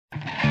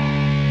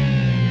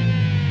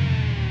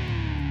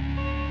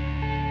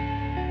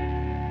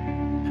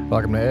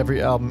Welcome to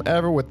Every Album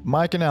Ever with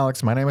Mike and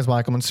Alex. My name is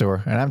Michael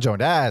Mansour, and I'm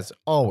joined, as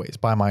always,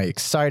 by my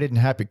excited and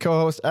happy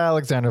co-host,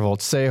 Alexander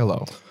Volt. Say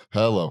hello.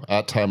 Hello.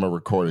 At time of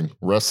recording,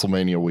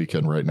 WrestleMania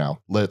weekend right now.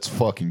 Let's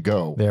fucking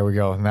go. There we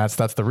go, and that's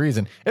the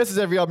reason. This is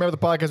Every Album Ever, the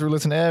podcast where we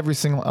listen to every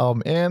single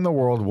album in the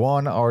world,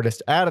 one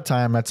artist at a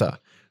time. That's a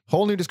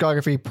whole new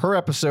discography per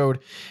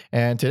episode,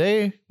 and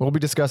today we'll be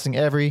discussing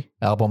every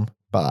album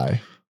by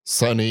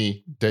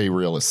Sunny Day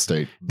Real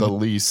Estate, the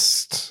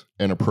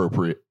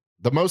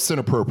most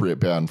inappropriate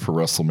band for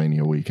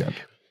WrestleMania weekend.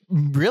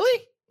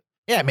 Really?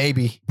 Yeah,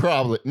 maybe.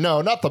 Probably.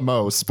 No, not the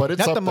most, but it's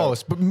not up the there.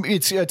 most, but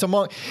it's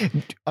among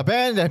a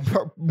band that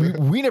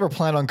we never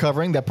planned on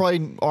covering. That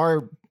probably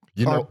our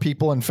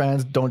people and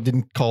fans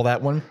didn't call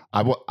that one.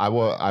 I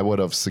would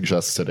have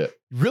suggested it.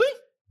 Really?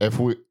 If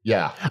we,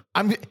 yeah.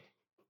 I'm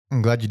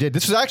glad you did.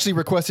 This was actually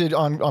requested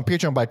on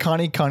Patreon by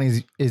Connie.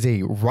 Connie is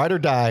a ride or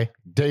die.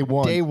 Day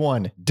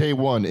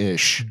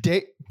one-ish.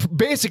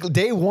 Basically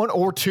day one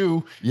or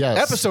two. Yes.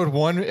 Episode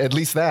one, at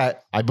least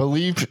that. I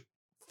believe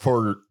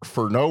for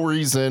no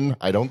reason,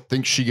 I don't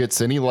think she gets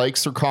any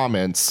likes or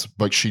comments,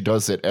 but she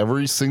does it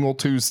every single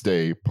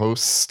Tuesday,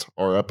 posts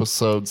our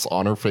episodes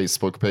on her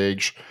Facebook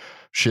page.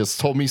 She has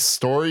told me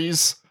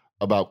stories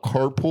about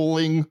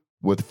carpooling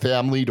with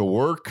family to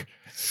work,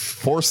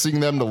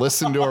 forcing them to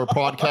listen to our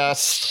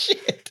podcast.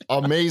 Shit.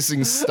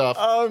 Amazing stuff.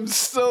 I'm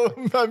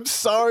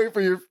sorry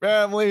for your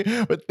family,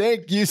 but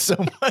thank you so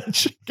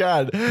much.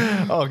 God.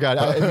 Oh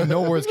God.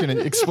 No words can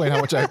explain how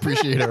much I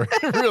appreciate her.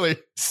 Really,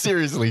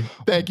 seriously.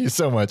 Thank you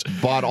so much.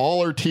 Bought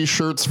all her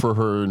t-shirts for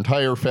her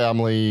entire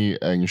family,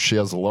 and she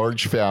has a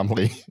large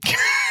family.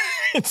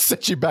 It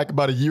set you back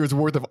about a year's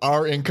worth of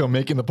our income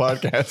making the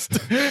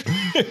podcast.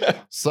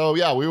 So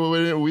yeah, we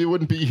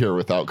wouldn't be here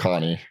without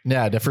Connie.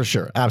 Yeah, for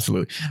sure.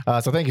 Absolutely.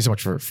 So thank you so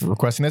much for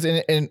requesting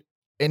this.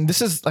 And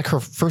this is like her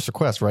first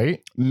request, right?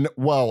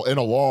 Well, in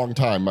a long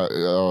time,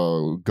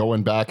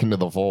 going back into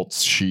the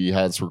vaults, she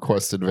has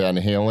requested Van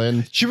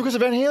Halen. She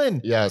requested Van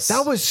Halen. Yes.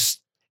 That was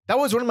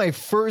one of my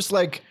first,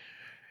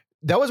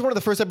 that was one of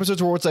the first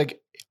episodes where it's like,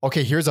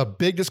 okay, here's a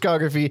big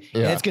discography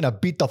and it's going to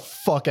beat the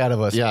fuck out of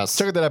us. Yes.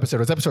 Check out that episode. It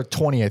was episode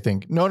 20, I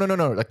think. No,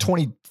 like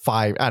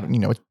 25. I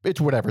don't, it's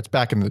whatever. It's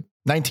back in the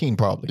 19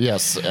 probably.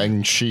 Yes.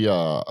 And she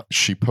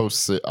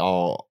posted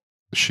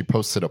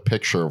a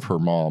picture of her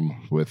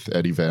mom with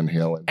Eddie Van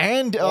Halen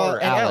and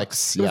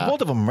Alex. It was both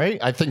of them, right?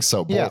 I think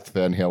so. Both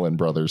Van Halen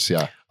brothers.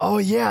 Yeah. Oh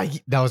yeah.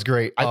 That was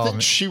great. I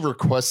think she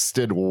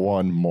requested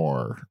one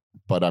more,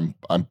 but I'm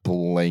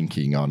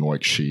blanking on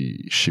what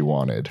she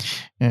wanted.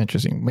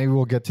 Interesting. Maybe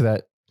we'll get to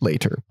that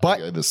later.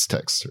 But this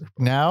text her.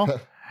 Now,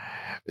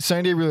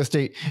 Sunny Day Real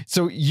Estate.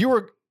 So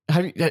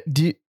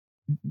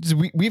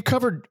we've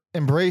covered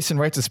Embrace and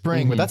Rites of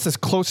Spring, but that's as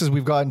close as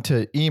we've gotten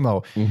to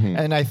emo. Mm-hmm.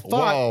 And I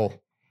thought,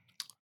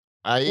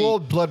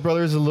 Blood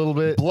Brothers a little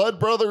bit. Blood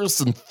Brothers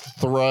and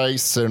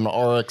Thrice and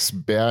RX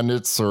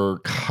Bandits are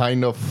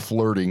kind of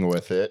flirting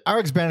with it.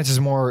 RX Bandits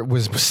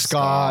was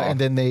ska, and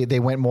then they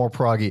went more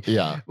proggy.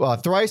 Yeah.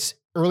 Thrice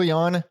early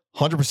on,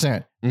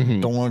 100%.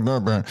 Mm-hmm. Don't like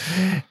that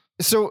band.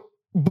 So,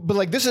 but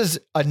like this is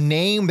a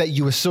name that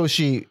you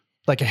associate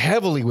like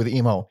heavily with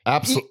emo.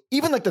 Absolutely.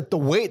 Even like the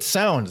way it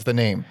sounds, the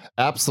name.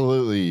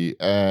 Absolutely.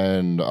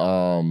 And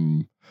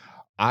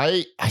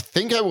I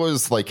think I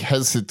was like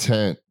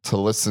hesitant to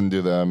listen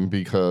to them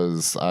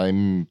because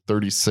I'm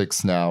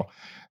 36 now.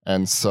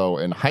 And so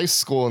in high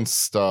school and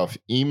stuff,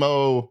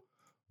 emo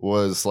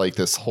was like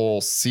this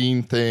whole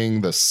scene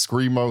thing, the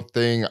screamo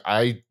thing.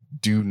 I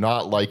do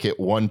not like it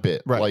one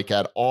bit, like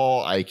at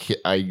all. I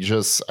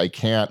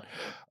can't.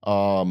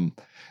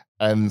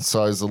 And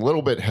so I was a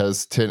little bit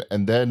hesitant,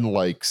 and then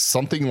like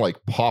something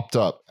like popped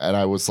up and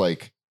I was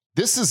like,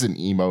 this isn't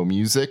emo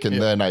music. And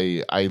then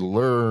I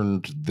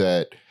learned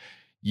that,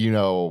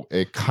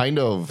 it kind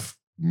of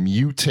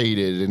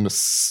mutated into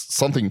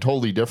something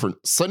totally different.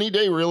 Sunny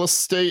Day Real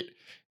Estate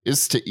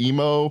is to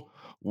emo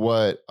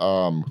what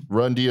Run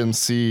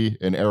DMC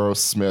and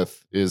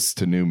Aerosmith is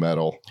to nu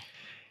metal.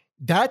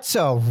 That's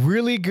a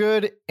really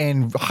good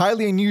and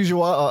highly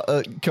unusual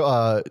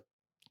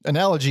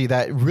analogy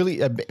that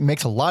really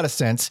makes a lot of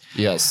sense.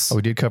 Yes.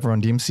 We did cover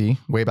Run DMC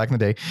way back in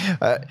the day.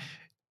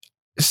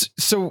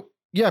 So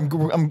yeah,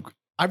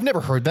 I've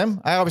never heard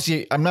them.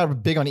 I'm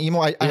not big on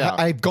emo.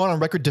 I've gone on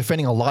record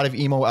defending a lot of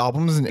emo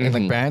albums and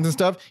like bands and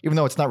stuff, even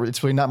though it's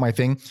really not my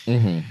thing.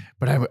 Mm-hmm.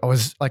 But I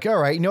was like, all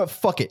right, you know what?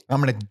 Fuck it.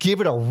 I'm going to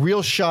give it a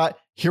real shot.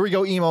 Here we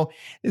go. Emo.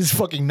 This is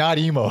fucking not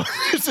emo.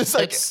 It's just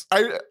like,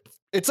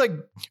 it's like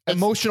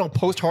emotional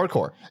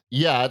post-hardcore.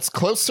 Yeah, it's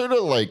closer to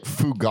like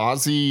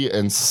Fugazi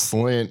and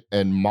Slint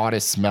and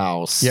Modest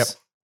Mouse. Yep.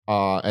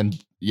 And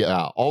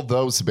yeah, all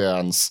those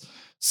bands.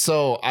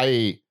 So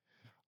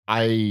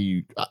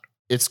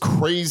it's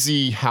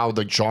crazy how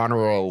the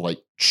genre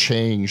like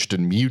changed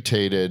and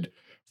mutated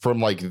from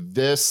like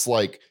this,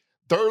 like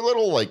there are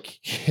little like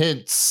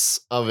hints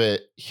of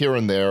it here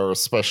and there,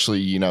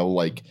 especially,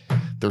 like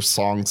there's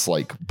songs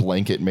like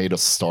Blanket Made of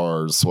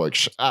Stars,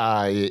 which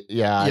I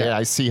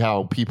see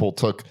how people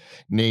took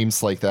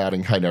names like that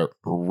and kind of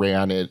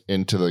ran it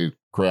into the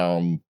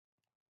ground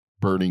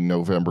Burning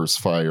November's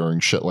Fire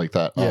and shit like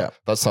that. Yeah.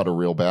 That's not a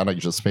real band. I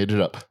just made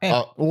it up.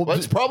 Well,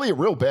 it's probably a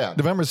real band.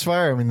 November's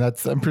Fire. I mean,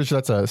 I'm pretty sure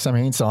that's a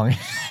Samhain song.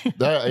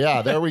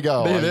 There we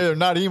go. They're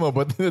not emo,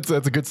 but it's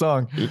a good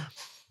song.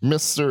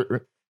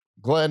 Mr.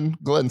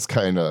 Glenn's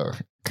kind of.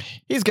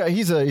 He's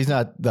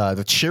not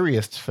the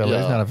cheeriest fella. Yeah.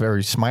 He's not a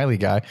very smiley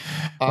guy.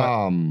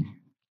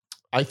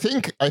 I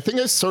think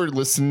I started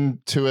listening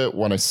to it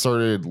when I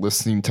started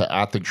listening to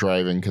At the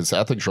Drive-In, because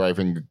At the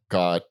Drive-In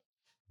got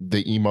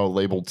the emo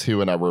label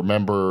too, and I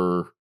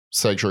remember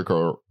Cedric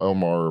or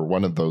Omar,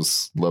 one of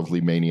those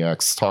lovely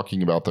maniacs,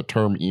 talking about the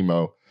term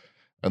emo,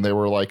 and they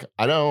were like,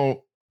 I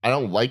don't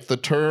like the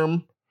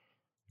term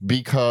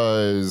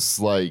because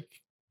like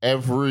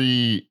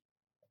every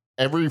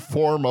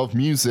form of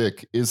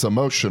music is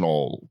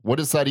emotional. What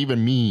does that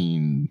even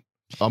mean?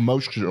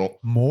 Emotional.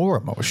 More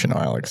emotional,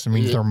 Alex. It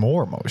means they're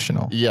more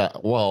emotional. Yeah,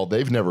 well,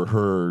 they've never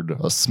heard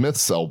a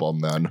Smiths album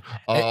then.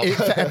 If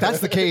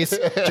that's the case,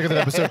 check out that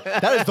episode.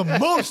 That is the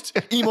most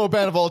emo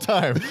band of all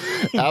time.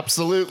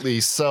 Absolutely.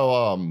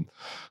 So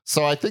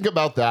I think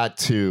about that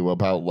too,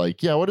 about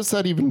like, yeah, what does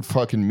that even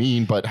fucking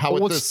mean? But how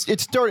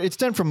it's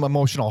done from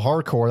emotional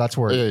hardcore. That's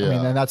where I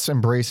mean, and that's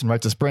Embrace and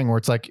Right to Spring, where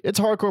it's like it's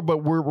hardcore, but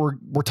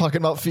we're talking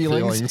about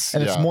feelings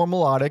and it's more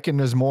melodic and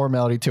there's more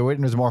melody to it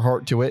and there's more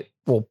heart to it.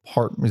 Well,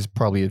 heart is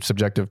probably a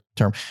subjective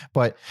term,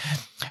 but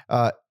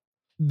I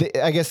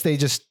guess they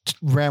just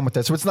ran with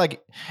that. So it's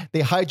like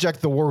they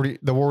hijacked the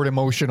word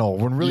emotional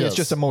when really it's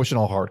just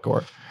emotional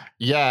hardcore.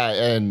 Yeah,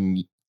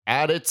 and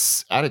at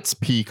its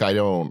peak, I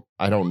don't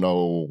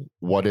know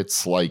what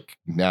it's like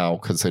now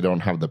because I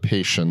don't have the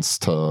patience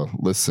to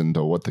listen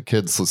to what the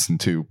kids listen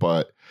to.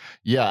 But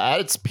yeah, at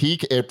its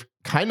peak, it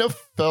kind of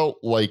felt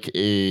like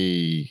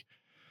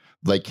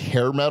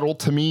hair metal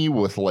to me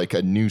with like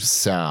a new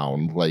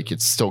sound. Like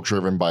it's still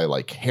driven by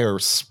like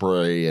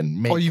hairspray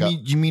and makeup. Oh,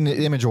 you mean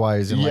image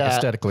wise and like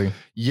aesthetically?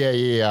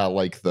 Yeah.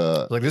 Like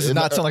this does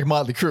not sound like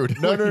Motley Crue.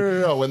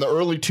 No. In the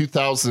early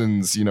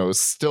 2000s, it's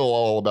still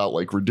all about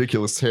like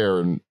ridiculous hair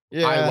and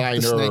eyeliner,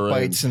 the snake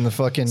bites and the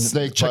fucking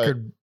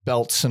checkered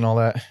belts and all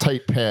that,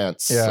 tight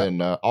pants. Yeah.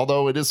 And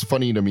although it is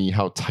funny to me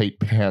how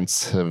tight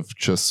pants have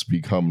just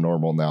become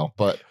normal now,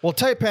 but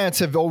tight pants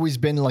have always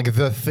been like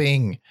the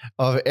thing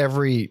of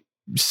every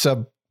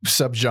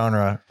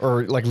subgenre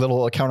or like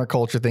little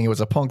counterculture thing. It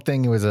was a punk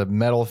thing. It was a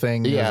metal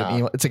thing.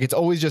 It's like it's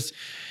always just.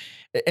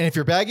 And if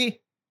you're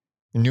baggy,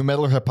 new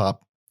metal or hip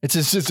hop. It's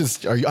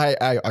just are you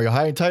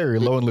high and tight or are you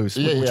low and loose?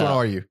 Which one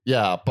are you?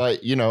 Yeah,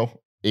 but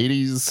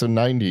 80s and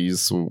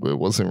 90s, it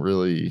wasn't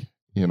really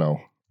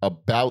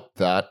about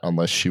that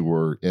unless you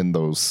were in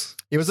those.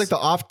 It was like the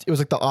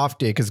off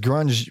day because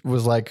grunge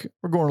was like,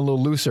 we're going a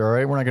little looser, all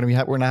right? We're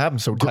not having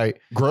so tight.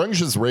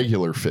 Grunge is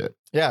regular fit.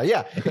 Yeah,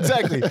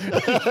 exactly.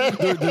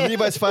 the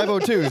Levi's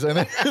 502s,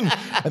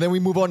 and then we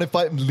move on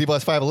to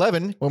Levi's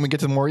 511 when we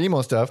get to the more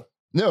emo stuff.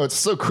 No, it's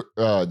so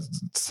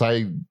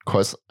side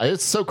quest.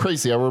 It's so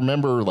crazy. I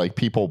remember like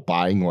people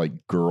buying like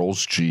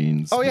girls'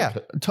 jeans. Oh yeah,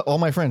 all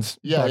my friends.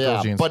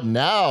 Girls' jeans. But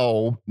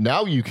now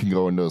you can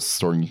go into a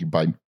store and you can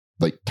buy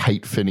like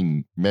tight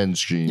fitting men's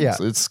jeans. Yeah,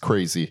 it's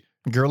crazy.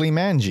 Girly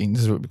man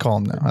jeans is what we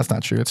call them now. That's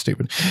not true. It's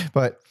stupid.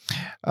 But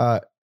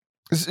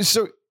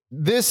so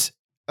this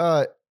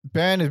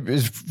band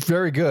is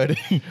very good.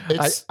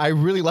 I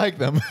really like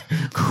them.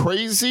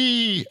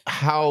 Crazy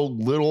how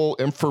little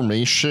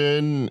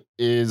information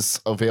is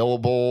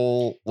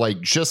available, like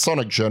just on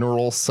a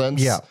general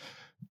sense. Yeah.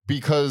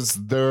 Because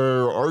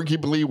they're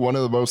arguably one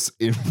of the most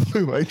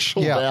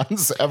influential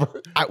bands ever.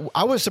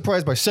 I was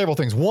surprised by several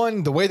things.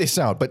 One, the way they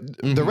sound, but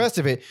the rest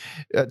of it.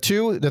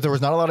 Two, that there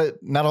was not a lot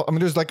of,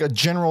 there's like a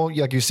general,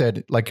 like you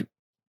said, like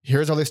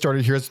here's how they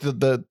started, here's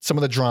the some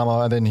of the drama,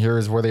 and then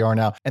here's where they are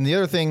now. And the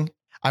other thing,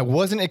 I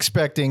wasn't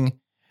expecting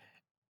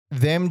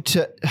them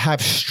to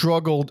have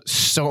struggled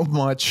so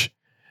much.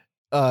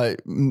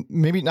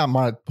 Maybe not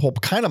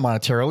kind of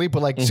monetarily,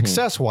 but like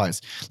success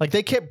wise, like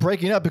they kept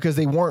breaking up because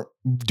they weren't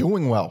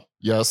doing well.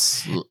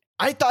 Yes.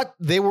 I thought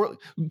they were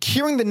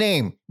hearing the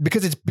name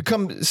because it's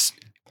become,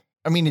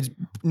 I mean, it's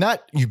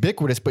not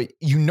ubiquitous, but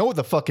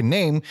the fucking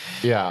name.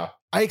 Yeah.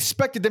 I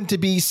expected them to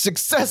be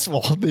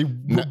successful. They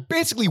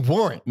basically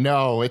weren't.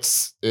 No,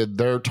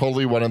 they're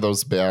totally one of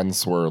those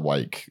bands where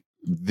like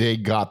they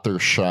got their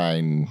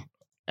shine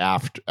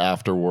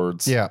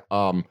afterwards. Yeah.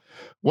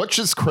 Which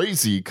is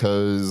crazy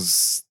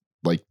because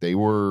like they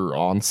were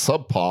on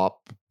Sub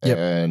Pop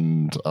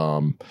and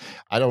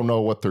I don't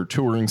know what their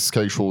touring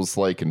schedule is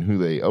like and who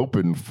they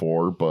opened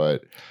for,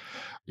 but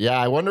yeah,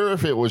 I wonder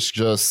if it was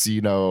just,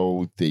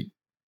 they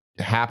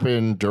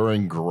happened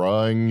during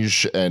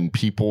grunge and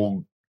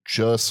people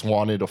just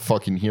wanted to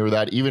fucking hear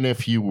that. Even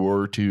if you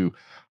were to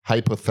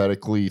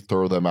hypothetically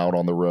throw them out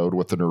on the road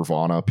with the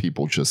Nirvana,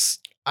 people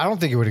just... I don't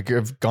think it would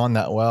have gone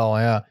that well.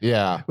 Yeah.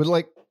 Yeah. But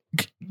like,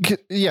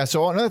 yeah.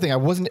 So another thing,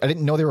 I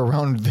didn't know they were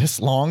around this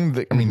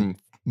long. I mean,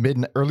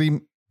 early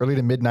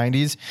to mid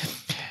 90s.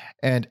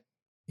 And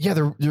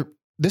yeah,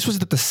 this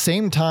was at the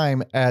same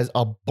time as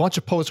a bunch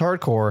of post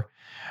hardcore,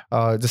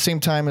 the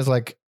same time as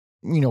like,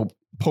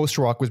 post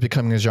rock was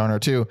becoming a genre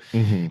too.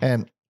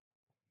 And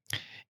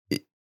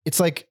it's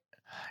like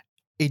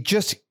it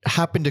just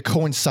happened to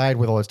coincide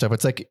with all that stuff.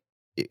 It's like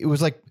it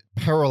was like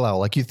parallel.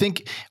 Like you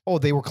think, oh,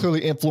 they were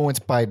clearly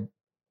influenced by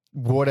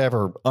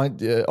whatever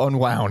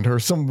Unwound or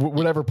some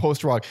whatever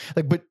post rock.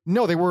 Like, but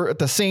no, they were at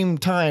the same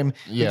time.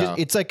 Yeah,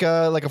 it's like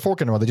a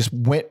fork in the road. They just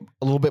went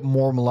a little bit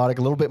more melodic,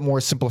 a little bit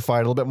more simplified,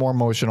 a little bit more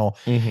emotional,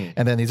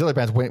 and then these other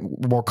bands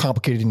went more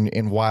complicated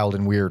and wild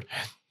and weird.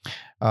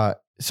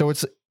 So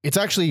it's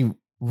actually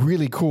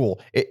really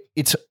cool.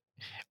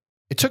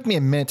 It took me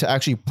a minute to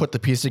actually put the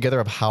piece together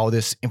of how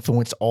this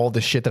influenced all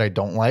the shit that I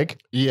don't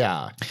like.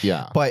 Yeah.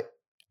 But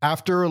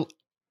after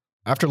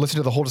listening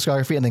to the whole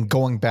discography and then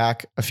going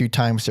back a few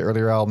times to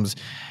earlier albums,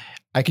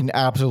 I can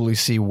absolutely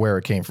see where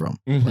it came from.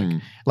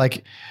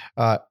 Like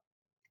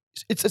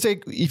it's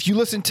like if you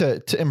listen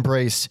to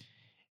Embrace,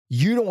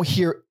 you don't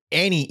hear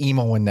any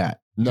emo in that.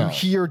 No. You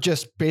hear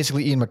just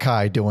basically Ian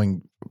MacKaye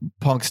doing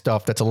punk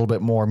stuff that's a little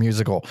bit more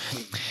musical.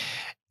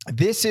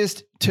 This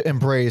is to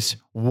Embrace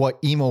what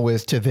emo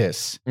is to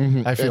this.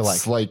 I feel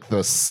it's like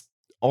this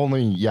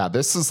only,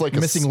 this is like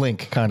missing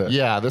link kind of.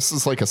 Yeah, this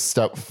is like a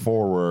step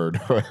forward.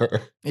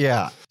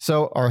 Yeah.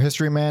 So our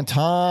history man,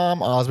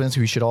 Tom Osmond,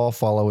 who we should all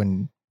follow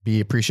and be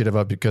appreciative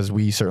of because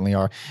we certainly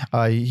are.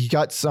 He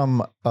got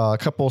some a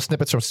couple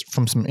snippets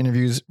from some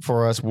interviews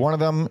for us. One of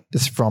them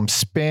is from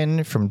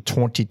Spin from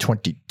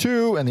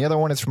 2022, and the other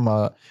one is from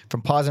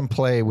Pause and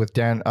Play with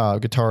lead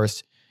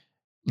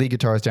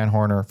guitarist Dan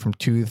Horner from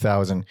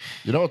 2000.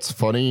 You know what's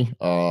funny?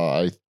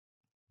 I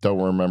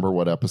don't remember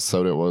what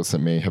episode it was. It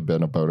may have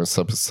been a bonus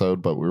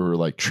episode, but we were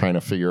like trying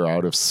to figure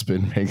out if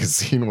Spin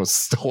Magazine was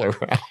still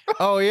around.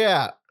 Oh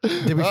yeah.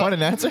 Did we find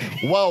an answer?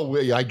 Well,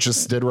 I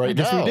just did right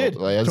now. We did.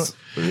 Like,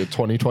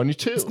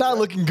 2022. It's not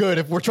looking good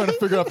if we're trying to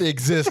figure out if they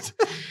exist.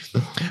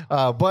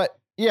 But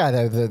yeah,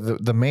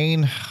 the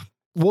main,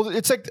 well,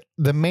 it's like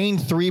the main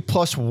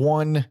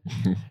 3+1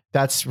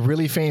 that's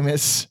really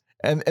famous,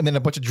 and then a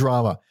bunch of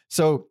drama.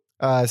 So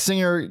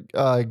singer,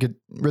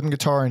 rhythm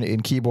guitar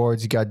and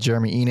keyboards, you got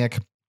Jeremy Enoch.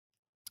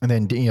 And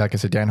then, like I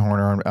said, Dan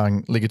Horner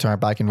on lead guitar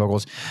and backing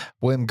vocals,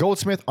 William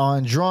Goldsmith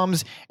on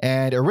drums,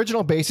 and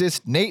original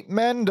bassist Nate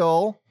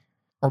Mendel,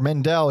 or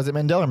Mendel. Is it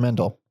Mendel or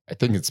Mendel? I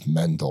think it's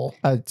Mendel.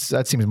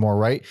 That seems more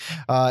right.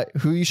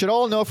 Who you should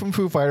all know from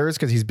Foo Fighters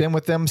because he's been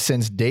with them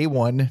since day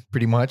one,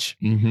 pretty much.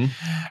 And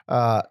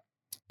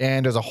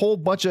there's a whole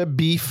bunch of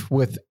beef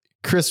with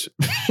Chris,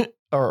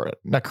 or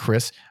not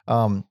Chris,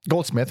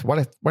 Goldsmith.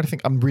 Why do I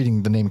think I'm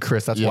reading the name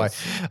Chris? That's why.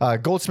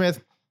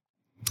 Goldsmith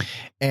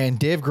and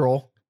Dave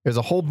Grohl. There's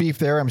a whole beef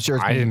there. I'm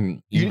sure. I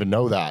didn't even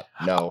know that.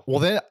 No. Well,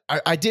 then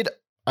I did.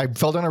 I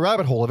fell down a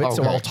rabbit hole of it,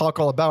 so I'll talk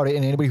all about it.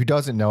 And anybody who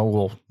doesn't know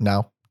will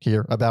now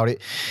hear about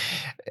it.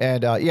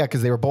 And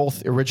because they were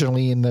both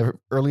originally in the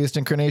earliest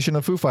incarnation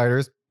of Foo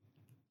Fighters.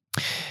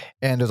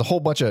 And there's a whole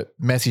bunch of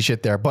messy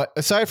shit there. But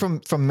aside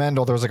from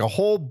Mendel, there was like a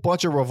whole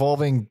bunch of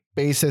revolving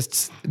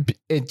bassists.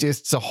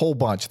 It's a whole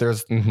bunch.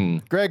 There's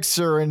Greg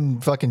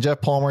Surin, fucking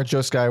Jeff Palmer,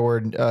 Joe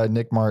Skyward,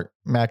 Nick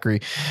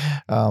Macri.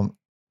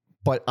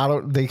 But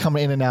they come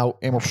in and out,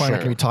 and we're probably not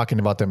going to be talking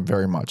about them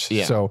very much.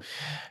 Yeah. So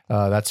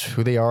that's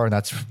who they are, and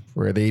that's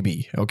where they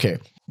be. Okay.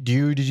 Do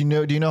you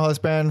know how this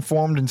band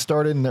formed and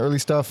started in the early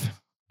stuff?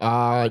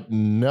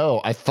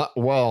 No. I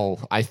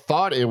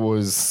thought it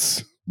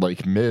was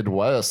like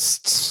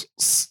Midwest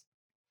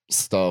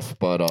stuff,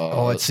 but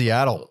it's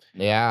Seattle.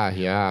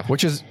 Yeah.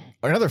 Which is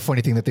another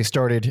funny thing that they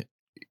started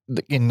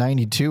in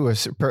 '92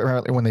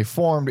 when they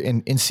formed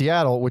in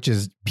Seattle, which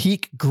is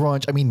peak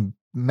grunge. I mean,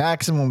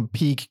 maximum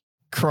peak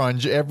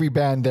crunge. Every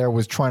band there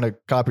was trying to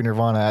copy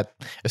Nirvana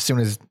as soon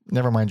as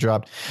Nevermind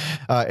dropped,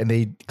 and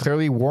they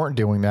clearly weren't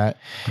doing that.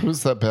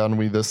 Who's that band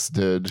we just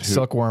did?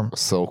 Silkworm.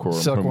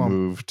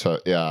 Moved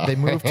to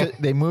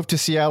They moved to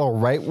Seattle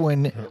right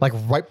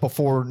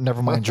before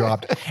Nevermind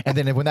dropped, and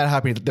then when that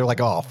happened, they're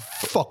like, "Oh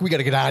fuck, we got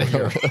to get out of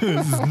here.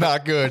 This is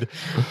not good."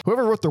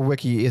 Whoever wrote the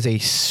wiki is a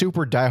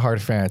super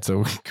diehard fan,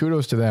 so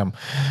kudos to them.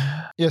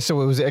 Yeah,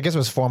 so I guess it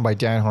was formed by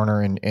Dan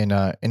Horner and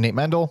Nate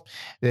Mendel.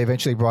 They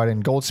eventually brought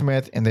in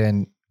Goldsmith, and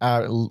then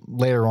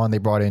later on they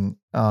brought in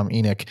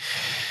Enoch.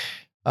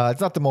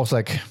 It's not the most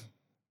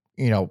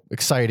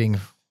exciting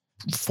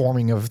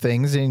forming of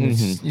things, and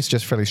it's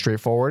just fairly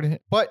straightforward.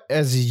 But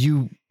as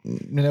you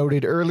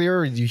noted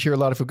earlier, you hear a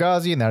lot of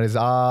Fugazi, and that is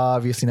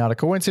obviously not a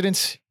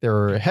coincidence.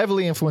 They're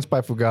heavily influenced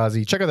by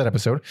Fugazi. Check out that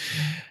episode.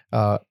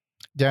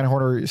 Dan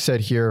Horner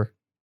said here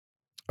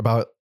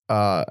about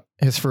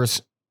his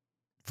first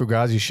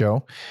Fugazi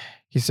show.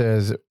 He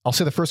says, I'll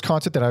say the first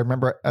concert that I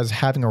remember as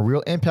having a real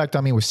impact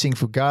on me was seeing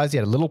Fugazi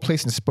at a little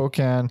place in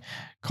Spokane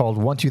called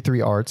 123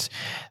 Arts.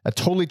 That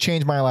totally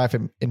changed my life.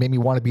 It made me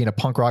want to be in a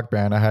punk rock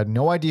band. I had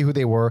no idea who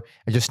they were.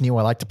 I just knew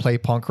I liked to play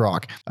punk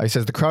rock. He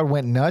says the crowd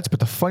went nuts, but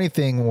the funny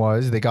thing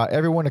was they got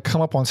everyone to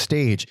come up on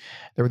stage.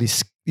 There were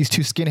these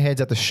two skinheads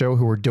at the show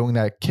who were doing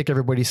that kick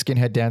everybody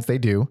skinhead dance they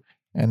do.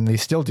 And they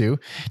still do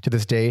to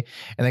this day.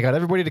 And they got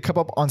everybody to come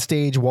up on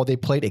stage while they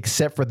played,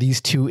 except for these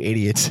two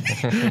idiots.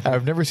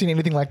 I've never seen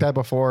anything like that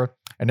before.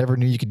 I never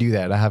knew you could do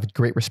that. I have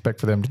great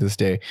respect for them to this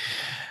day.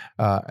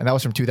 And that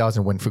was from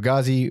 2000 when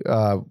Fugazi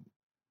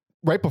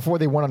right before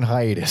they went on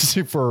hiatus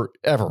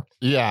forever.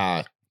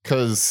 Yeah,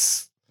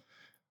 because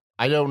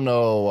I don't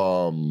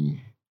know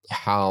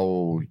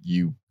how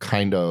you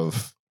kind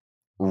of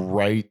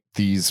write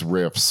these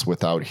riffs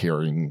without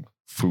hearing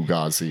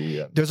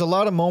Fugazi. There's a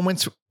lot of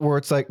moments where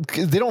it's like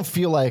they don't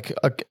feel like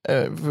a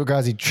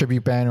Fugazi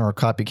tribute band or a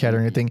copycat or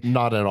anything.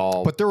 Not at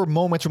all. But there were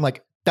moments where I'm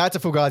like, that's a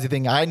Fugazi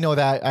thing. I know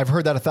that. I've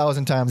heard that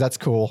 1,000 times. That's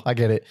cool. I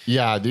get it.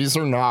 Yeah, these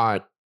are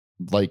not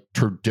like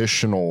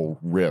traditional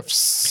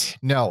riffs.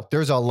 No,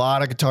 there's a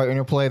lot of guitar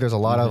interplay. There's a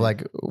lot of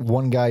like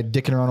one guy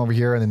dicking around over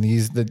here, and then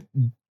the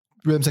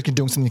rhythm section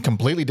doing something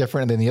completely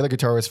different, and then the other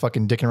guitarist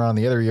fucking dicking around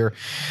the other ear.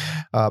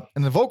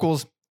 And the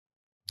vocals,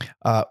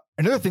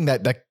 another thing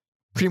that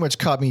pretty much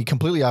caught me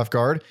completely off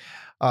guard.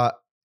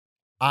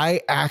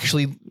 I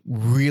actually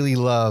really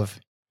love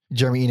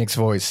Jeremy Enig's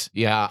voice.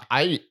 Yeah,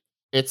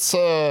 it's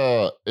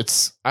a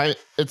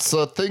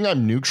thing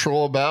I'm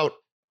neutral about.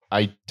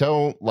 I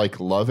don't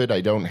like love it.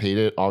 I don't hate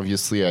it.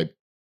 Obviously, I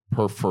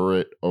prefer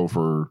it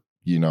over,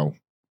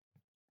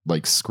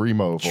 like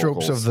screamo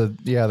Tropes vocals. of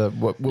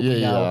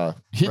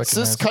It's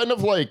just kind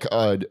of like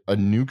a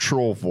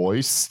neutral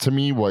voice to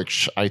me,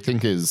 which I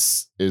think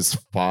is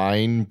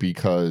fine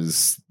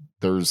because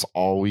there's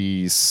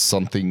always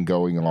something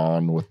going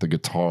on with the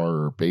guitar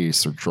or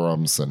bass or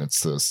drums, and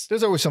it's this.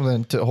 There's always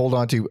something to hold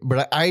on to,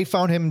 but I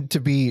found him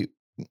to be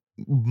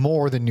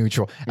more than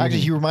neutral. Actually,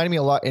 he reminded me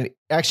a lot, and it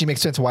actually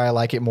makes sense why I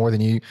like it more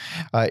than you.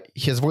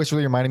 His voice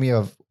really reminded me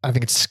of, I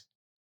think it's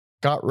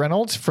Scott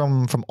Reynolds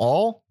from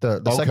All,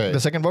 the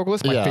second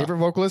vocalist, my favorite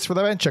vocalist for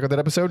that band. Check out that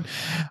episode.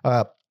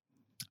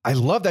 I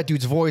love that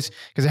dude's voice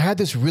because it had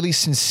this really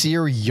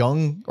sincere,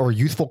 young or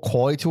youthful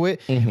quality to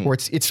it, where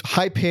it's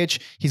high pitch.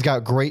 He's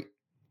got great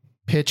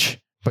pitch,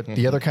 but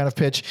the other kind of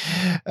pitch,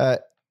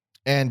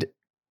 and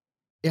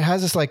it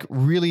has this like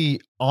really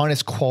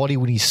honest quality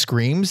when he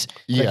screams.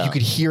 Like you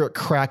could hear it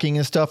cracking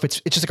and stuff.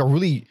 It's just like a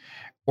really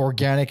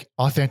organic,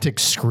 authentic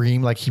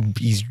scream. Like you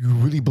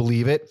really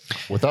believe it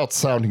without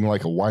sounding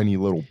like a whiny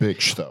little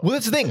bitch, though. Well,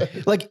 that's the thing.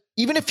 Like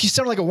even if you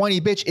sound like a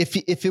whiny bitch,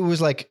 if it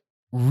was like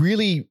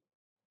really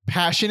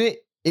passionate,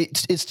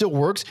 it still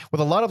works. With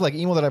a lot of like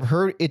emo that I've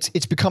heard, it's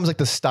becomes like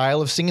the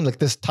style of singing, like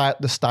the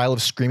style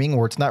of screaming,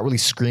 where it's not really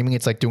screaming.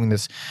 It's like doing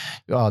this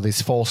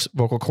these false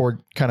vocal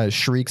cord kind of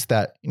shrieks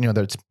that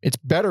that it's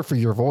better for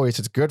your voice.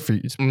 It's good for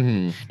you.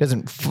 It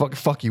doesn't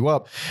fuck you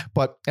up,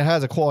 but it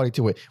has a quality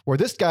to it. Where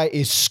this guy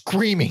is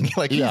screaming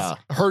like he's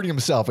hurting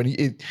himself, and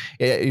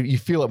you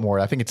feel it more.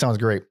 I think it sounds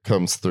great.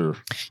 Comes through.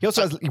 He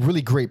also has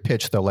really great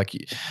pitch though. Like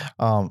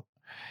even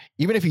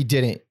if he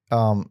didn't,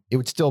 it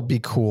would still be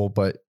cool,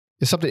 but.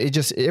 It's something.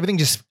 Everything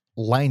just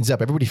lines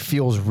up. Everybody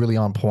feels really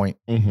on point.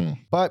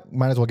 But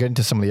might as well get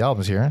into some of the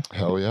albums here.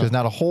 Hell yeah! There's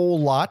not a whole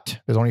lot.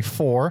 There's only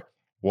 4.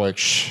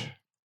 Which,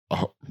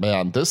 oh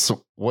man,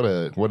 what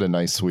a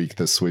nice week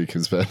this week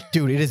has been.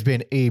 Dude, it has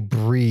been a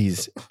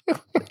breeze.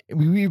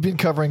 We've been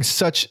covering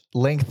such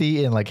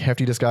lengthy and like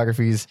hefty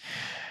discographies.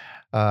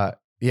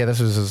 This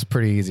was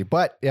pretty easy.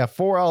 But yeah,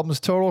 4 albums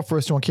total.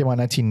 First one came out in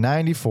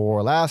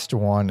 1994. Last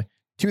one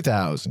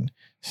 2000.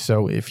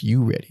 So if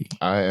you ready.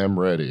 I am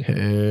ready.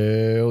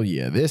 Hell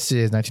yeah. This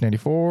is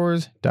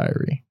 1994's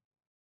Diary.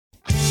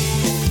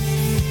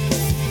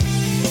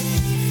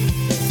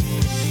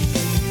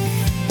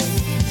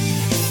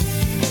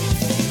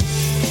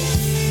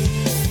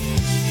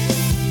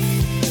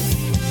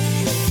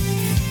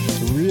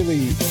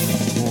 Really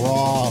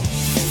raw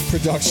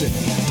production.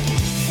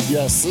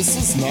 Yes, this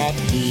is not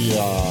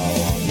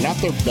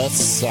their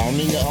best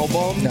sounding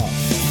album. No.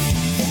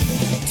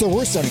 It's their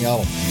worst sounding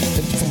album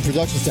from a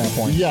production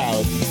standpoint.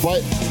 Yeah,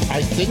 but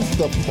I think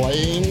the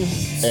playing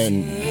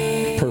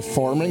and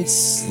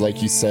performance,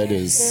 like you said,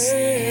 is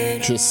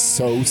just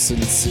so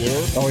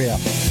sincere. Oh, yeah.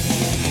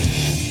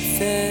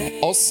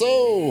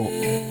 Also,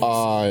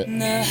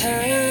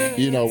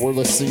 we're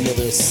listening to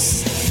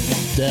this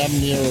damn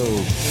near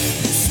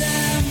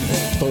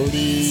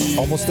 30...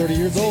 Almost 30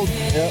 years old.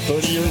 Yeah,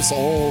 30 years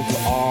old.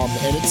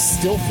 And it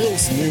still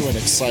feels new and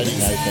exciting,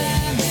 I think.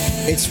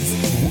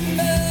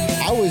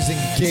 I was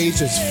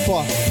engaged as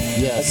fuck.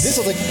 Yes.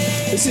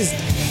 This is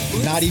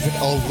not even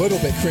a little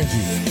bit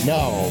cringy.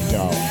 No.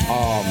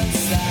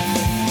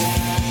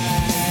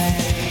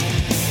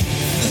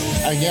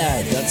 And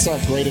yeah, that's a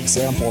great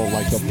example.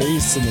 Like the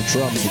bass and the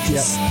drums are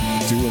just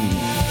doing.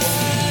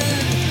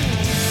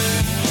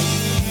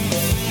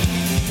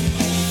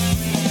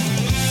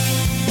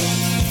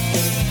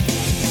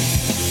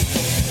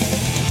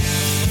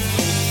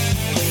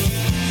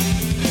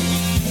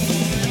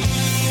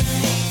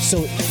 So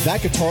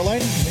that guitar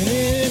line,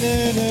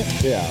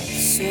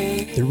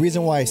 the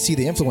reason why I see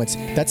the influence,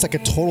 that's like a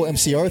total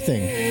MCR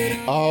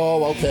thing.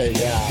 Oh, okay,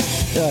 yeah.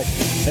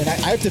 And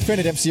I've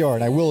defended MCR,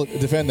 and I will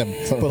defend them.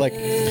 But like,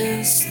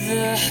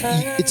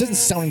 it doesn't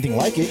sound anything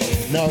like it.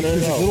 No.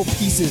 There's like little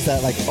pieces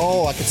that like,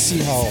 I could see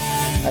how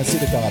I see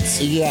the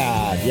dots.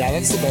 Yeah,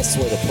 that's the best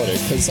way to put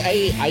it. Because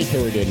I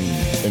hear it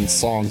in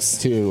songs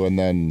too. And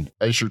then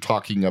as you're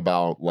talking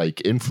about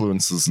like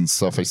influences and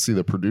stuff, I see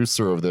the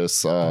producer of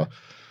this.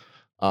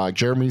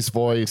 Jeremy's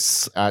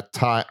voice at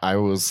time, I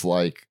was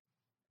like,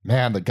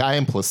 Man, the guy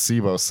in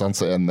Placebo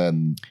sounds, and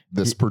then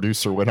this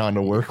producer went on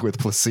to work with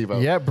Placebo.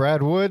 Yeah,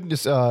 Brad Wood,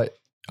 just a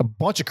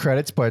bunch of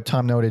credits, but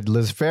Tom noted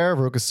Liz Phair,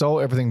 Veruca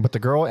Salt, Everything But the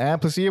Girl, and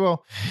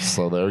Placebo.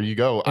 So there you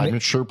go. I'm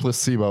sure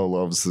Placebo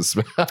loves this.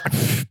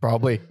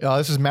 Probably.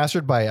 This is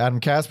mastered by Adam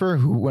Casper,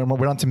 who went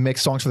on to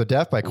mix Songs for the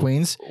Deaf by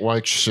Queens,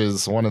 which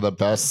is one of the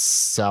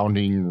best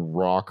sounding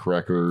rock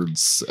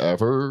records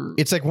ever.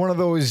 It's like one of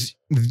those.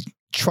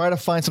 Try to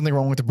find something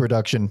wrong with the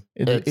production.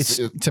 It's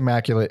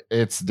immaculate.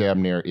 It's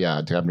damn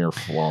near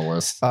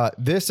flawless.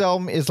 This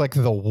album is like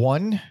the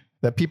one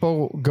that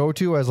people go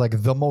to as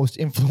like the most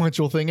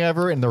influential thing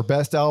ever and their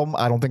best album.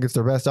 I don't think it's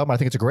their best album. I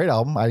think it's a great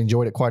album. I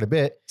enjoyed it quite a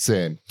bit.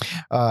 Same.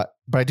 But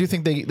I do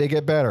think they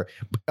get better.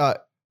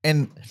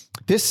 And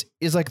this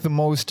is like the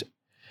most,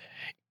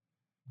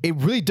 it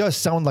really does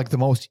sound like the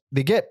most,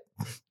 they don't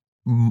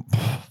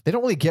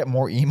really get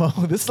more emo.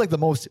 This is like the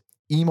most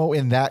emo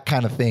in that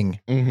kind of thing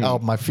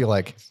album, I feel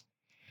like,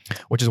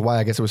 which is why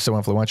I guess it was so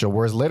influential.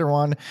 Whereas later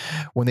on,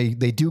 when they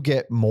do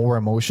get more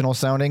emotional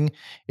sounding,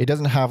 it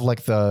doesn't have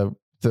like the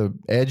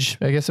edge,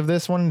 I guess, of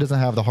this one. It doesn't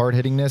have the hard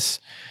hittingness.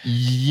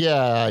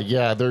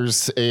 Yeah.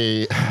 There's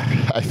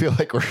I feel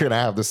like we're gonna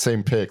have the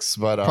same picks,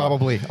 but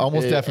probably,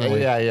 almost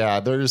definitely.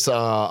 Yeah. There's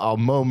a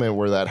moment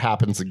where that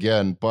happens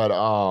again, but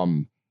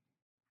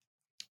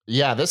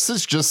yeah, this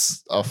is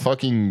just a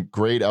fucking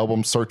great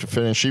album, start to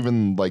finish.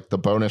 Even like the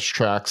bonus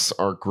tracks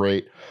are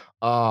great.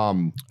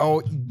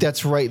 Oh,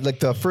 that's right. Like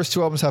the first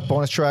two albums have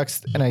bonus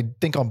tracks, and I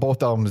think on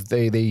both albums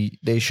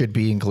they should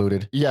be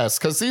included. Yes,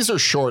 because these are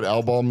short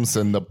albums,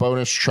 and the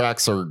bonus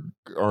tracks are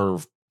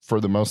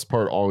for the most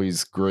part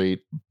always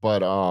great.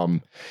 But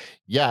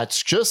yeah,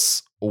 it's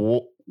just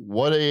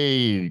what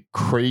a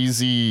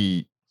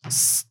crazy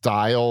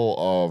style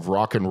of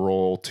rock and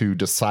roll to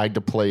decide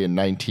to play in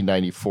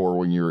 1994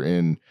 when you're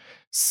in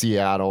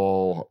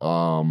Seattle.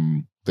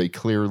 They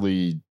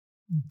clearly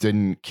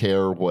didn't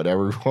care what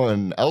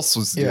everyone else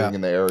was doing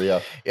in the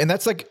area, and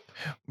that's like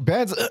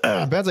bands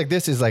like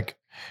this is like,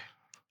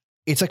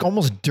 it's like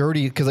almost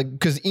dirty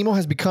because emo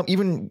has become,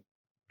 even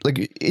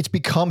like it's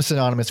become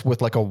synonymous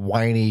with like a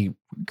whiny,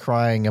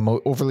 crying,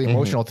 overly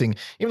emotional thing.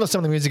 Even though some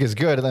of the music is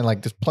good, and then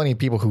like there's plenty of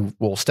people who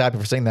will stab you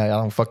for saying that. I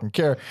don't fucking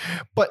care,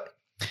 but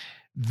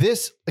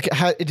this, like,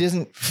 it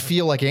doesn't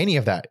feel like any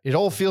of that. It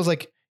all feels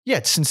like,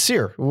 it's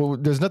sincere.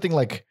 There's nothing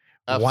like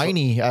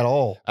whiny at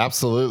all.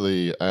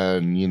 Absolutely.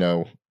 And,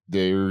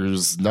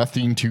 there's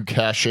nothing to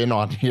cash in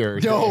on here.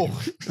 No,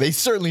 they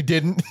certainly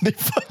didn't.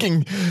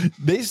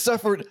 They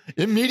suffered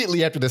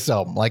immediately after this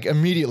album. Like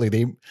immediately.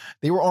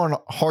 They were on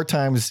hard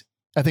times,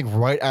 I think,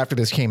 right after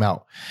this came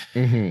out.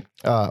 It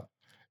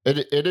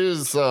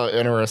is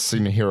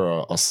interesting to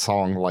hear a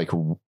song like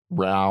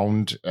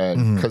Round,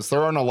 and because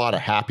there aren't a lot of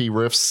happy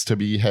riffs to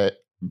be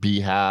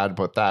had,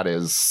 but that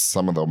is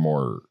some of the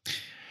more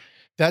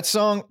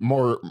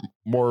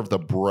of the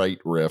bright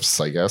riffs,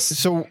 I guess.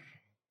 So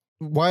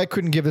why I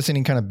couldn't give this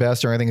any kind of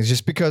best or anything is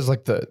just because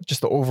like the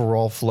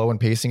overall flow and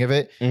pacing of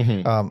it.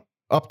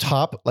 Up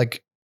top,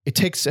 like it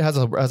has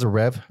a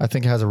rev. I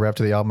think it has a rev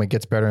to the album. It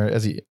gets better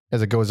as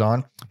it goes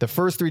on. The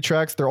first three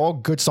tracks, they're all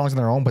good songs on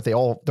their own, but they're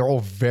all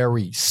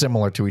very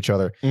similar to each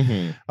other.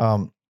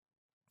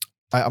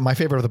 My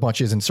favorite of the bunch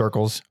is In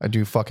Circles. I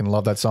do fucking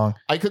love that song.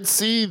 I could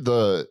see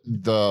the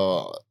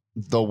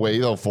way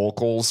the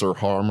vocals are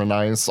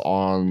harmonized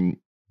on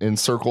In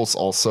Circles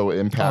also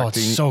impacting. Oh,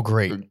 it's so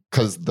great.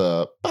 Because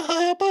the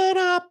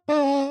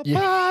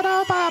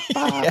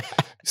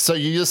so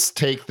you just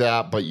take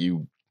that, but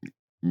you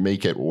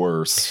make it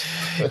worse.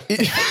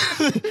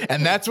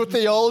 And that's what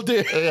they all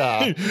did.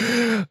 Like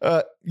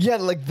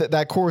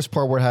that chorus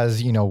part where it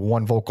has,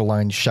 one vocal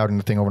line shouting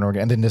the thing over and over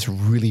again, and then this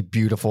really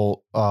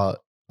beautiful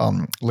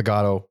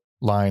legato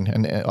line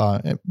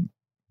and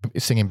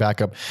singing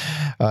backup.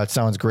 It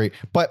sounds great.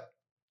 But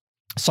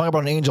Song About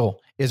an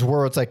Angel is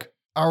where it's like,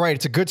 all right,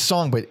 it's a good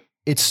song, but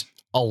it's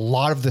a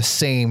lot of the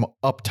same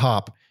up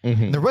top.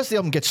 The rest of the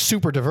album gets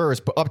super diverse,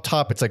 but up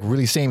top it's like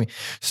really samey.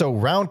 So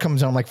Round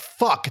comes on, I'm like,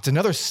 fuck, it's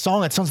another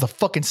song that sounds the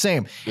fucking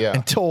same.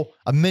 Until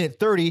a minute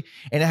 30,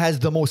 and it has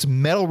the most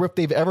metal riff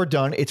they've ever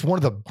done. It's one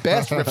of the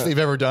best riffs they've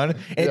ever done.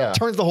 And it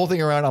turns the whole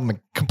thing around. I'm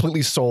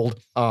completely sold.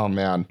 Oh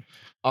man.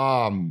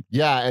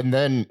 And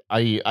then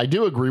I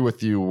do agree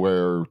with you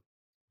where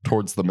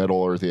towards the middle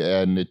or the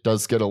end it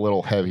does get a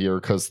little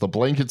heavier, because The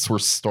Blankets Were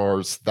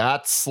Stars,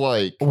 that's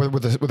like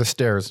with the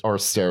stairs or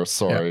stairs,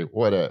 sorry,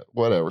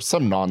 whatever,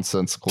 some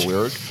nonsensical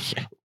lyric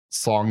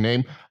song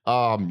name.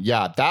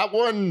 That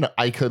one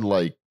I could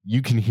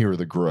you can hear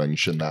the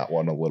grunge in that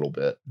one a little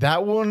bit.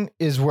 That one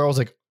is where I was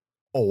like,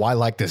 oh, I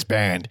like this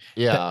band.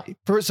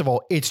 First of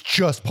all, it's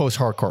just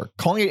post-hardcore.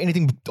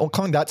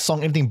 Calling that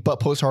song anything but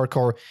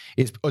post-hardcore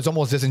is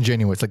almost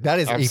disingenuous. Like that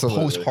is Absolutely.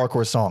 A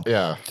post-hardcore song.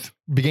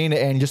 Beginning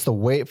to end, just the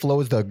way it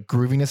flows, the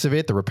grooviness of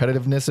it, the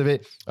repetitiveness of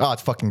it. Oh,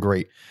 it's fucking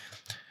great.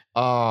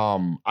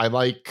 I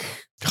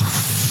like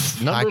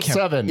number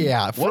 7.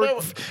 Yeah.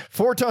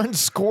 Four tons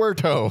square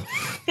toe.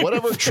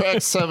 Whatever track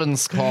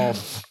 7's called.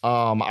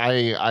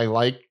 I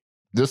like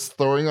just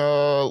throwing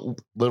a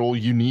little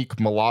unique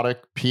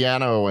melodic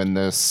piano in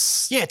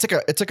this. Yeah,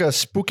 it's like a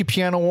spooky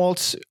piano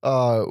waltz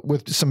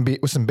with some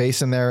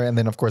bass in there, and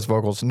then of course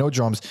vocals, no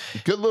drums.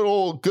 Good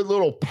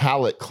little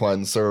palette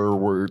cleanser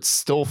where it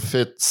still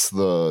fits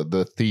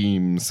the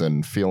themes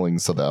and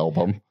feelings of the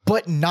album,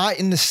 but not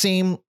in the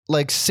same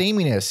like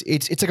sameness.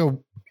 It's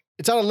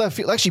out of left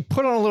field. Actually,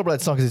 put on a little bit of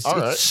that song because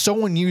it's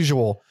so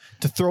unusual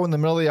to throw in the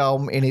middle of the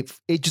album, and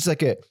it just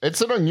like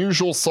it's an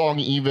unusual song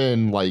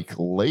even like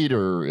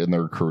later in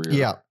their career.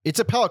 Yeah, it's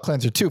a palate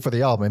cleanser too for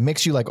the album. It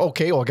makes you like,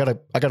 okay, well,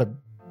 I gotta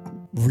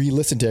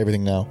re-listen to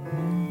everything now.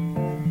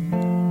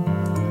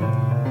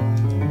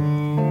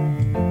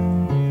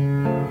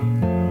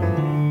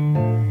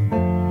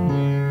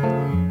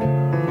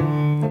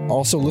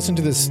 Also, listen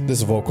to this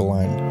vocal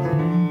line.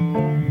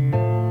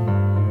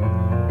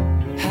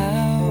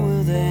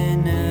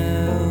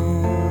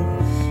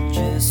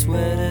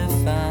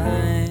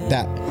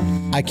 That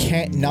I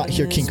can't not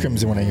hear King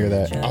Crimson when I hear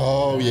that.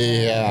 Oh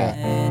yeah.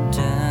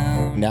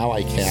 Now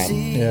I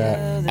can.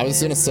 Yeah. I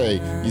was gonna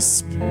say you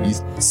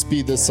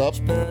speed this up,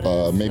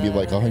 maybe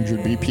like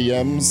 100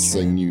 BPMs,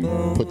 and you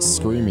put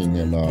screaming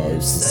and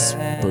it's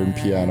burn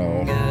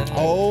piano.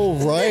 Oh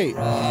right,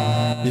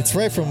 it's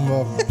right from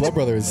Blood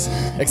Brothers.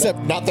 Except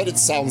not that it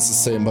sounds the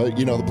same, but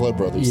you know the Blood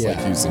Brothers like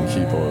using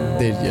keyboard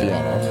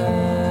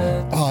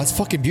piano. Oh, it's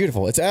fucking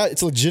beautiful.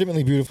 It's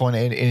legitimately beautiful,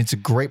 and it's a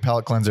great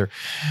palate cleanser.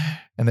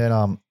 And then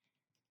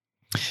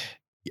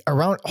I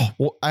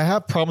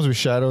have problems with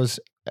Shadows.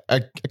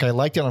 I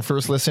liked it on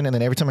first listen, and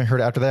then every time I heard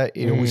it after that,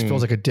 it always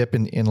feels like a dip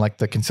in like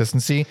the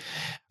consistency.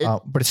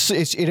 But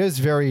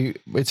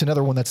it's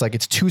another one that's like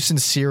it's too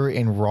sincere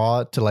and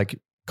raw to like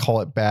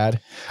call it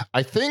bad.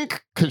 I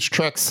think because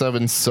track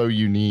 7's so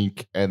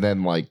unique, and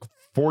then like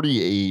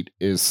 48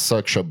 is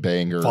such a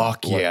banger.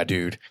 Fuck yeah,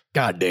 dude.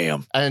 God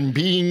damn. And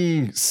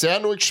being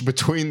sandwiched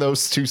between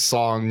those two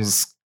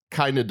songs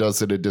kind of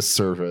does it a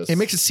disservice. It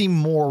makes it seem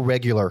more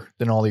regular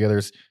than all the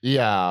others.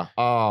 Yeah.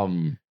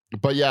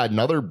 But yeah,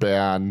 another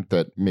band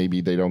that maybe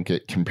they don't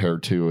get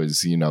compared to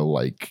is, you know,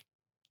 like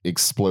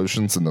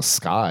Explosions in the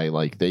Sky.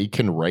 Like they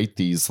can write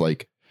these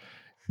like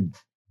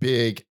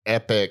big,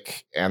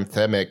 epic,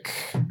 anthemic,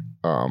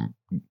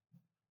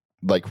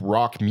 like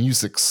rock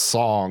music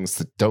songs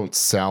that don't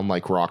sound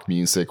like rock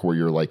music, where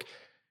you're like,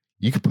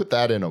 you could put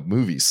that in a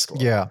movie score.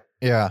 Yeah.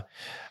 Yeah.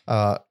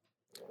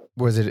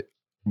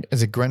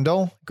 Is it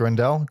Grendel?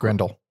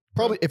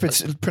 Probably if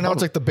it's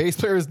pronounced like the bass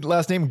player's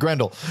last name,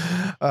 Grendel.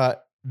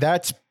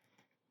 That's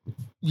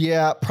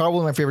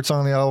probably my favorite song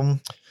on the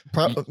album.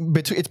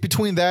 It's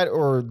between that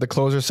or the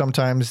closer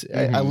sometimes.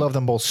 I love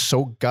them both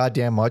so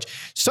goddamn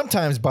much.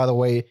 Sometimes, by the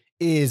way,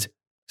 is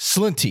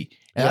Slinty.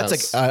 And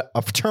that's like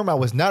a term I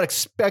was not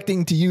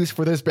expecting to use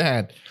for this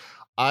band.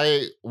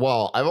 I've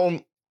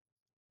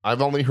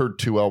only heard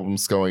 2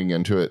 albums going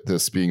into it,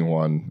 this being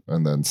one,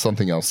 and then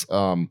something else.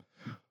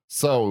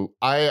 So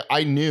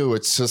I knew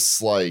it's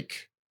just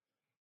like,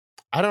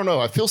 I don't know.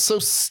 I feel so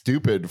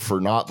stupid for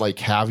not like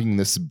having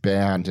this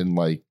band in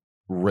like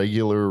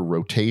regular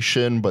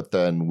rotation, but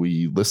then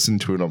we listen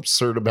to an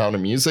absurd amount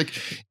of music,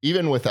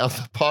 even without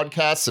the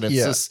podcast. And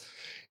it's just,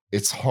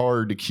 it's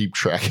hard to keep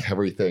track of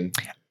everything.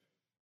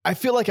 I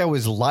feel like I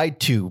was lied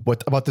to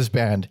about this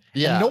band.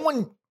 Yeah. And no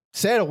one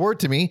said a word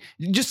to me,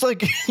 just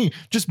like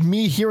just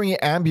me hearing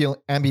it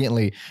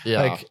ambiently.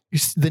 Yeah. Like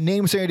the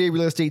name Sunny Day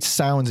Real Estate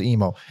sounds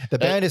emo. The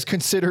band is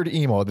considered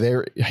emo.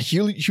 They're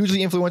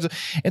hugely influential.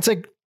 It's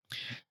like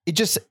it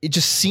just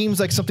seems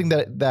like something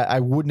that I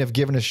wouldn't have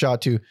given a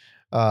shot to.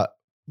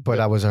 But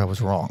I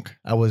was wrong.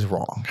 I was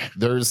wrong.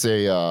 There's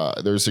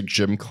a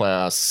gym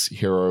class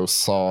hero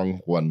song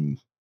when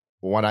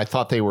I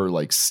thought they were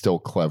like still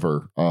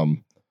clever.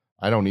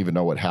 I don't even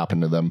know what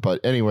happened to them,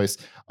 but anyways,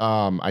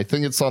 I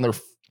think it's on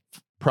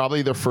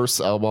probably their first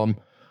album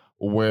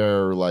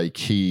where like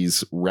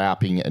he's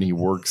rapping and he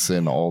works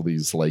in all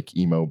these like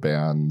emo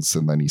bands,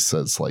 and then he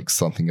says like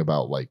something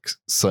about like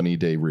Sunny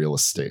Day Real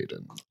Estate,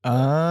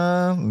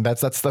 and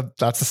that's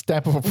the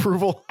stamp of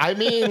approval. I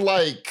mean,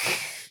 like,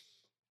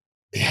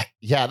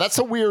 yeah, that's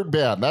a weird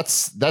band.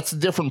 That's a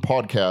different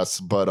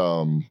podcast, but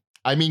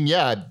I mean,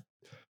 yeah,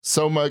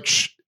 so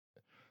much.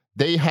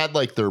 They had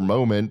like their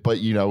moment, but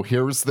you know,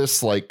 here's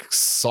this like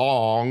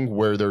song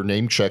where they're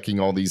name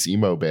checking all these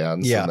emo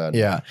bands. Yeah. And then,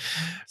 yeah.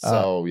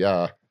 So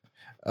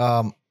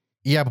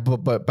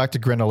but back to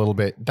Grin a little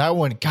bit. That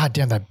one,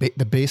 goddamn,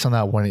 the bass on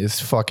that one is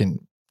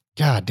fucking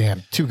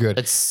goddamn too good.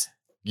 It's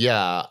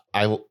that's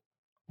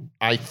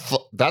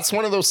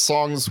one of those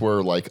songs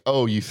where like,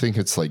 oh, you think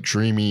it's like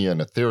dreamy and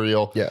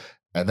ethereal. Yeah.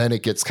 And then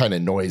it gets kind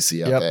of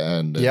noisy at the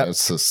end. And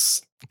it's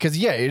just, because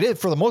it is,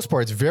 for the most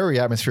part, it's very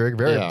atmospheric,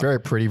 very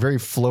pretty, very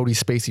floaty,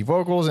 spacey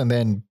vocals, and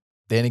then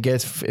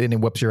it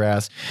whips your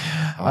ass.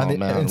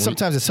 And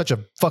sometimes it's such a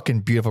fucking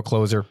beautiful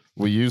closer.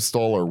 We used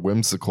all our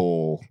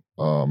whimsical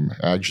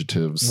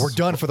adjectives. We're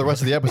done for the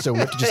rest of the episode. We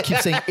have to just keep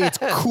saying it's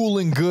cool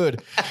and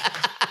good.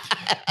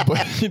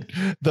 But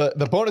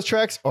the bonus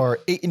tracks are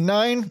 8 and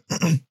 9,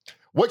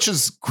 which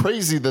is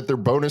crazy that they're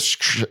bonus.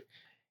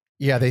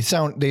 Yeah, they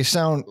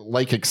sound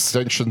like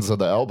extensions of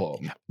the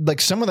album.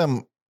 like some of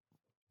them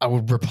I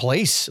would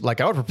replace.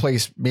 Like I would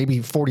replace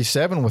maybe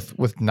 47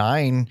 with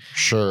 9.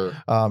 Sure.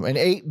 And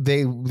 8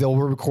 they'll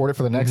record it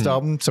for the next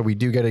album, so we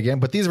do get it again.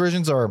 But these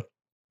versions are,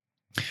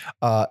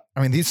 I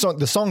mean, the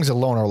songs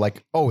alone are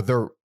like,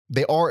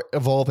 they are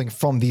evolving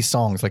from these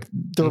songs. Like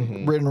they're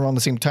written around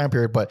the same time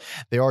period, but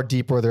they are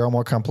deeper, they are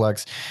more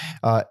complex,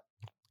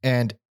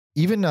 and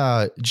even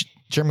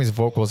Jeremy's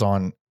vocals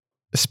on,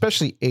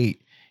 especially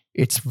 8.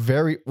 It's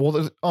very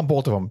well on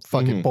both of them.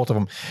 Both of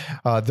them.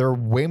 They're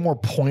way more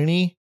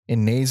pointy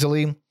and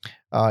nasally.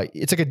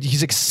 It's like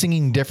he's like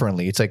singing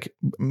differently. It's like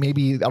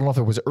maybe I don't know if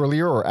it was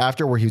earlier or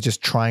after where he was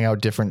just trying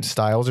out different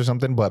styles or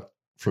something, but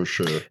for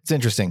sure, it's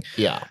interesting.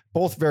 Yeah,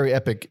 both very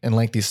epic and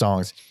lengthy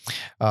songs.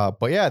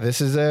 But yeah, it's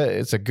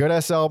a good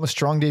ass album, a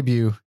strong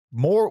debut.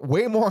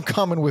 Way more in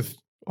common with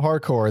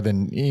hardcore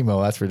than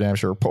emo. That's for damn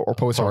sure. Or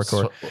post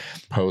hardcore,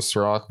 post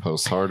rock,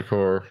 post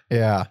hardcore.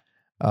 Yeah.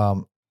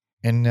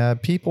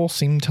 And people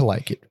seem to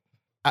like it.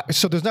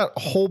 So there's not a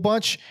whole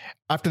bunch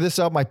after this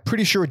album. I'm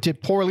pretty sure it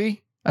did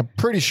poorly. I'm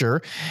pretty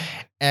sure.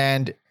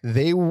 And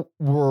they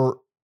were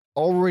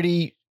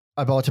already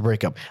about to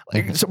break up.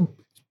 Like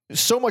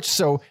so much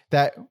so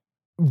that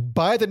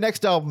by the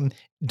next album,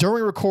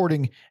 during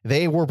recording,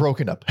 they were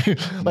broken up.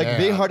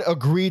 They had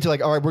agreed to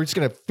like, all right, we're just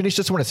going to finish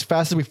this one as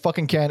fast as we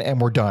fucking can. And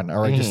we're done.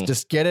 All right,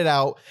 just get it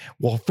out.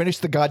 We'll finish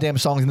the goddamn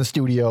songs in the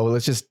studio.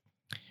 This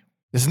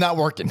is not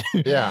working.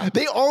 Yeah.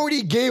 They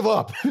already gave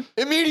up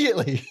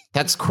immediately.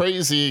 That's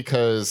crazy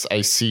because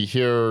I see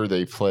here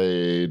they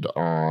played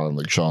on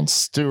the Jon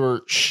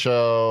Stewart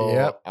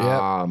show.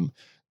 Yep.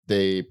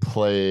 They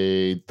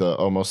played the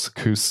Almost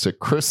Acoustic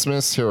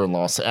Christmas here in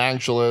Los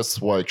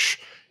Angeles,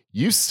 which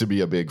used to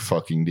be a big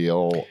fucking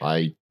deal.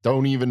 I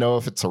don't even know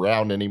if it's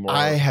around anymore.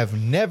 I have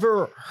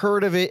never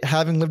heard of it,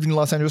 having lived in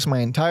Los Angeles my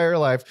entire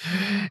life.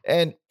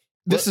 And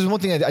this is one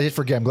thing I did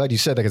forget. I'm glad you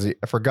said that because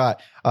I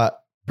forgot.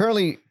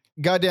 Apparently,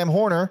 goddamn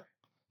Horner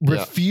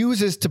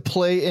refuses to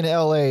play in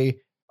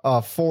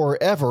LA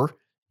forever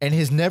and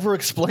has never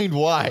explained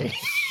why.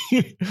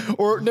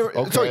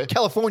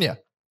 California.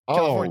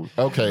 Oh,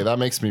 okay. That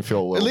makes me feel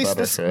a little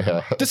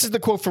better. This is the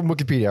quote from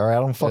Wikipedia. All right, I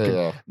don't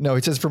fucking no.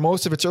 It says for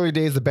most of its early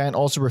days, the band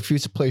also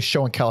refused to play a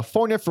show in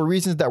California for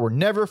reasons that were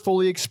never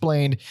fully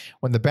explained.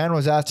 When the band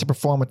was asked to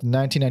perform at the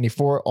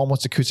 1994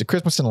 Almost Acoustic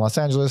Christmas in Los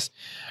Angeles,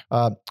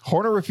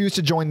 Horner refused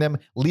to join them,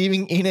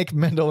 leaving Enoch,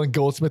 Mendel, and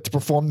Goldsmith to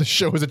perform the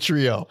show as a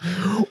trio.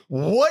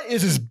 What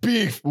is his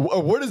beef?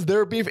 What is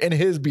their beef and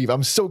his beef?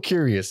 I'm so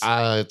curious.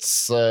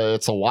 It's a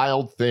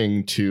wild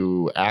thing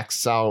to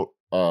axe out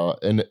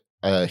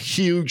a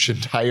huge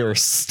entire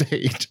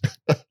state.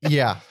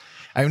 Yeah.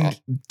 I mean,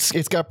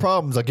 it's got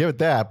problems. I'll give it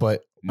that.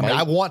 But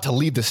I want to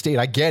leave the state.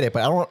 I get it.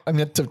 But I don't, I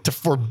mean, to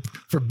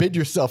forbid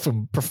yourself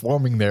from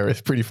performing there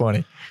is pretty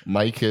funny.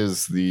 Mike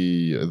is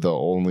the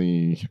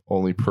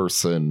only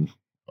person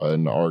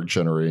in our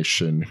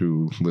generation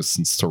who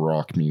listens to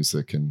rock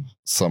music and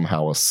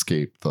somehow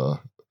escaped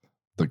the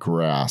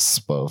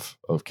grasp of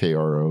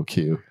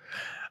KROQ.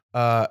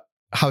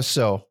 How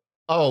so?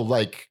 Oh,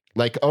 like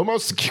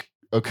Almost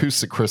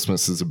Acoustic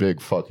Christmas is a big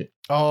fucking.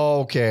 Oh,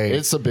 okay.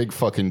 It's a big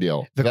fucking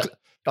deal.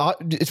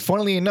 It's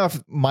funnily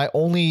enough, I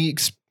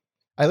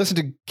listened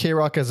to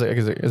K-Rock as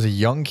a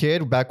young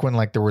kid back when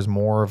like there was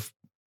more of,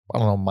 I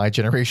don't know, my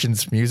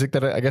generation's music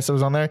that I guess it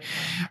was on there.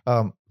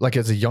 Like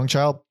as a young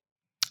child,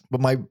 but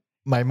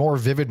my more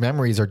vivid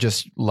memories are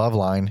just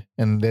Loveline,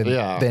 and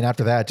then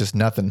after that, just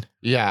nothing.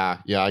 Yeah.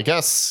 I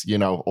guess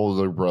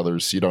older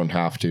brothers, you don't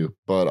have to,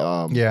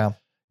 but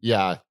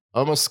yeah.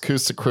 Almost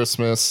Acoustic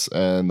Christmas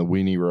and the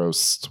Weenie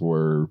Roast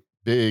were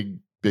big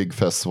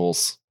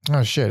festivals.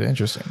 Oh shit,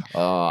 interesting.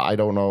 I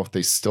don't know if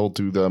they still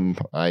do them.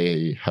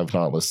 I have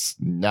not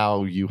listened.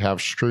 Now you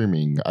have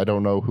streaming. I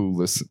don't know who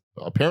listens.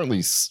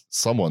 Apparently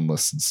someone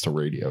listens to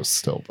radio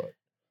still, but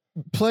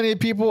plenty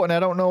of people, and I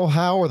don't know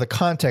how or the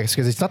context,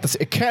 because it's not this.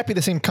 It can't be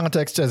the same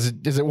context as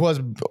it was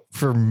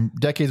for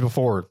decades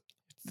before.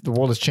 The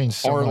world has changed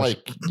so much.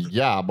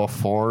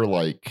 Before,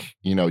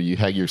 you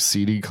had your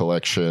CD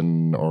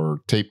collection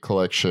or tape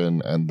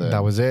collection, and then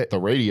that was it. The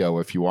radio,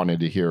 if you wanted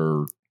to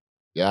hear,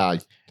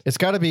 it's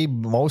got to be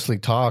mostly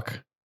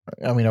talk.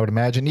 I mean, I would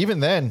imagine. Even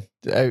then,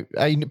 I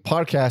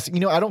podcast.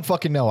 I don't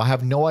fucking know. I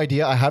have no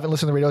idea. I haven't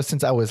listened to the radio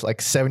since I was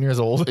like 7 years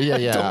old. Yeah,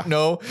 I don't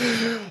know.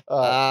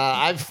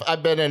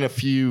 I've been in a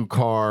few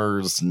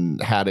cars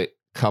and had it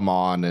come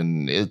on,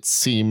 and it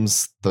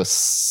seems the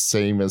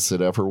same as it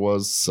ever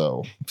was.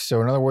 So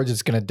in other words,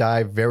 it's going to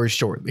die very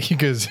shortly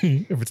because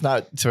if it's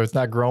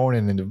not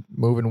growing and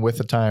moving with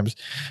the times.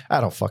 I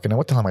don't fucking know.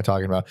 What the hell am I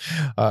talking about?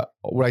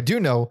 What I do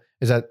know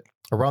is that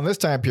around this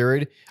time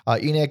period,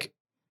 Enoch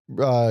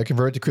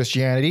converted to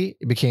Christianity.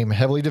 It became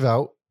heavily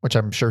devout, which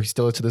I'm sure he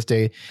still is to this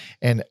day.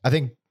 And I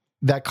think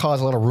that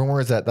caused a lot of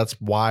rumors that's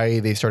why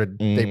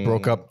they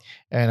broke up.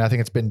 And I think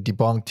it's been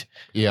debunked.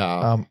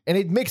 Yeah. And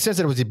it makes sense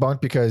that it was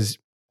debunked because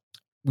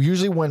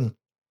usually when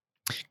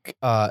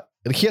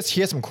he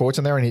has some quotes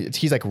in there, and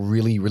he's like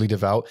really, really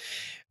devout.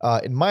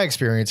 In my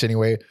experience,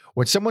 anyway,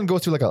 when someone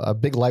goes through like a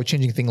big life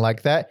changing thing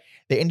like that,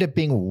 they end up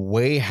being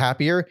way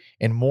happier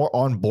and more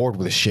on board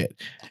with shit.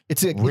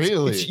 It's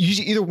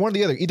usually either one or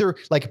the other. Either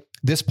like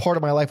this part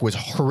of my life was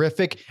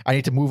horrific, I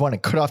need to move on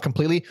and cut off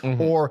completely,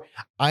 or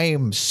I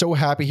am so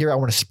happy here, I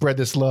want to spread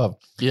this love.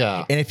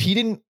 Yeah. And if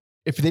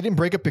they didn't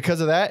break up because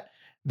of that,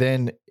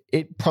 then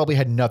it probably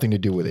had nothing to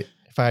do with it,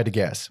 if I had to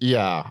guess.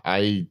 Yeah,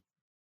 I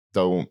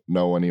don't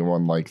know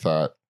anyone like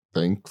that.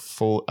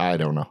 Thankful, I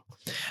don't know.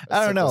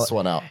 I don't know. This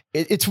one out.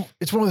 It's one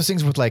of those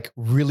things with like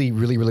really,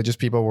 really religious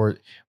people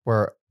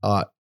where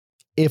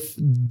if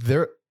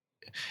they're,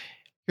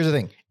 here's the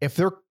thing,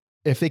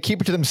 if they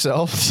keep it to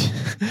themselves,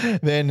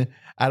 then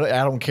I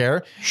don't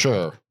care.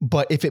 Sure.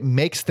 But if it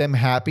makes them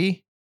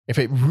happy, if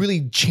it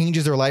really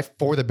changes their life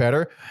for the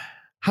better,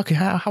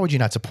 how would you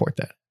not support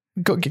that?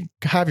 Go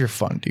have your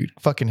fun, dude.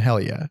 Fucking hell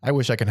yeah. I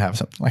wish I could have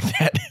something like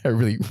that. I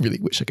really, really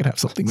wish I could have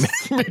something that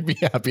made me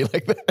happy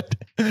like that.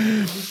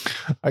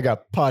 I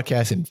got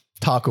podcasts and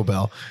Taco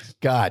Bell.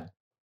 God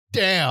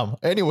damn.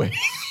 Anyway,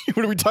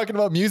 what are we talking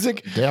about?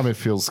 Music? Damn, it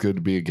feels good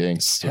to be a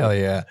gangster. Hell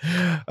yeah.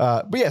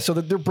 But yeah, so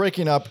they're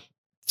breaking up.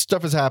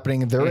 Stuff is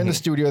happening. They're in the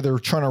studio. They're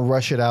trying to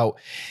rush it out.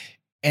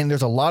 And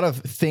there's a lot of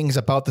things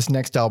about this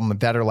next album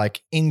that are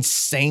like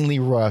insanely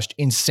rushed,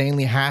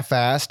 insanely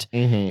half-assed.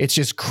 It's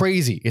just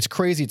crazy. It's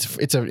crazy.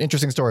 It's an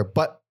interesting story,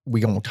 but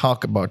we're going to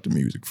talk about the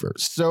music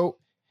first. So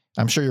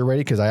I'm sure you're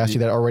ready because I asked you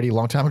that already a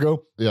long time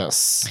ago.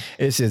 Yes.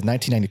 This is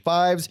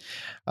 1995's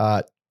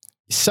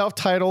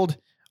self-titled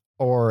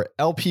or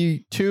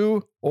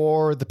LP2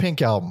 or the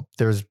Pink Album.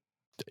 There's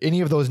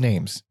any of those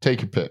names.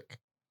 Take your pick.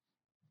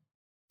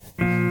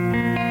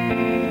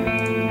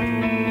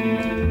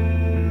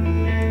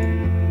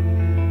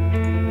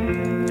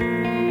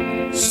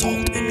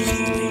 Sold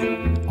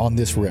immediately. On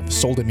this riff,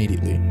 sold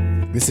immediately.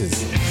 This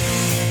is...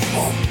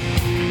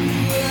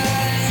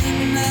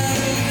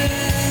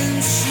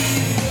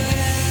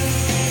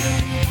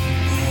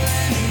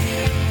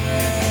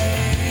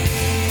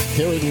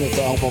 Hearing that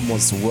the album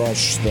was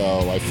rushed,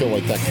 though, I feel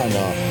like that kind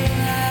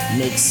of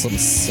makes some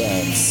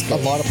sense. A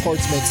lot of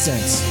parts make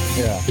sense.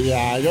 Yeah.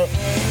 Yeah, I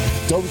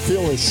don't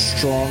feel as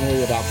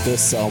strongly about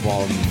this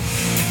album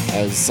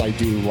as I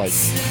do, like,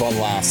 the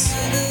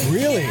last one.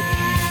 Really?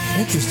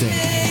 Interesting.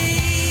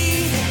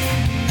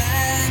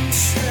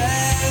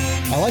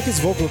 I like his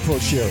vocal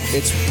approach here.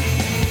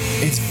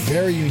 It's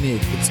very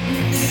unique.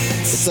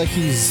 It's like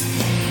he's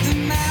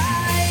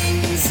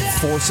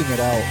forcing it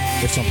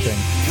out or something.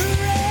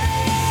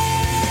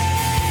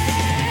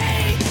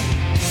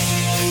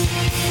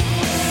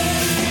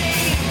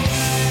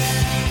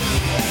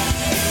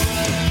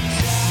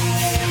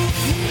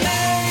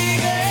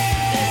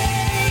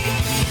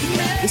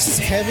 This is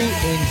heavy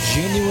and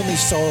genuinely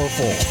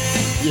sorrowful.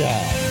 Yeah.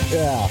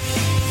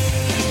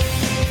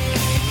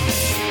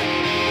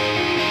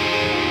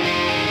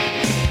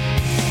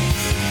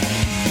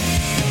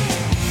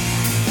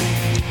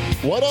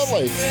 What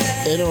a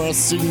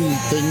interesting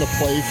thing to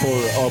play for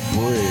a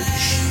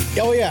bridge.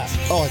 Oh yeah.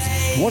 Oh,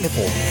 it's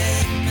wonderful.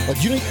 Like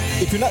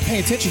if you're not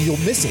paying attention, you'll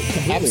miss it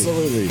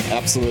completely.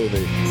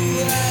 Absolutely.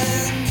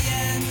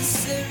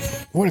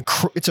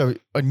 It's an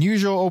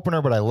unusual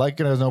opener, but I like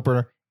it as an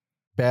opener.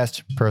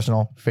 Best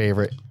personal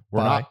favorite.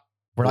 We're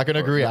not going to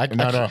agree.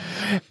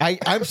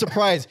 I'm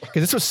surprised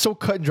because this was so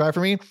cut and dry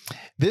for me.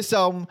 This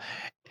album,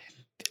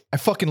 I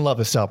fucking love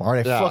this album. All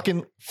right, I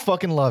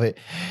fucking love it,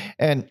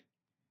 and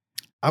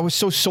I was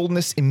so sold in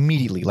this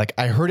immediately. Like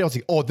I heard it, I was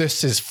like, oh,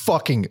 this is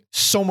fucking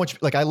so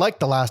much. Like I liked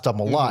the last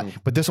album a lot,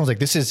 but this one's like,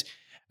 this is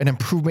an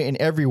improvement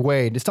in every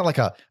way. It's not like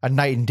a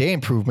night and day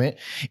improvement.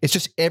 It's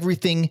just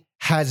everything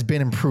has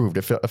been improved.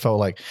 It felt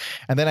like.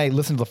 And then I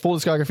listened to the full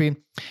discography,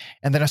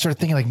 and then I started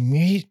thinking like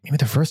maybe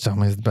the first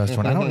album is the best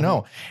one. I don't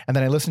know. And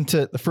then I listened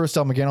to the first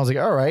album again. I was like,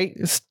 all right,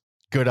 it's a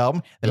good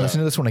album. Then listen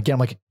to this one again. I'm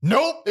like,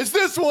 nope, it's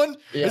this one.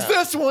 Yeah. It's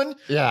this one.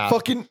 Yeah.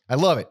 Fucking, I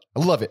love it. I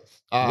love it.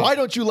 Why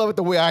don't you love it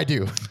the way I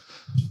do?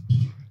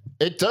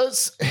 It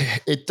does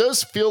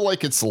feel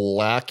like it's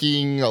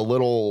lacking a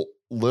little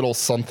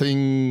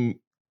something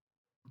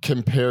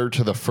compared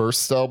to the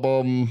first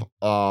album.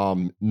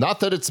 Not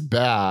that it's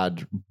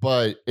bad,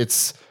 but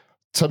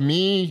to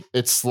me,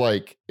 it's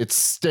like it's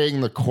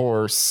staying the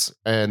course,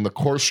 and the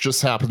course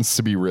just happens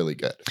to be really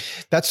good.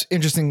 That's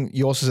interesting.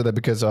 You also said that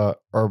because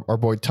our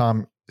boy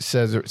Tom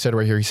said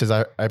right here, he says,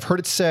 I've heard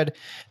it said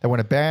that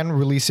when a band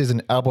releases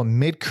an album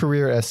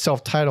mid-career as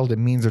self-titled, it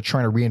means they're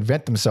trying to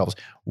reinvent themselves.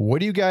 What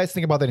do you guys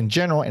think about that in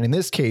general? And in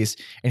this case,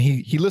 and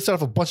he listed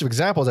off a bunch of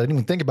examples I didn't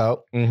even think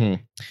about.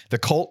 The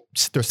Cult,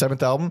 their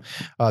 7th album,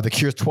 The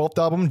Cure's 12th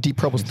album, Deep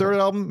Purple's 3rd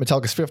album,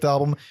 Metallica's 5th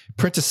album,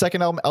 Prince's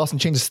 2nd album, Alice in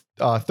Chains'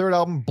 3rd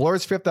album,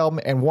 Blur's 5th album,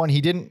 and one he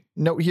didn't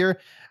note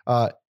here,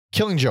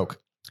 Killing Joke.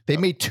 They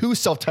made 2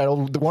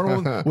 self-titled. The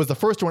one was the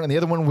first one, and the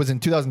other one was in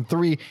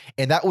 2003,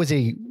 and that was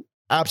a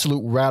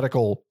absolute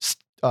radical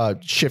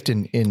shift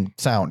in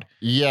sound.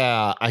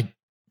 Yeah,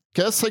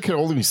 guess I can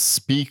only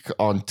speak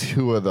on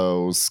 2 of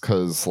those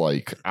because,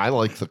 like, I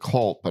like The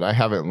Cult, but I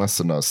haven't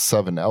listened to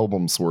 7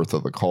 albums worth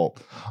of The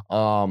Cult.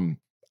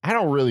 I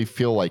don't really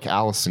feel like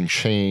Alice in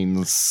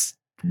Chains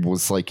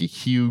was like a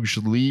huge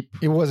leap.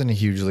 It wasn't a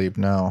huge leap,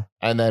 no.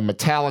 And then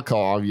Metallica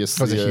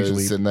obviously was a huge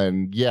leap. And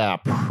then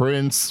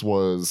Prince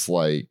was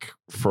like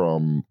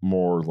from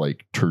more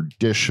like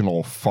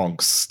traditional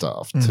funk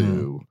stuff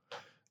to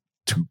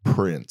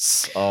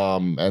Prince.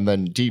 And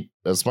then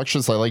as much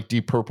as I like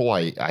Deep Purple,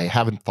 I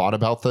haven't thought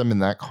about them in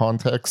that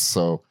context.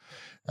 So,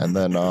 and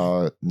then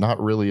not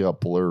really a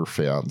Blur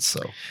fan.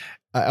 So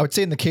I would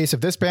say in the case of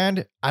this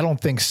band, I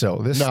don't think so.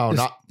 This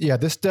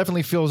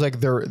definitely feels like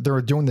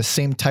they're doing the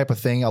same type of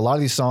thing. A lot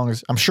of these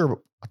songs, I'm sure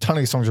a ton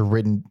of these songs are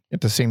written at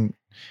the same,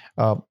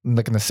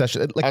 like in the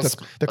session. Like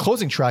the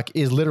closing track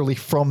is literally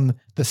from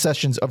the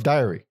sessions of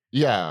Diary.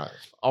 Yeah.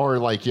 Or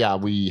like,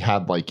 we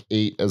had like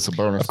 8 as a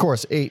bonus. Of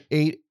course, 8.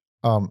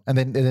 And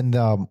then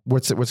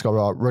what's it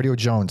called? Radio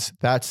Jones.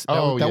 That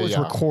was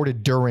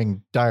recorded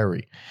during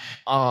Diary.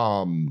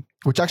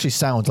 Which actually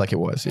sounds like it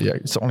was. Yeah,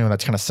 it's the only one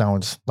that kind of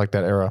sounds like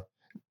that era.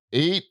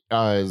 8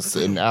 is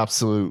an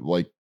absolute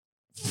like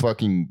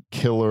fucking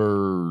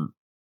killer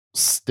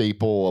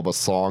staple of a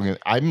song.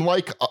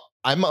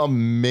 I'm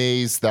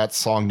amazed that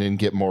song didn't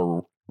get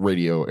more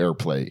radio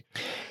airplay.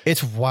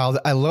 It's wild.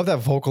 I love that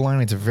vocal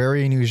line. It's a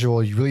very unusual,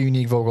 really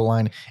unique vocal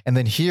line. And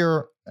then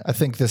here, I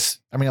think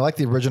I like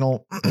the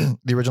original,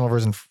 the original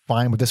version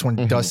fine, but this one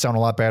does sound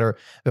a lot better.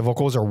 The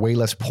vocals are way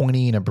less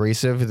pointy and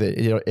abrasive.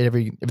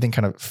 Everything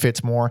kind of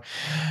fits more.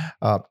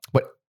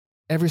 But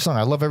every song,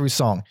 I love every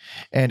song.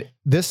 And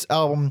this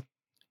album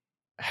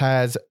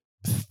has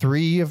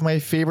 3 of my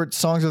favorite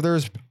songs of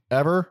theirs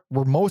ever,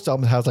 where most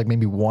albums has like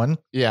maybe 1.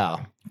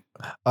 Yeah.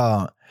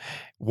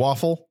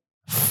 Waffle.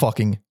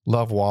 Fucking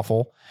love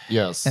Waffle.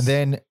 Yes. And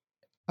then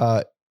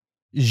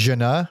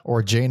Jaina.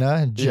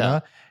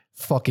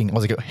 Fucking, I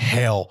was like,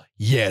 hell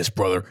yes,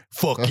 brother.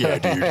 Fuck yeah,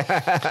 dude.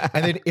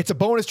 And then it's a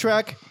bonus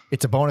track.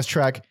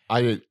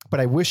 But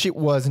I wish it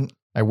wasn't.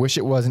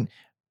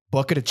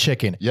 Bucket of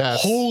Chicken.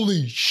 Yes.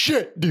 Holy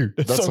shit, dude.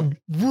 That song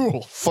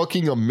rules.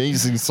 Fucking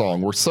amazing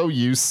song. We're so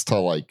used to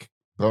like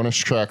bonus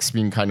tracks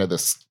being kind of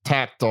this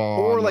tacked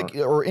on.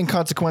 Or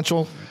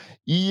inconsequential.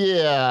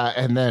 Yeah.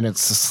 And then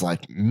it's just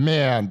like,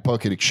 man,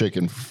 Bucket of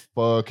Chicken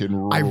fucking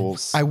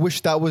rules. I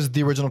wish that was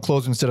the original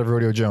closer instead of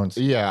Rodeo Jones.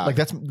 Yeah. Like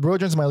Rodeo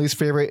Jones is my least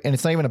favorite, and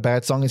it's not even a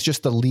bad song. It's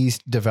just the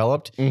least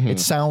developed.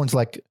 It sounds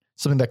like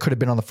something that could have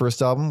been on the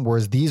first album.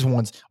 Whereas these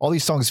ones, all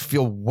these songs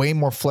feel way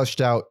more fleshed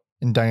out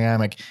and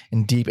dynamic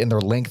and deep, and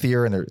they're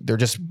lengthier, and they're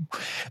just,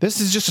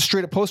 this is just a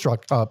straight up post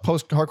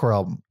hardcore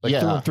album, like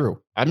through and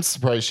through. I'm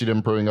surprised you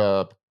didn't bring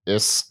up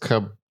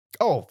Iska.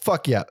 Oh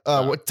fuck yeah!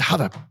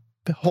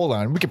 Hold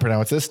on, we can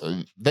pronounce this.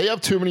 They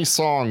have too many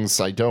songs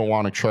I don't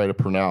want to try to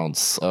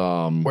pronounce.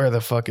 Where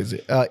the fuck is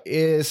it?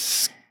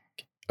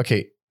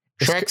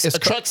 Track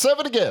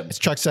 7 again. It's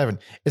track 7.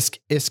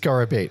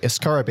 Iskarabate.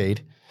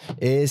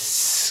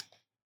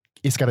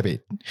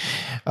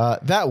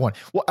 That one.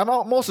 Well, I'm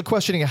also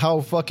questioning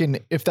how fucking,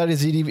 if that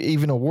is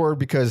even a word,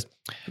 because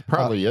it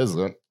probably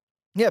isn't.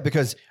 Yeah,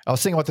 because I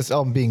was thinking about this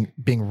album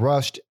being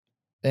rushed,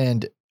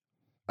 and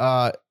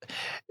to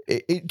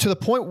the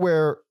point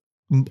where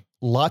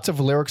lots of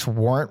lyrics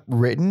weren't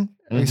written,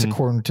 at least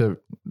according to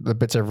the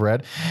bits I've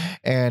read,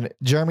 and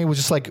Jeremy was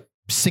just like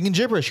singing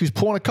gibberish. He was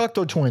pulling a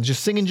Cocteau Twins,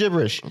 just singing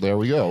gibberish. There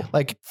we go.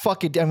 Like,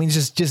 fuck it. I mean,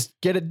 just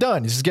get it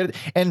done. Just get it.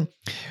 And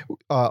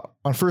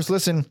on first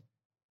listen,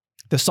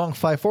 the song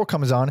 5/4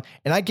 comes on,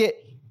 and I get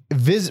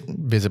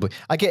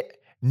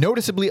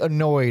noticeably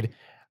annoyed.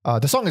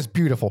 The song is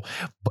beautiful,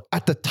 but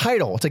at the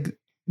title, it's like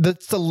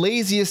that's the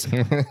laziest.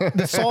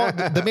 The song,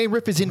 the main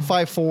riff is in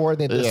 5/4,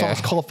 and the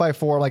song's called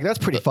 5/4. Like, that's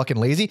pretty fucking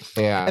lazy.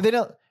 Yeah. And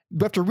then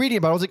after reading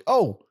about it, I was like,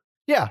 oh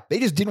yeah, they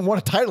just didn't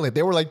want to title it.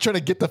 They were like trying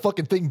to get the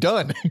fucking thing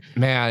done.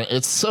 Man,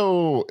 it's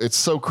so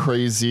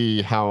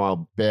crazy how a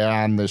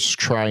band is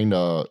trying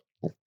to,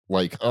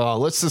 like,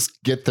 let's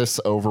just get this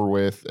over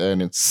with,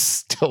 and it's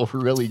still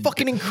really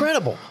fucking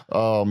incredible.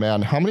 Oh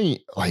man, how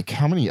many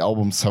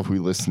albums have we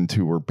listened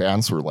to where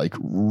bands were like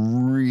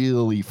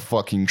really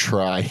fucking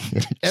trying?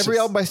 Every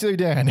album by Steely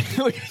Dan,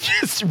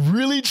 just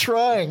really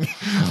trying.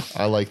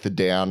 I like the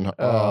Dan.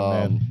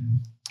 Man.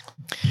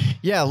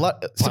 Yeah, a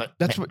lot.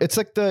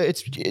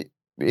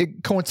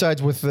 It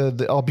coincides with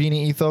the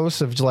Albini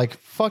ethos of like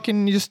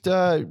fucking just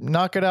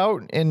knock it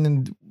out,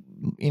 and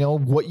you know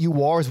what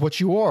you are is what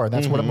you are.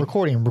 That's what I'm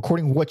recording. I'm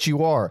recording what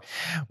you are.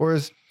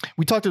 Whereas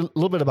we talked a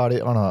little bit about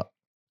it on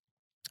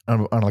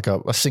like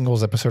a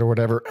singles episode or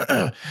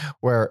whatever,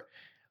 where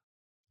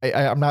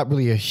I'm not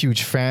really a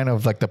huge fan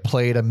of like the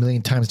play it a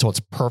million times until it's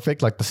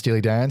perfect, like the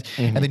Steely Dan.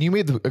 And then you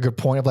made a good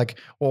point of like,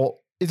 well,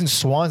 isn't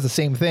Swans the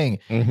same thing?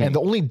 And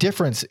the only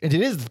difference, and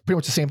it is pretty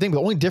much the same thing, but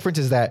the only difference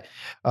is that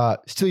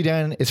Steely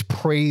Dan is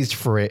praised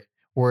for it,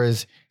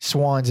 whereas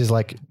Swans is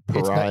like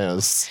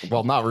pariahs.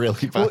 Well, not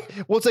really. Well,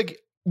 it's like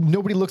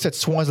nobody looks at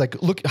Swans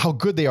like, look how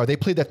good they are. They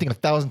played that thing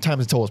 1,000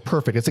 times until it's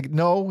perfect. It's like,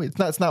 no, it's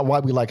not. It's not why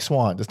we like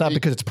Swans. It's not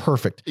because it's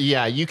perfect.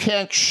 Yeah, you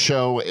can't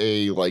show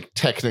a like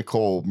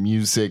technical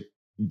music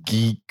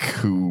geek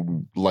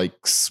who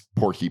likes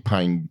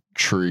Porcupine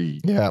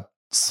Tree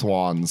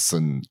Swans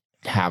and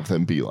have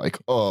them be like,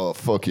 oh,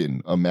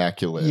 fucking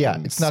immaculate. Yeah,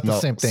 it's not the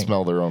same thing.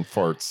 Smell their own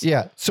farts.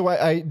 Yeah, so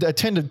I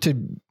tend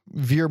to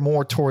veer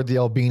more toward the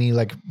Albini,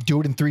 like do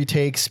it in 3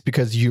 takes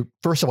because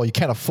first of all, you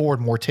can't afford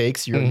more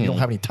takes. You don't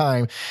have any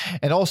time.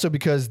 And also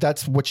because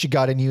that's what you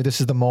got in you. This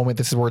is the moment.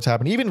 This is where it's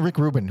happening. Even Rick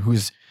Rubin,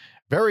 who's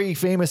very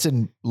famous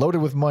and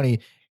loaded with money,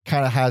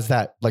 kind of has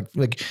that like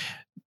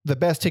the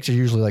best takes are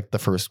usually like the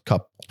first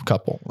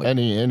couple. Like,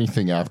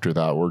 anything after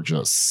that, we're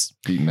just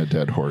beating a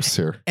dead horse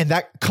here. And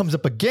that comes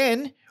up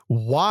again.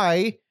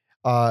 Why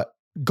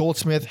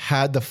Goldsmith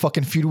had the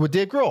fucking feud with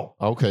Dave Grohl.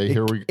 Okay,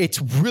 here we go.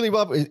 It's really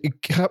well. It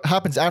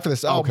happens after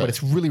this album, but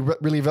it's really,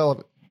 really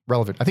relevant.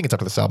 I think it's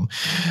after this album,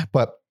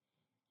 but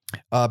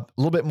a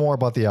little bit more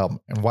about the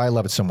album and why I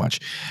love it so much.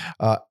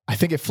 I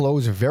think it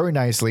flows very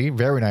nicely,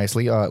 very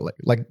nicely.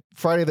 Like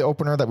Friday the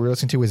opener that we're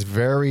listening to is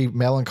very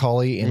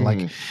melancholy and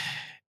like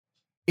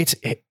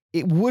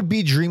it would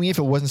be dreamy if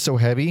it wasn't so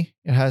heavy.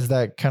 It has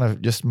that kind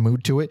of just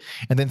mood to it.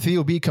 And then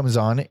Theo B comes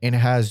on and it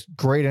has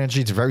great energy.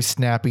 It's very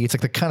snappy. It's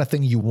like the kind of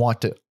thing you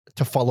want to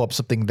follow up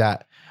something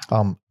that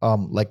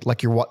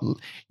like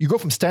you go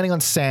from standing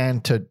on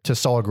sand to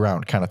solid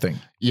ground kind of thing.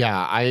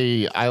 Yeah,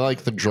 I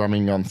like the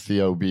drumming on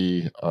Theo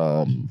B.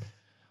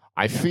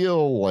 I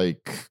feel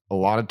like a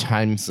lot of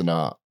times in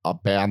a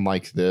band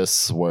like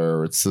this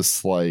where it's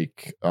just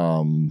like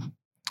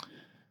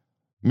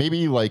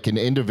maybe like an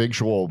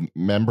individual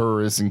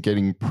member isn't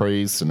getting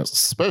praised, and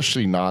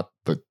especially not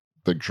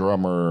the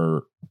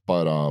drummer.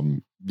 But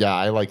yeah,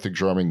 I like the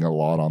drumming a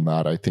lot on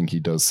that. I think he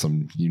does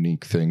some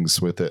unique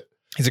things with it.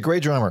 He's a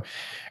great drummer,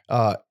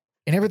 and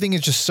everything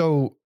is just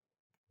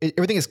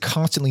everything is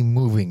constantly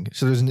moving.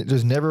 So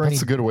there's never any.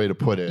 That's a good way to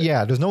put it.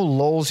 Yeah, there's no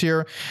lulls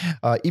here.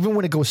 Even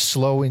when it goes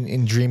slow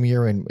and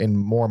dreamier and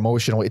more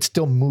emotional, it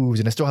still moves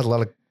and it still has a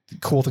lot of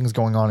cool things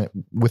going on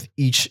with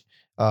each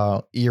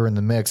ear in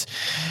the mix.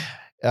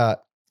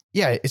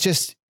 It's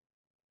just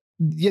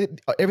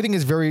everything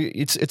is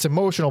it's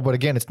emotional, but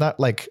again, it's not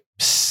like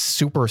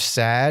super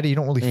sad. You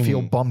don't really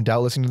feel bummed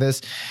out listening to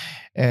this.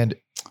 And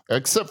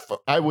except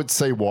I would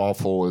say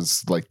Waffle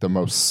is like the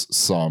most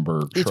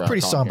somber. It's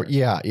pretty somber.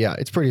 Here. Yeah,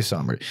 it's pretty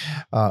somber.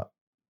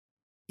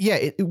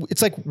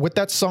 It's like what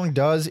that song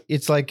does.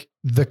 It's like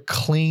the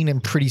clean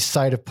and pretty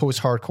side of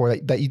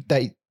post-hardcore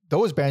that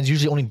those bands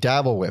usually only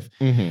dabble with.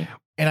 And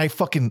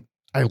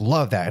I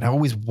love that. And I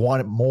always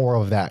wanted more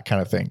of that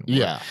kind of thing.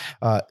 Yeah.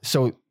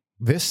 So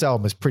this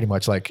album is pretty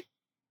much like,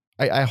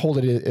 I hold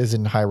it as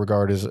in high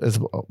regard as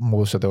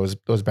most of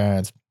those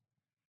bands.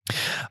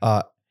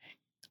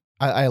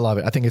 I love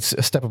it. I think it's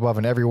a step above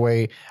in every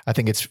way. I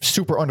think it's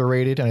super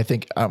underrated. And I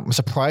think I'm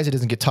surprised it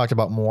doesn't get talked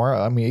about more.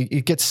 I mean,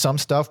 it gets some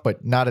stuff,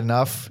 but not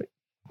enough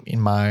in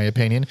my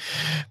opinion.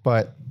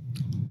 But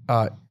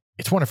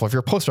it's wonderful. If you're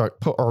a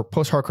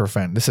post-hardcore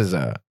fan, this is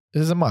a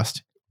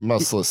must.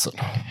 Must listen.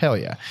 Hell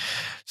yeah.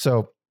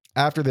 So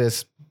after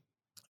this,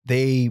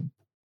 they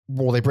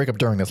break up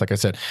during this, like I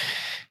said.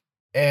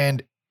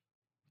 And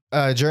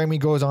Jeremy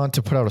goes on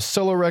to put out a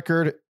solo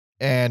record,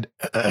 and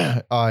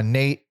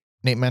Nate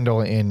Mendel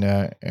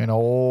and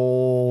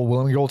old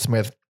William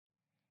Goldsmith,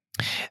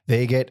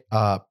 they get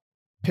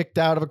picked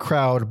out of a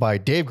crowd by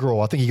Dave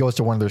Grohl. I think he goes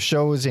to one of their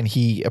shows and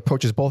he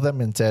approaches both of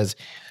them and says,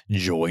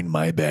 "Join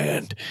my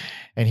band."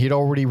 And he'd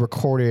already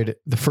recorded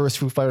the first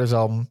Foo Fighters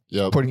album.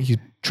 Yep. He's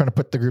trying to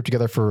put the group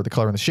together for The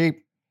Color and the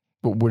Shape,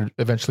 what would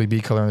eventually be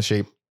Color and the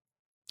Shape.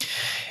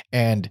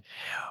 And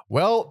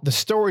well, the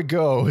story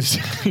goes,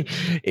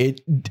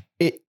 it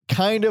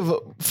kind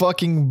of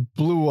fucking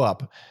blew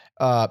up.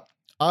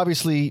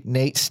 Obviously,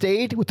 Nate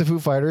stayed with the Foo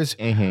Fighters.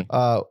 And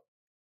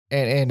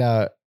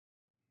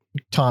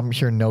Tom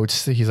here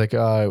notes, he's like,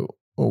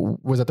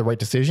 was that the right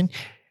decision?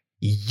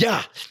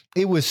 Yeah,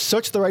 it was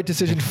such the right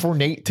decision for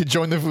Nate to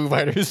join the Foo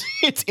Fighters.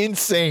 It's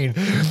insane.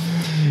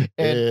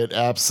 And it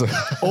absolutely.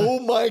 Oh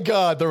my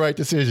God, the right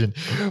decision.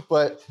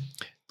 But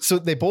so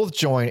they both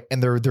join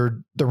and they're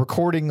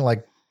recording,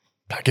 like,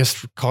 I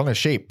guess calling it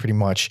Shape pretty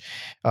much.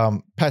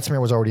 Pat Smear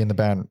was already in the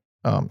band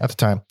at the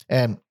time,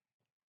 and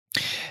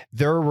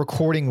they're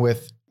recording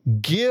with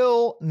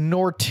Gil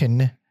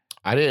Norton.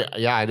 I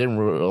didn't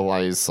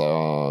realize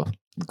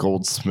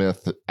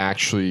Goldsmith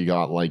actually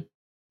got like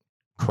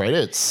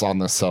credits on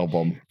this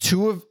album.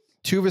 Two of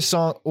his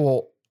songs.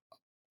 Well,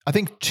 I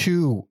think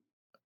two.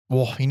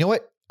 Well, you know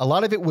what? A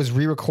lot of it was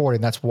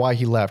re-recorded. That's why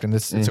he left, and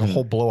it's a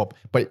whole blow up.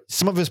 But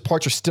some of his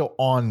parts are still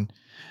on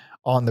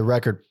the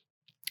record.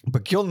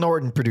 But Gil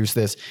Norton produced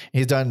this.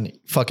 He's done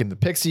fucking the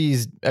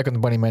Pixies, Echo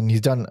and the Bunnymen.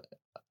 He's done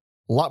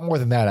a lot more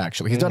than that,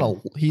 actually.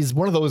 He's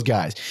one of those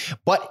guys.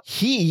 But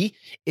he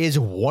is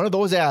one of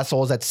those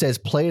assholes that says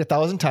play it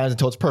 1,000 times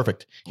until it's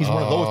perfect. He's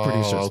one of those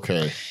producers.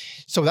 Okay.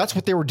 So that's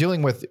what they were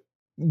dealing with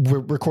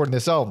recording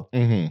this album.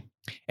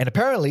 And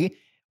apparently,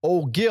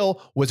 old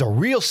Gil was a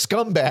real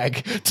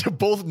scumbag to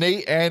both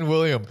Nate and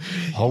William.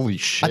 Holy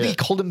shit. I think he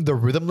called him the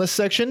rhythmless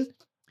section.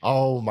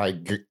 Oh my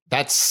god.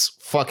 That's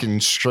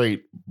fucking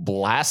straight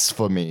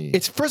blasphemy.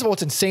 It's first of all,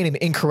 it's insane and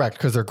incorrect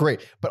because they're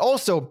great. But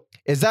also,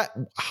 is that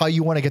how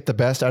you want to get the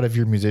best out of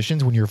your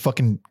musicians when you're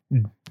fucking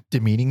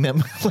demeaning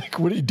them? Like,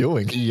 what are you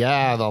doing?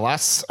 Yeah, the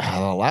last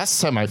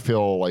time I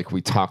feel like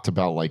we talked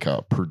about like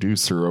a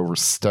producer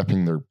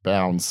overstepping their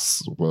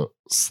bounds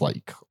was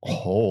like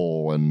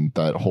Hole and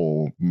that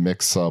whole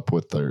mix up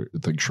with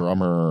the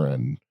drummer,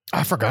 and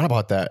I forgot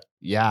about that.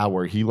 Yeah,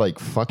 where he like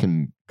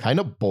fucking kind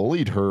of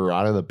bullied her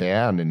out of the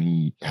band, and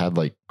he had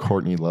like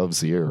Courtney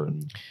Love's ear.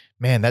 And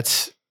man,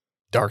 that's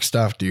dark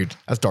stuff, dude.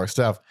 That's dark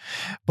stuff.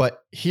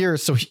 But here,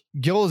 so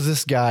Gil is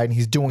this guy, and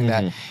he's doing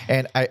that.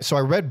 And I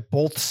read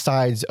both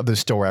sides of the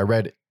story. I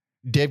read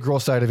Dave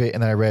Grohl's side of it,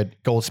 and then I read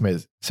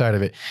Goldsmith's side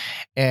of it.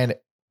 And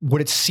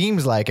what it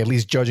seems like, at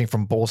least judging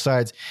from both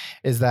sides,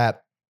 is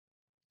that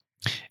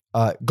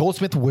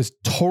Goldsmith was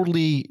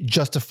totally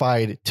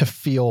justified to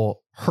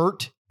feel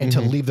hurt and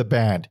to leave the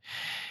band.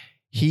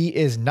 He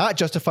is not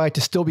justified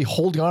to still be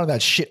holding on to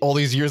that shit all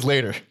these years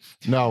later.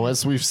 No,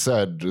 as we've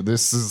said,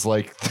 this is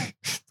like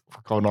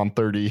going on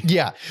 30.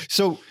 Yeah.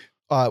 So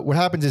what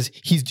happens is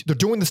they're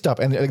doing the stuff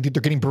and they're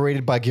getting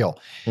berated by Gil.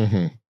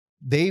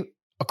 They,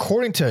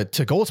 according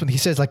to Goldsmith, he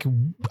says like,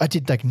 I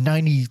did like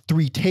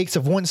 93 takes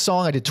of one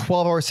song. I did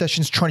 12-hour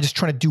sessions trying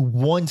to do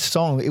one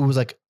song. It was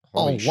like a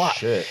lot.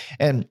 Shit.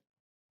 And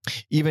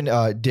even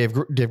Dave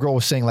Grohl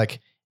was saying like,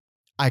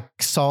 I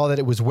saw that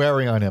it was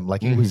wearing on him.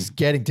 Like it was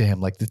getting to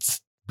him. Like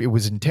it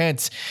was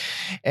intense.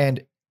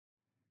 And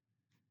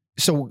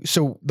so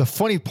the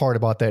funny part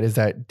about that is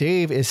that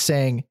Dave is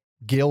saying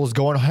Gil's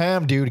going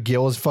ham, dude.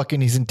 Gil is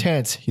fucking, he's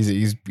intense.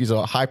 He's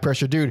a high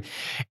pressure dude.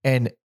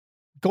 And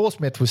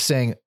Goldsmith was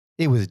saying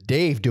it was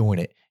Dave doing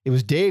it. It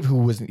was Dave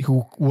who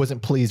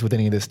wasn't pleased with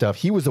any of this stuff.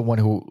 He was the one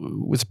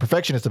who was a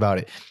perfectionist about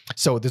it.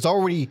 So there's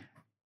already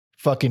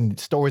fucking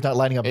stories not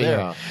lining up there.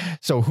 Yeah.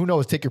 So who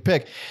knows? Take your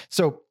pick.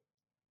 So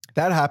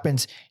that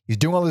happens. He's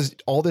doing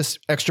all this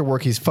extra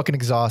work. He's fucking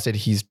exhausted.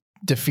 He's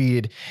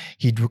defeated.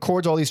 He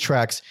records all these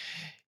tracks.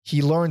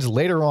 He learns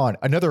later on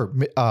another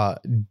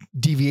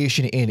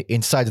deviation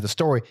in sides of the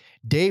story.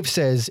 Dave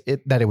says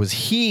that it was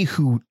he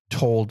who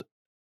told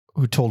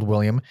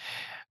William.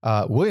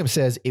 William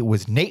says it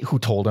was Nate who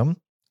told him.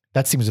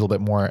 That seems a little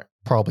bit more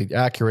probably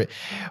accurate,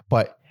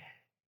 but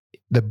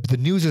the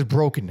news is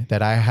broken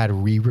that I had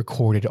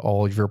re-recorded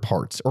all of your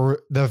parts,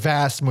 or the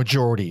vast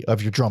majority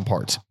of your drum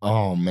parts.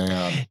 Oh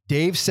man.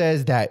 Dave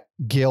says that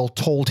Gil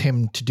told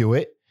him to do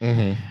it.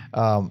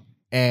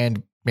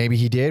 And maybe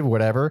he did,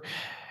 whatever.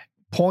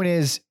 Point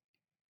is,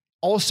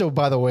 also,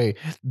 by the way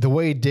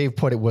Dave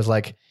put it was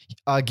like,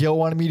 Gil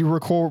wanted me to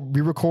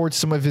re-record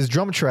some of his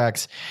drum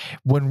tracks,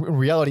 when in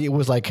reality it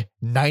was like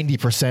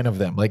 90% of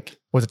them. Like,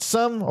 was it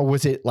some or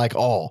was it like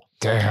all?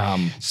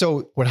 Damn.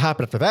 So what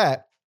happened after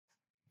that?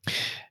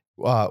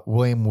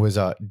 William was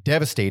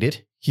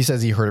devastated. He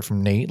says he heard it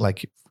from Nate,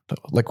 like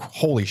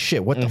holy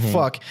shit, what the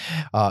fuck?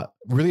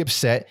 Really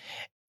upset.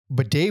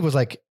 But Dave was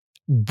like,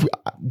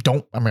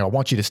 I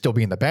want you to still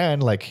be in the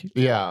band. Like,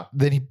 yeah.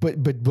 Then but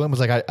William was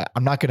like,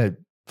 I'm not gonna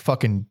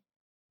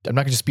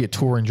just be a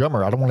touring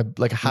drummer. I don't want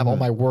to like have all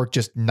my work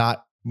just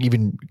not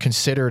even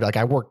considered. Like,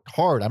 I worked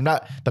hard. I'm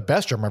not the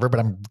best drummer ever, but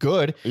I'm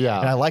good. Yeah.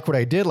 And I like what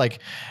I did. Like,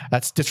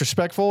 that's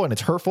disrespectful and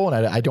it's hurtful.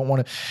 And I don't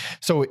want to.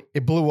 So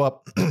it blew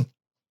up.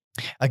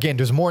 Again,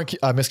 there's more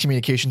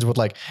miscommunications with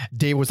like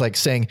Dave was like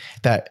saying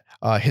that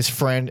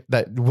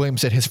William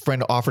said his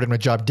friend offered him a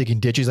job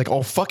digging ditches. Like,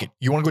 oh, fuck it.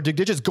 You want to go dig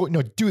ditches? Go,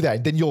 do that.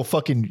 And then you'll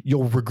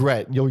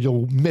regret,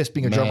 you'll miss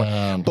being a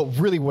drummer. But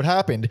really what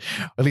happened,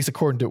 at least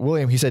according to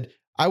William, he said,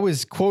 I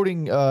was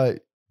quoting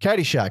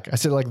Caddyshack. I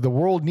said like, the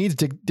world needs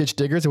ditch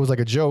diggers. It was like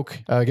a joke.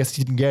 I guess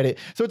he didn't get it.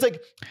 So it's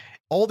like,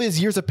 all these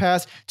years have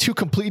passed, two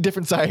completely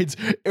different sides.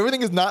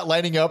 Everything is not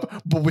lining up.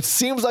 But what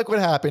seems like what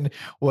happened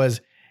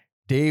was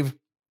Dave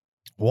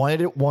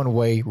wanted it one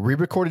way,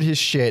 re-recorded his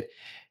shit.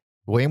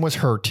 William was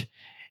hurt,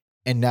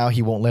 and now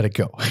he won't let it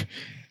go.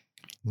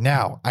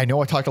 Now, I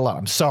know I talked a lot.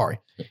 I'm sorry.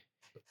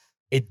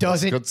 It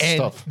doesn't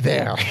end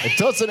there. It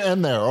doesn't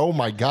end there. Oh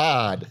my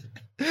God.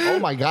 Oh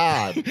my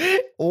God.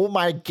 Oh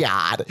my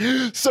God.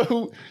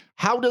 So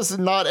how does it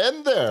not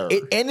end there?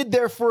 It ended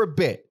there for a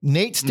bit.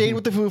 Nate stayed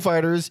with the Foo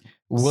Fighters.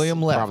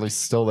 William left. Probably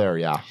still there,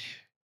 yeah.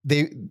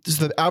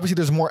 Obviously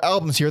there's more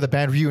albums here. The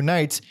band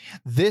reunites.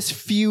 This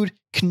feud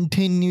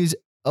continues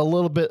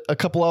a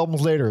couple albums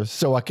later,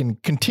 so I can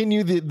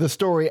continue the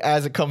story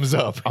as it comes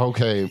up.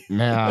 Okay,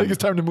 man. I think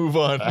it's time to move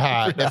on.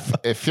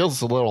 It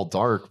feels a little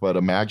dark, but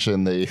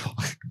imagine they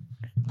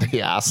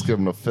ask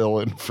him to fill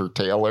in for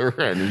Taylor,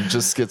 and he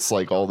just gets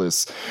like all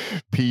this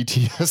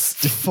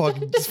PTSD.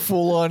 Fucking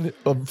full on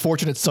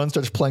Unfortunate Son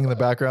starts playing in the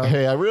background.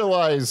 Hey, I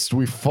realized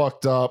we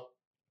fucked up.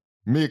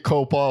 Mea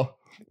culpa.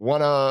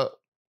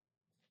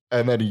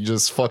 And then he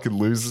just fucking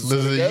loses.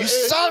 You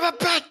son of a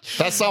bitch!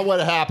 That's not what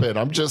happened.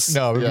 I'm just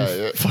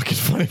fucking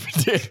funny if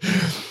it did.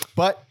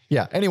 But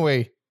yeah,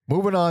 anyway,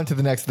 moving on to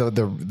the next.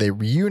 They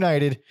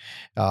reunited,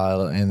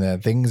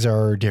 and things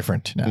are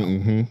different now.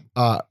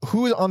 Mm-hmm.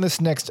 Who's on this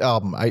next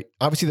album? I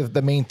obviously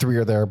the main three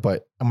are there,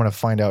 but I'm gonna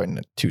find out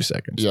in 2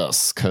 seconds.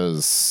 Yes,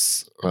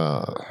 because.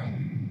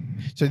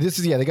 So this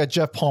is they got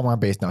Jeff Palmer on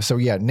bass now. So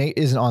yeah, Nate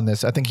isn't on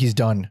this. I think he's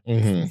done.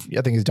 Mm-hmm.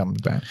 I think he's done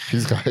with the band.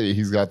 He's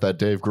got that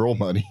Dave Grohl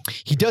money.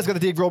 He does got the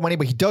Dave Grohl money,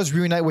 but he does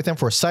reunite with them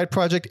for a side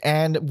project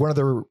and one of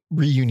their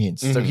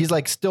reunions. So he's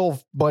like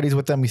still buddies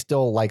with them. He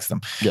still likes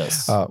them.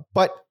 Yes.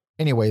 But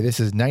anyway, this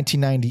is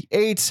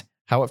 1998.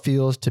 How It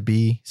Feels to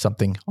Be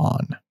Something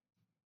On.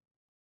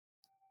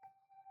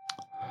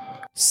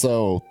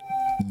 So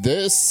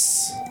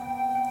this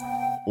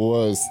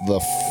was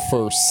the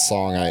first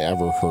song I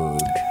ever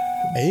heard.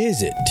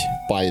 Is it?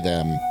 By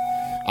them.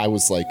 I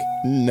was like,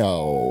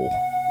 no.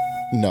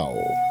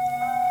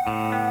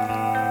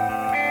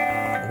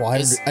 Well,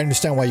 I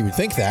understand why you would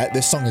think that.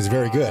 This song is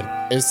very good.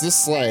 Is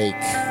this like,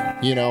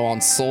 on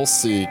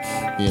Soulseek,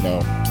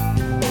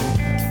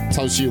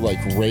 tells you like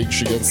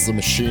Rage Against the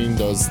Machine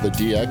does the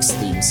DX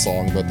theme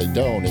song, but they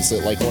don't. Is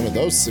it like one of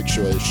those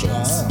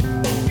situations?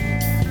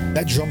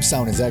 That drum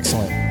sound is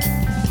excellent.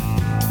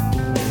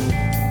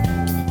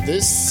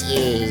 This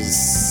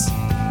is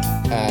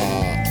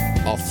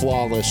a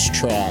flawless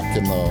track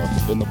in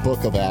the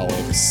book of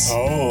Alex. Oh,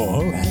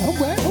 all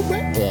right.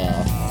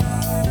 Yeah.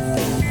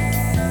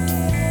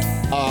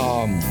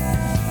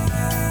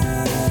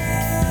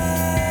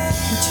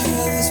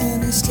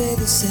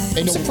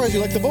 I'm surprised you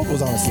like the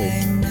vocals, honestly.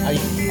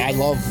 I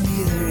love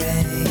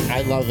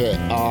it.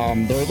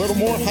 They're a little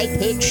more high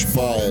pitched,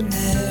 but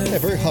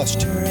very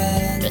hushed.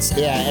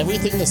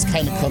 Everything just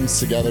kind of comes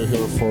together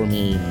here for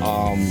me.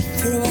 And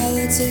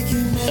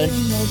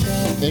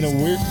in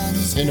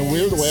a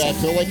weird way, I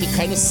feel like it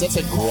kind of sets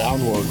a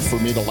groundwork for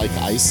me to like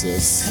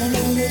ISIS.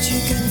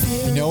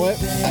 You know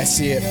what? I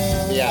see it.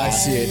 Yeah, I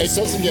see it. It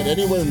doesn't get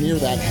anywhere near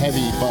that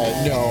heavy,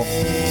 but no.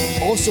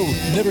 Also,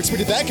 never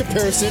expected that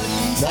comparison.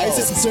 No.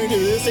 ISIS and Serenity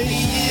to this.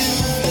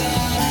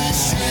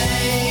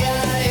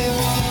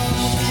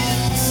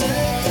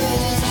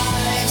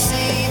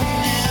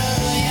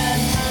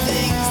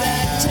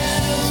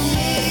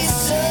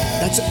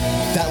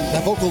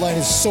 That vocal line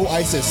is so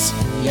ISIS.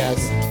 Yes.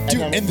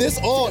 Dude, and this,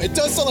 it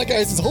does sound like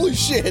ISIS. Holy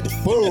shit.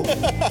 Boom.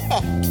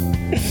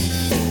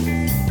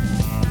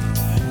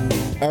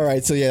 All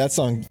right, so yeah, that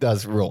song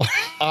does rule.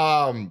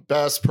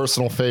 Best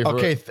personal favorite.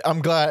 Okay,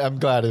 I'm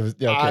glad it was,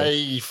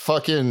 okay.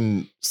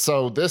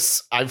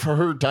 I've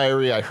heard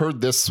Diary, I heard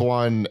this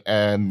one,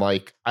 and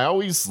like, I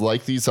always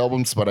like these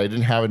albums, but I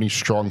didn't have any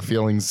strong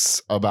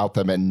feelings about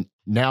them, and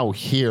now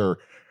here,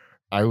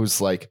 I was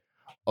like,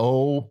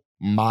 oh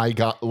my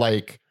God,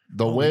 like,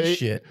 the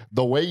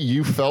way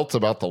you felt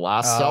about the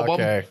last album,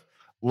 okay.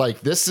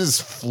 Like, this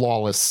is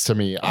flawless to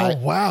me.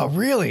 Wow,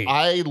 really?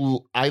 I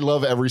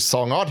love every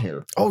song on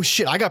here. Oh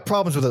shit, I got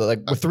problems with it,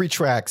 like with 3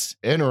 tracks.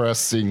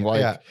 Interesting.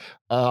 Like,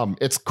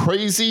 it's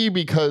crazy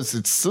because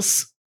it's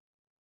just,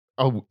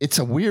 it's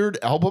a weird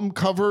album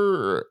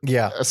cover.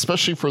 Yeah.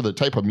 Especially for the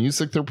type of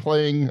music they're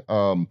playing.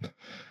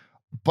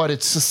 But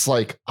it's just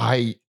like,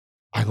 I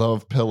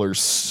love Pillars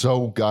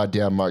so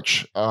goddamn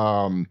much.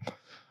 And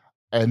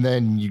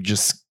then you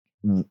just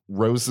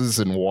Roses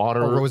and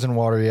Water. Rose and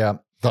Water, yeah.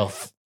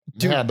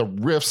 Dude, the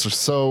riffs are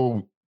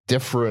so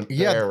different.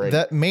 Yeah,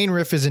 that main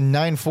riff is in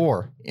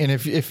 9/4, and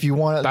if you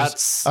want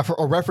that's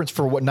a reference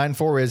for what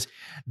 9/4 is,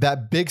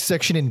 that big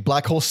section in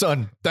Black Hole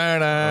Sun,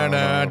 that's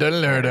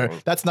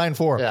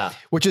 9/4. Yeah,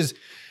 which is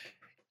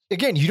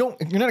again, you're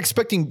not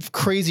expecting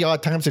crazy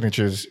odd time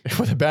signatures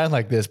with a band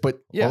like this, but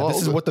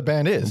this is what the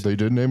band is. They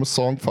did name a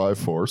song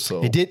 5/4,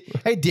 so they did.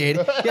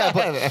 Yeah,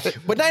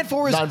 but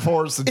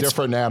 9/4 is a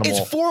different animal.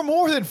 It's 4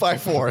 more than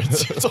 5/4.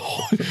 It's a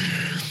whole.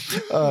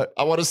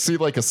 I want to see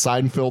like a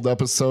Seinfeld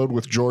episode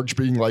with George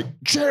being like,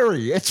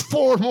 Jerry, it's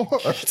 4 more.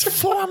 It's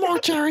 4 more,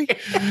 Jerry.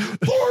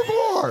 4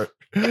 more.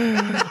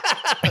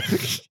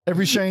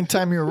 Every shining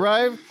time you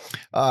arrive,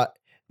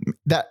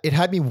 that it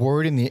had me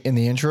worried in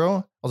the intro.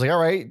 I was like,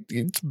 all right,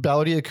 it's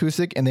ballady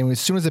acoustic, and then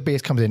as soon as the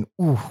bass comes in,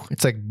 ooh,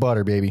 it's like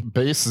butter, baby.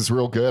 Bass is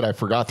real good. I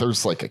forgot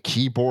there's like a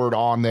keyboard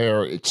on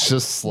there. It's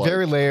just like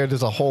very layered.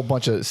 There's a whole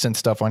bunch of synth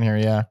stuff on here.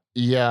 Yeah.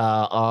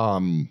 Yeah.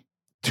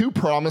 2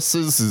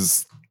 Promises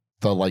is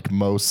the like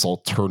most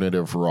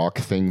alternative rock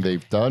thing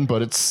they've done,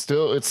 but it's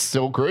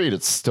still great.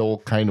 It's still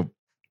kind of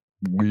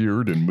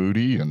weird and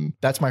moody, and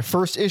that's my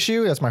first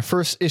issue. That's my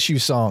first issue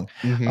song.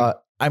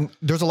 Mm-hmm.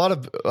 There's a lot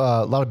of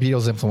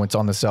Beatles influence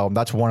on this album.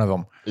 That's one of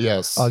them.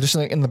 Yes. Just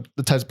like in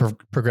the types of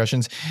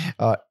progressions.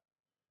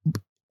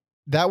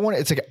 That one,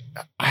 it's like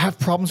I have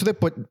problems with it,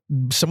 but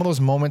some of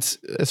those moments,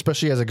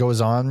 especially as it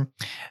goes on,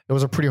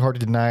 those are pretty hard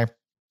to deny.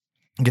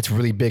 It gets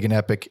really big and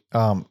epic,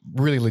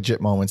 really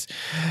legit moments.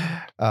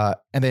 And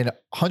then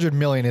 100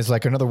 Million is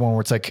like another one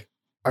where it's like,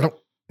 I don't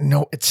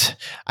know.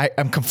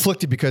 I'm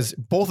conflicted because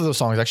both of those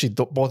songs, actually,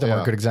 both of them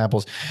are good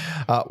examples,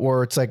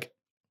 where it's like,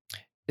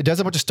 it does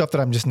a bunch of stuff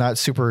that I'm just not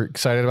super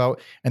excited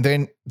about. And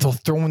then they'll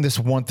throw in this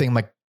one thing, I'm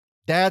like,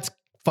 that's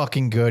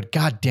fucking good.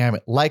 God damn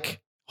it.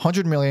 Like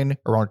 100 Million.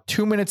 Around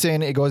 2 minutes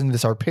in, it goes into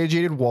this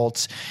arpeggiated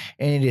waltz,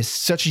 and it is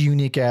such a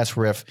unique ass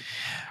riff.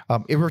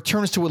 It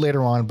returns to it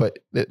later on, but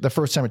the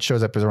first time it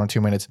shows up is around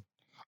 2 minutes.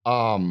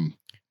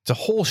 It's a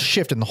whole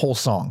shift in the whole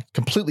song,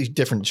 completely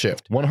different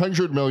shift.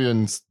 100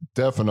 Million's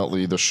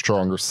definitely the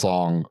stronger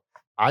song.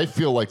 I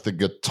feel like the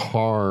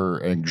guitar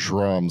and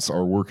drums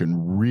are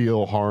working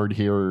real hard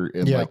here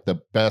in like the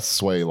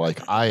best way.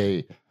 Like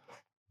I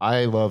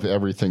love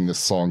everything this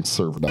song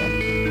served up.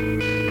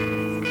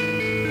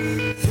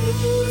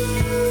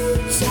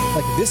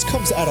 Like this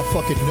comes out of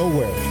fucking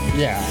nowhere.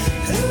 Yeah.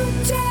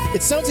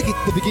 It sounds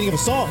like the beginning of a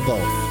song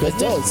though. It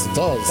does.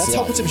 That's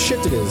how much of a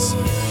shift it is.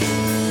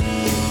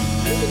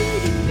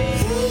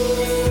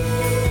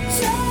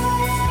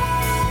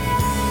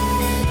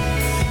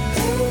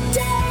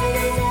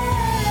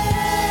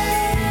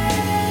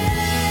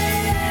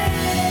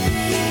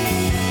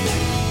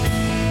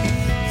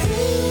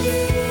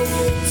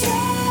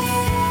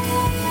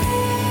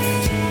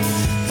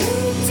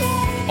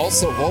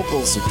 Also,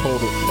 vocals are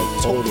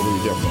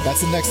totally different.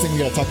 That's the next thing we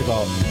gotta talk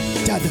about.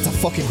 God, that's a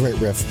fucking great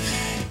riff.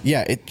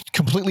 Yeah, it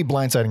completely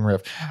blindsiding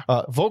riff.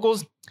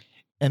 Vocals,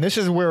 and this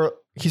is where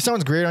he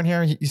sounds great on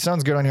here. He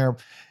sounds good on here.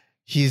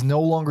 He's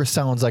no longer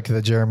sounds like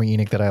the Jeremy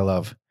Enigk that I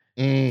love.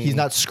 He's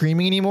not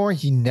screaming anymore.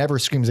 He never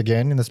screams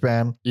again in this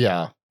band.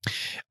 Yeah.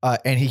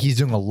 And he's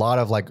doing a lot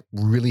of like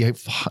really,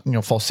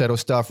 falsetto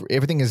stuff.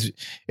 Everything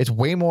it's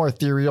way more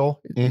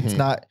ethereal. It's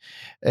not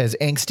as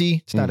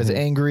angsty. It's not as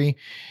angry.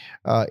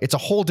 It's a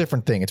whole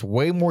different thing. It's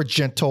way more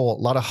gentle, a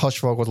lot of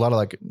hush vocals, a lot of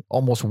like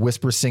almost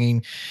whisper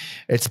singing.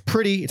 It's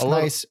pretty. It's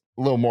nice.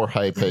 A little more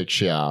high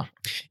pitch. Yeah.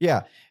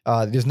 Yeah.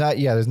 There's not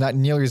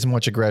nearly as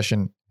much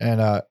aggression.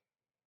 And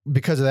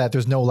because of that,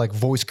 there's no like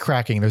voice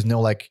cracking. There's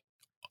no like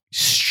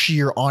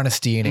sheer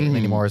honesty in it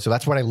anymore. So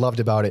that's what I loved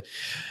about it.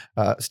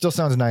 Still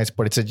sounds nice,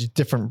 but it's a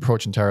different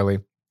approach entirely.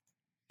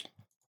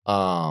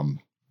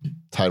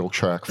 Title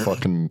track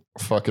fucking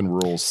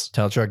rules.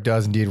 Title track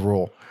does indeed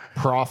rule.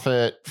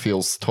 Prophet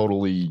feels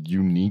totally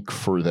unique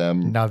for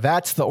them. Now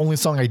that's the only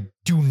song I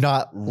do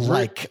not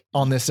like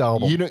on this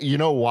album. You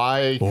know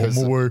why?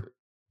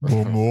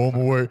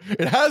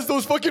 It has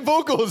those fucking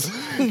vocals.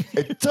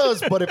 It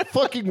does, but it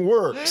fucking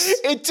works.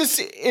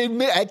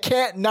 I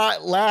can't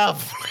not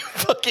laugh.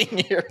 Fucking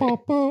here.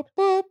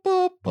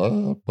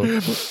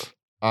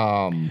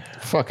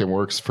 Fucking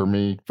works for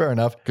me. Fair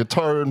enough.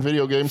 Guitar in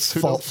video games,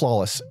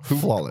 flawless.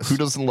 Who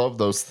doesn't love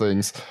those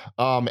things?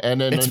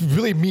 And then it's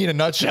really me in a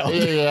nutshell.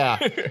 Yeah.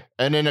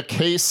 And in a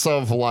case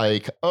of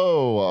like,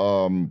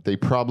 they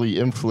probably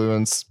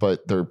influenced,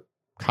 but they're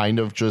kind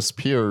of just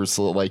peers.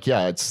 So like,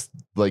 yeah, it's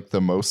like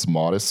the most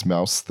Modest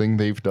Mouse thing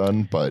they've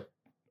done, but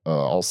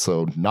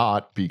also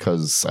not,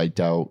 because I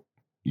doubt,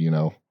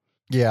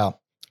 Yeah.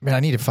 Man, I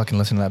need to fucking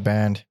listen to that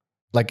band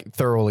like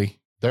thoroughly.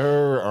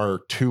 There are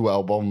 2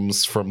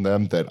 albums from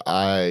them that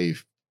I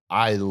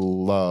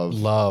love.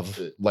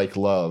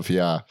 Love,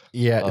 yeah.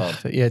 Yeah,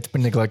 it's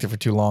been neglected for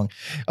too long.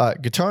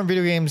 Guitar and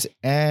Video Games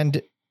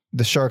and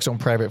The Sharks Own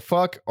Private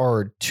Fuck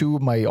are 2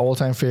 of my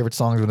all-time favorite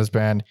songs with this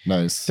band.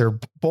 Nice. They're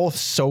both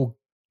so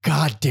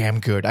goddamn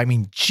good. I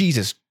mean,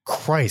 Jesus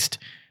Christ.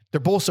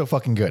 They're both so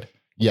fucking good.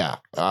 Yeah.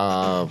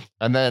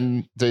 And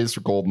then Days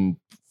Are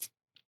Golden,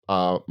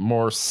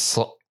 more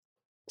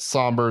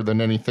somber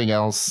than anything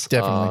else.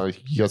 Definitely.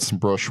 You got some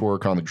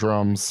brushwork on the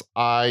drums.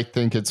 I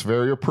think it's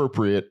very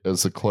appropriate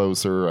as a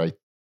closer. I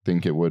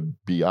think it would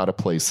be out of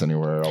place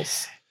anywhere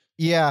else.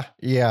 Yeah.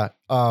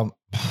 I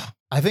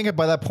think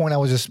by that point I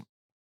was just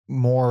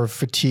more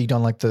fatigued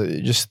on like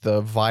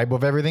the vibe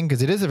of everything,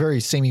 because it is a very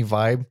samey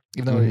vibe,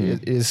 even though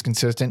it is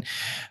consistent.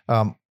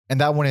 And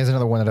that one is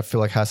another one that I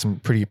feel like has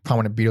some pretty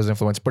prominent Beatles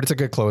influence, but it's a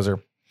good closer.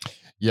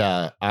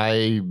 Yeah,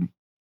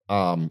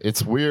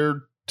 it's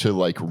weird to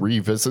like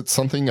revisit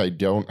something I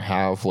don't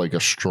have like a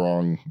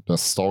strong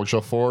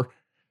nostalgia for,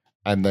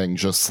 and then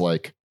just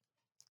like,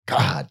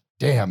 God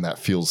damn, that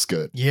feels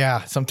good.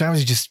 Yeah, sometimes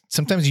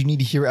you need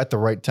to hear it at the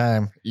right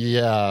time.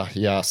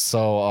 Yeah.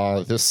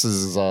 So this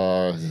is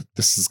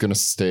gonna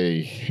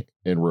stay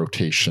in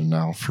rotation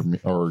now for me,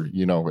 or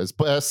as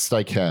best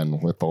I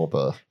can with all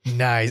the.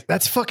 Nice.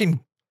 That's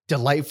fucking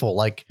delightful.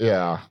 Like,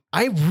 yeah,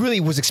 I really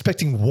was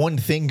expecting one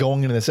thing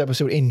going into this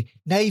episode, and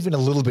not even a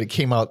little bit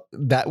came out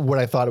that what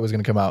I thought it was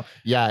going to come out.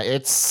 Yeah,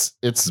 it's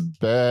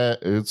been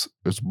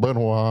a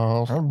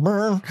while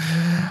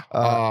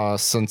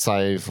since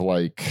I've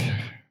like,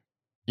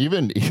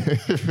 even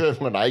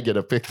when I get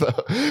a pick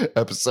the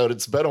episode,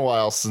 it's been a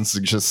while since I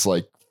just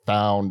like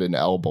found an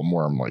album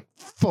where I'm like,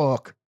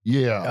 fuck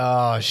yeah.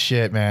 Oh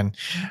shit, man.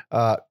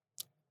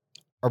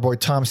 Our boy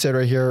Tom said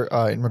right here,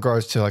 in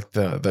regards to like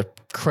the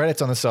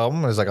credits on this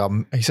album, is like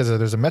he says that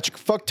there's a metric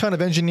fuck ton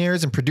of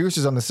engineers and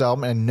producers on this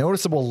album, and a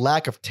noticeable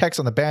lack of text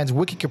on the band's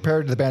wiki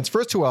compared to the band's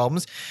first 2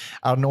 albums.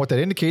 I don't know what that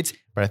indicates,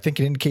 but I think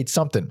it indicates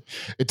something.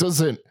 It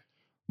doesn't.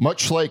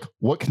 Much like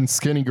what can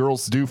skinny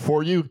girls do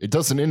for you, it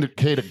doesn't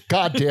indicate a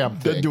goddamn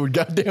thing. Doesn't do a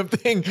goddamn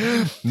thing.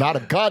 Not a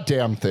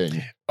goddamn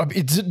thing. I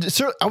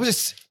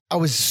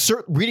was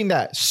reading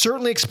that,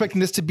 certainly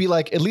expecting this to be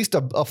like at least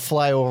a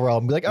flyover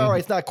album. Be like, all right,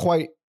 it's not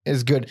quite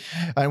is good.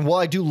 And while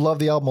I do love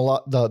the album a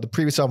lot, the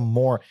previous album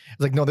more,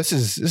 it's like, no, this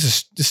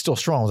is still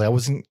strong. Like, I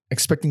wasn't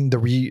expecting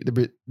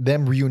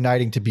them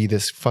reuniting to be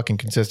this fucking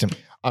consistent.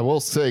 I will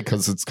say,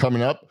 because it's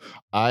coming up,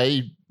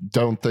 I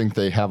don't think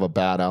they have a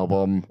bad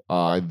album.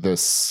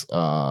 This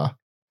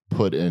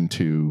put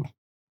into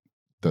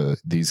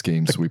these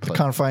games we play. The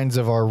confines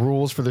of our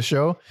rules for the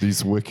show.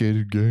 These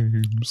wicked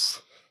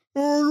games.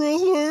 You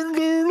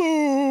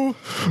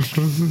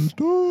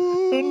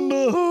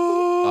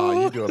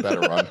do a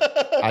better one.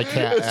 I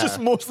can't. It's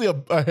just mostly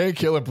a Hank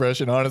Hill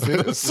impression, honestly.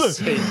 It's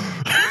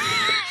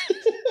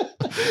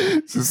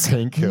just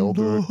Hank Hill,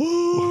 dude.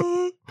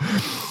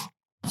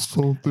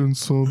 Something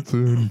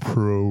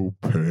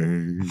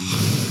propane.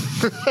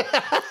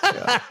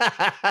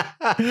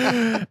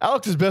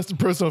 Alex's best and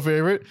personal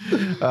favorite.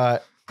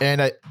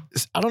 And I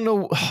don't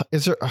know,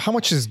 how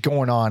much is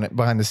going on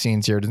behind the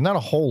scenes here? There's not a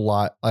whole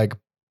lot. Like,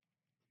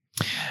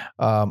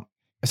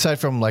 aside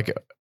from like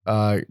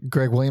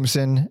Greg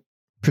Williamson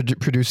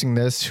producing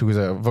this, who is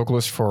a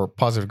vocalist for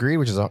Positive Greed,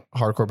 which is a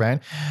hardcore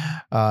band.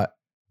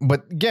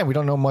 But again, we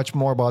don't know much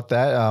more about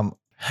that.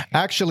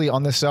 Actually,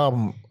 on this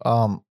album,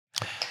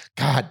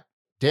 God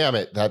damn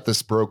it, that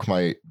this broke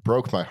my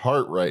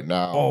heart right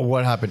now. Oh,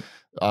 what happened?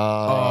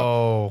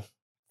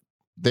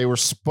 They were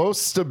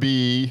supposed to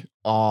be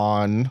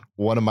on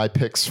one of my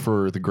picks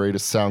for the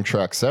greatest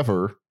soundtracks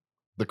ever,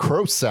 the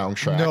Crow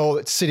soundtrack. No,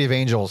 it's City of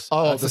Angels.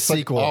 Oh, it's a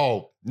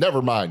sequel.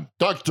 Never mind.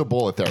 Dodged a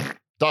bullet there.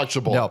 Dodged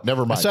a bullet. No,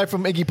 never mind. Aside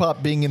from Iggy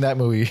Pop being in that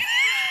movie.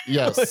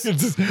 Yes.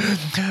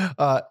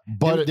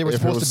 But they were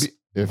supposed to be.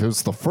 If it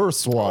was the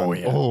first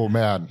one, oh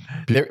man,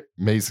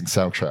 amazing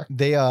soundtrack.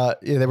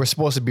 They were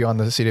supposed to be on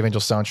the City of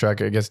Angels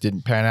soundtrack. I guess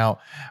didn't pan out,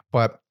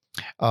 but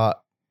I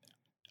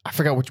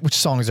forgot which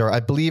songs are. I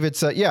believe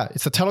it's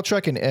it's the title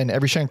track and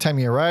Every Shining Time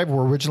You Arrive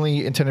were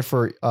originally intended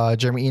for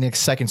Jeremy Enig's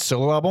second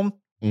solo album.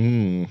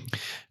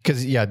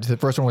 Because the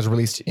first one was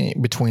released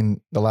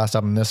between the last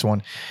album and this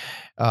one,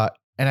 and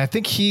I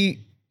think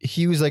he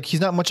was like,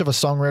 he's not much of a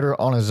songwriter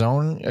on his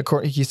own.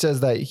 He says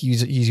that he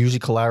usually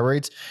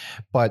collaborates,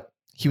 but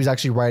he was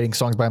actually writing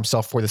songs by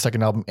himself for the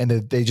second album, and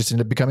they just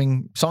ended up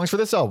becoming songs for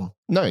this album.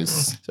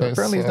 Nice. So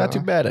apparently he's not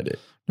too bad at it.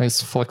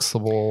 Nice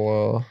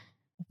flexible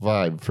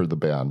vibe for the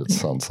band, it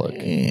sounds like.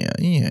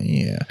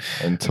 Yeah.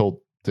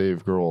 Until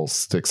Dave Grohl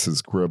sticks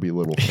his grubby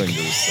little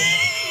fingers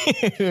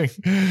in.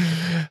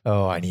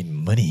 Oh, I need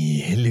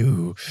money.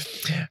 Hello.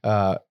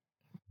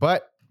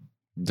 But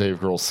Dave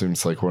Grohl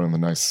seems like one of the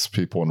nicest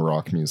people in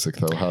rock music,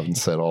 though, having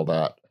said all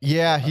that.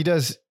 Yeah, he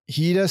does.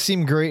 He does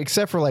seem great,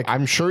 except for like,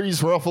 I'm sure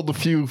he's ruffled a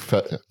few.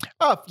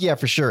 Oh, yeah,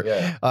 for sure.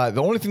 Yeah.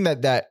 The only thing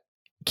that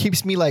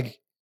keeps me like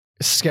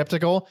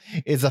skeptical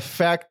is the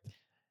fact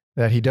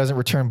that he doesn't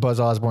return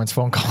Buzz Osborne's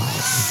phone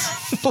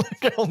calls.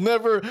 Like, I'll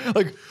never,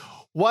 like,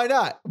 why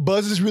not?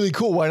 Buzz is really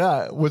cool. Why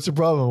not? What's the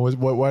problem?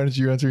 Why aren't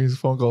you answering his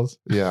phone calls?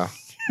 Yeah.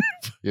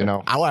 You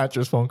know, I'll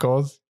answer his phone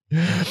calls.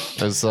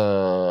 As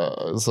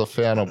a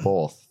fan of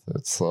both,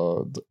 it's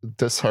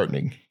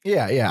disheartening.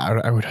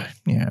 I would.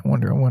 Yeah, I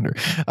wonder.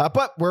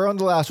 But we're on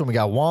the last one. We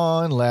got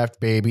one left,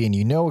 baby, and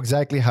you know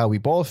exactly how we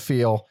both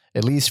feel,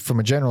 at least from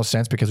a general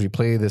sense, because we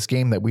play this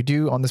game that we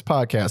do on this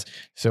podcast.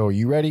 So, are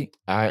you ready?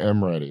 I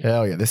am ready.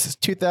 Hell yeah! This is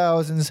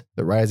 2000's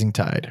The Rising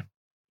Tide.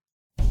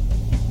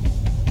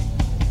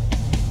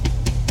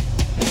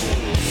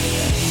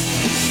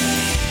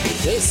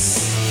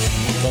 This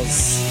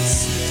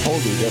is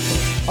totally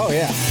different. Oh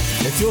yeah,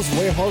 it feels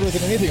way harder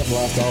than anything on the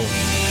last album.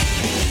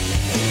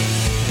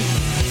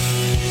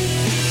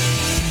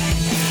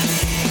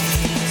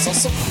 It's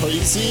also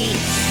crazy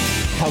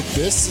how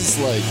this is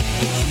like,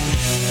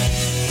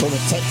 from a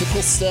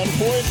technical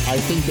standpoint, I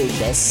think their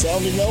best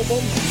sounding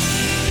album.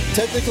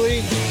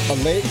 Technically,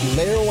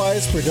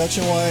 layer-wise,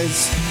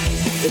 production-wise,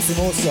 it's the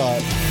most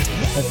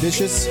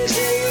ambitious.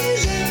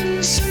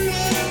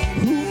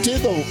 Who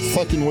did the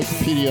fucking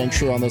Wikipedia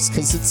entry on this?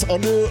 Because it's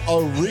under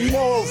Arena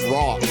of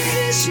Rock. I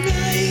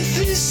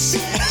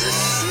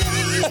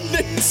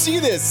didn't see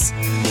this.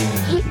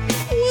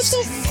 What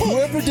the fuck?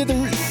 Whoever did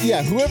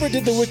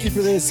the wiki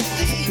for this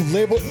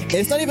label,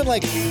 it's not even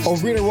like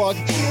arena rock,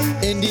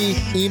 indie,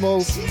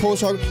 emo,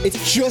 post-rock.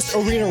 It's just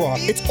arena rock.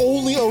 It's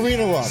only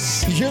arena rock.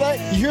 You hear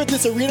that? You hear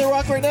this arena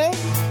rock right now?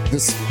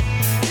 This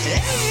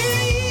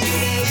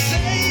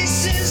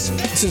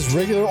is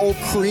regular old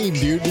Cream,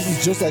 dude. This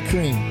is just like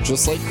Cream.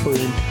 Just like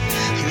Cream.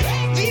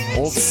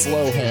 Old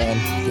slow hand.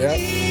 Yep.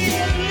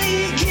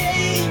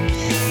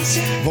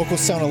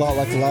 Vocals sound a lot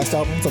like the last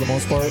album for the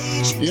most part.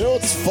 You know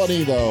what's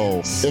funny though?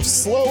 If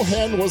Slow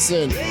Hand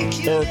wasn't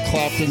Eric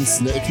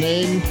Clapton's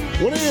nickname,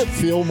 wouldn't it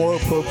feel more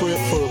appropriate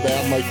for a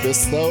band like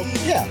this though?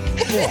 Yeah.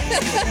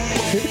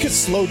 Maybe because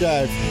Slow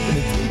Dive.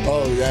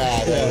 Oh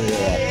yeah.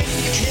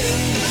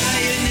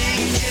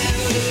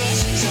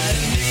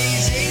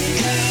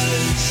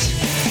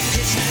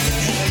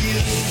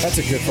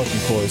 That's a good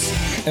fucking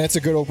chorus. And it's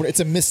a good opener. It's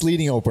a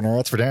misleading opener.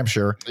 That's for damn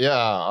sure.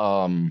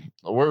 Yeah.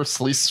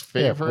 Worst least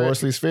favorite. Yeah,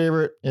 worst least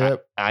favorite.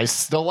 Yep. I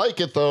still like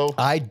it though.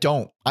 I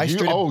don't.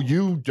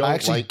 You don't. I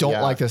actually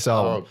don't like this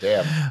album. Oh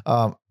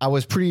damn. I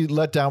was pretty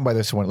let down by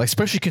this one, like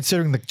especially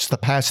considering just the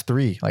past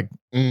three. Like,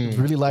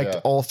 really liked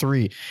all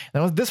three.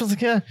 And this one's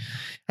like, yeah,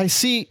 I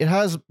see it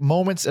has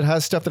moments. It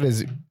has stuff that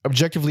is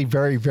objectively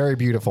very, very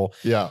beautiful.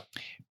 Yeah.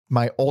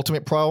 My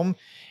ultimate problem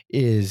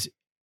is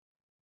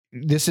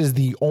this is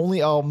the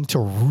only album to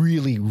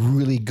really,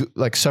 really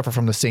like suffer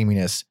from the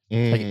sameness.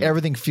 Like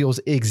everything feels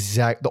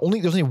exact.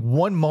 There's only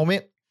one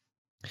moment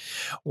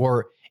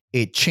where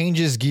it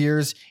changes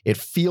gears, it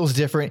feels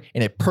different,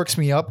 and it perks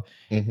me up.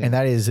 And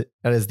that is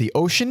The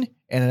Ocean,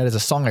 and that is a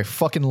song I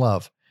fucking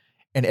love.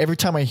 And every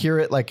time I hear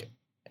it, like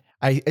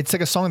it's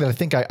like a song that I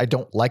think I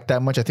don't like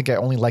that much. I think I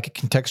only like it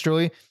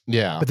contextually.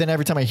 Yeah. But then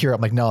every time I hear it,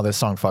 I'm like, no, this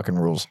song fucking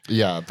rules.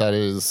 Yeah, that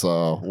is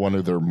one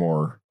of their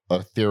more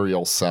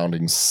ethereal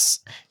sounding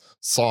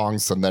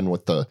songs. And then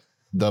with the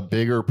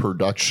bigger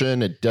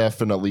production, it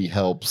definitely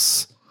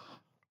helps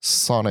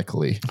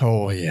sonically.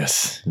 Oh,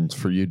 yes. It's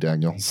for you,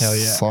 Daniel. Hell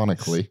yeah.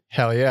 Sonically.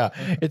 Hell yeah.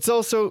 It's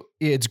also,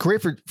 it's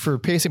great for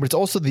pacing, but it's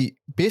also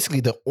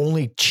basically the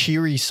only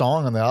cheery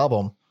song on the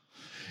album.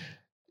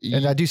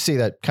 And I do say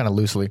that kind of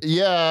loosely.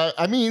 Yeah.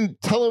 I mean,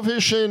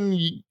 Television,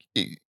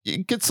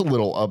 it gets a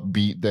little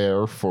upbeat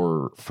there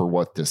for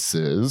what this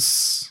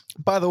is.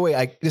 By the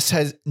way, this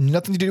has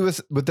nothing to do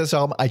with this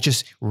album. I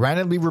just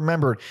randomly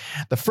remembered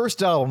the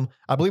first album,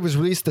 I believe, was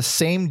released the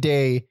same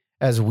day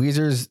as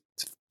Weezer's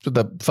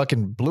the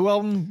fucking Blue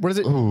album. What is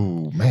it?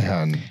 Oh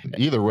man.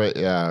 Either way,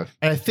 yeah.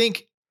 And I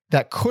think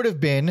that could have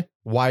been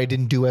why it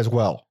didn't do as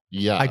well.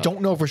 Yeah. I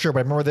don't know for sure, but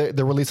I remember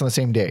they're released on the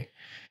same day.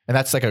 And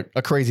that's like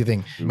a crazy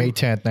thing. May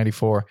 10th,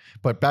 94.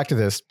 But back to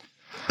this.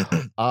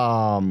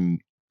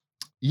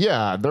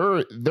 Yeah,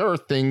 there are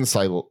things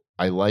I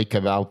like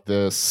about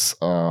this.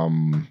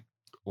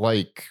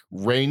 Like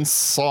Rain's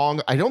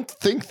song. I don't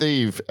think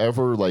they've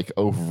ever like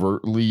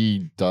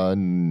overtly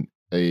done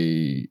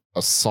a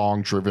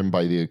song driven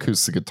by the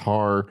acoustic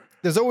guitar.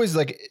 There's always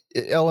like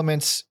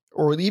elements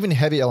or even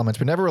heavy elements,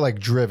 but never like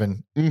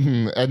driven.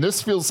 And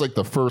this feels like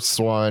the first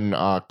one,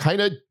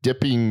 kind of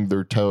dipping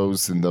their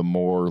toes in the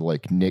more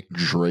like Nick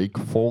Drake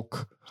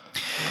folk.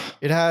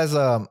 It has,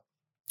 I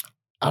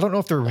don't know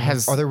if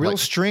are there real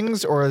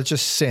strings or it's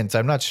just synths.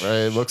 I'm not sure.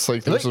 It looks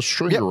like there's a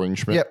string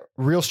arrangement. Yeah,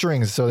 real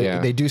strings. So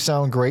they do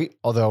sound great,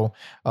 although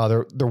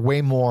they're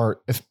way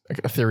more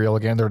ethereal.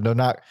 Again, they're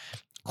not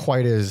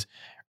quite as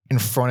in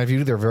front of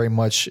you. They're very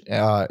much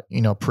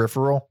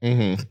peripheral.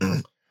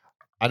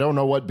 I don't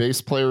know what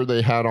bass player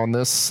they had on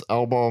this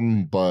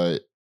album,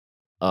 but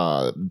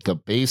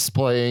the bass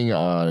playing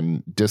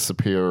on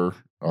Disappear,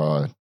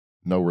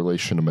 no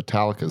relation to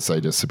Metallica's I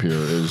Disappear,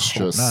 is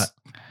just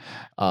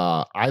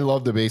I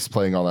love the bass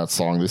playing on that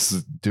song. This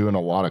is doing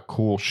a lot of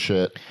cool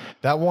shit.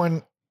 That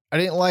one, I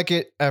didn't like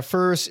it at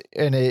first,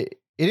 and it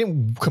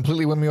didn't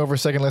completely win me over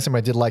second listen, but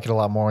I did like it a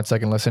lot more on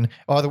second listen.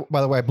 Oh, by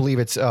the way, I believe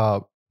it's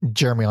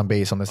Jeremy on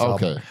bass on this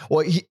album.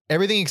 Well,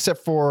 everything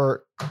except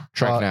for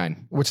track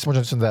 9, which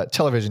is that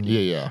Television.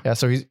 Yeah.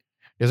 So is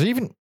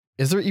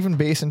there even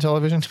bass in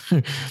Television?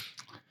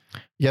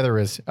 Yeah, there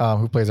is.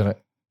 Who plays on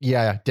it?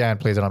 Yeah, Dan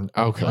plays it on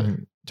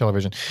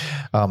Television.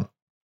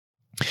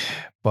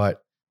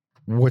 But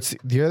what's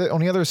the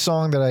only other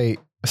song that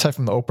aside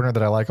from the opener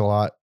that I like a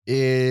lot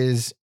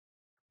is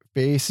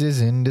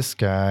Faces in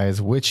Disguise,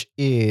 which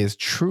is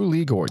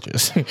truly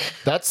gorgeous.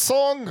 That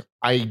song,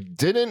 I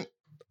didn't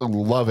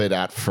love it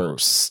at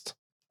first.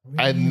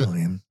 And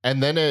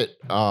then it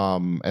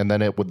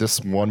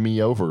this won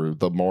me over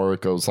the more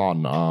it goes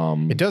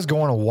on. It does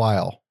go on a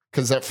while.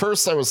 Because at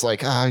first I was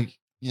like,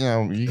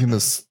 you can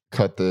just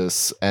cut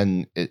this,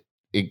 and it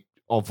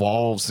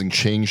evolves and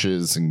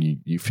changes, and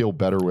you feel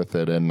better with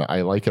it, and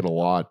I like it a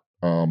lot.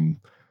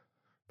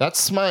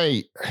 That's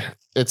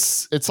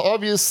it's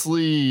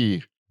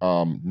obviously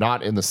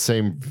not in the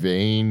same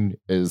vein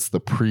as the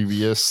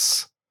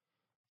previous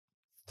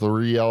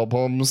 3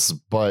 albums,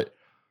 but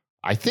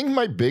I think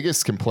my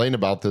biggest complaint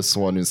about this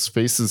one is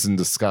Faces in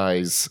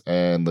Disguise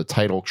and the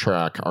title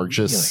track are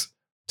just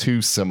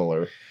too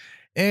similar.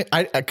 And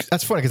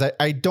that's funny because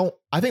I think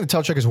the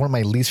title track is one of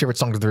my least favorite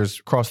songs there's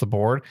across the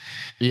board.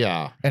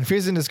 Yeah. And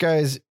Faces in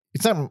Disguise,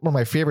 it's not one of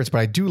my favorites, but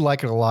I do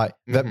like it a lot.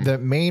 The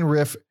main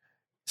riff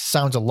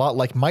sounds a lot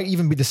like, might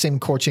even be the same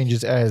chord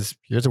changes as,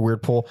 here's a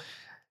weird pull,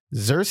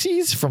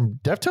 Xerxes from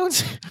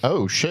Deftones.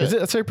 Oh shit. Is it,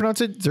 that's how you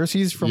pronounce it?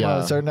 Xerxes from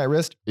Saturday Night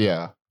Wrist?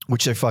 Yeah.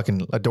 Which I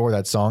fucking adore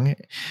that song.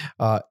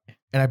 And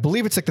I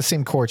believe it's like the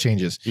same chord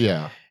changes.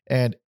 Yeah.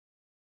 And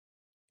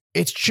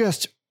it's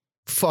just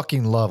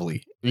fucking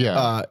lovely.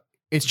 Yeah.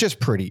 It's just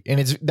pretty. And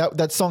it's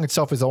that song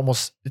itself is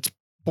almost, it's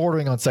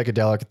bordering on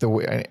psychedelic the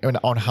way, and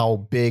on how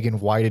big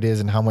and wide it is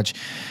and how many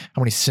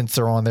synths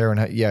are on there. And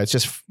it's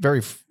just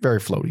very, very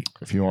floaty.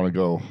 If you want to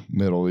go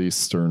Middle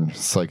Eastern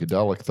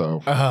psychedelic,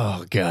 though.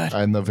 Oh, God.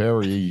 And the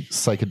very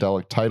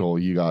psychedelic title,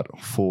 you got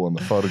Fool in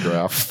the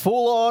Photograph.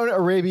 Full on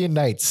Arabian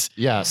Nights.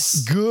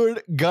 Yes.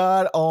 Good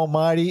God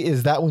Almighty,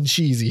 is that one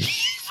cheesy?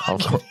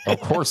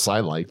 Of course I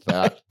like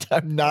that.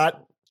 I'm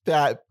not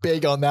that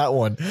big on that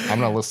one. I'm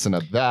going to listen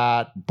to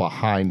that,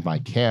 Behind My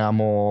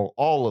Camel,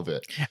 all of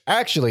it.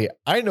 Actually,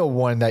 I know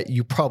one that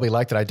you probably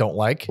like that I don't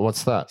like.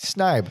 What's that?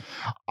 Snibe.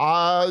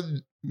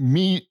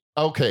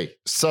 Okay,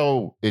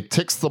 so it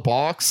ticks the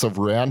box of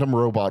random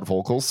robot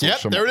vocals.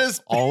 Yep, there it is.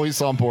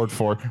 Always on board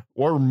for,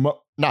 or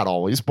not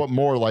always, but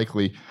more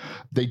likely.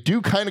 They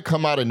do kind of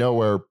come out of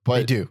nowhere, but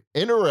They do.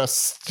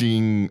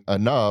 Interesting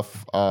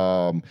enough,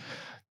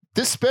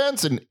 this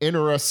band's an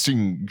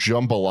interesting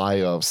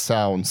jambalaya of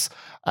sounds.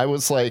 I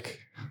was like,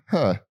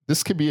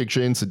 this could be a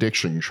Jane's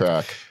Addiction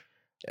track.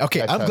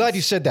 Okay, I'm glad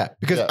you said that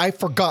because I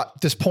forgot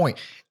this point.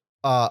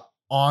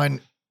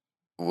 On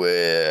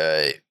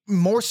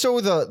more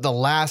so the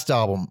last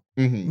album,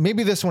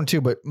 maybe this one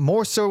too, but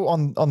more so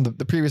on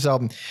the previous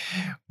album,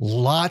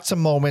 lots of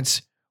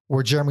moments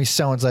where Jeremy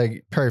sounds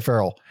like Perry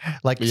Farrell,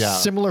 like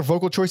similar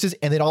vocal choices,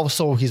 and then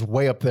also he's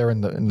way up there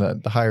in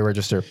the higher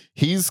register.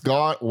 He's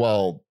got,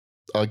 well,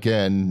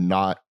 again,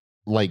 not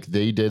like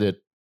they did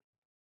it.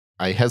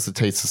 I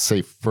hesitate to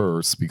say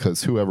first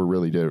because whoever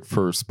really did it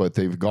first, but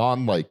they've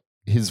gone like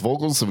his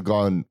vocals have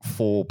gone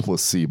full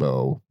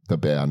Placebo, the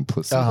band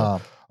Placebo.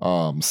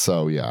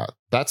 So yeah,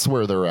 that's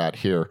where they're at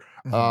here.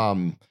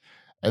 And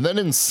then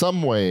in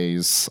some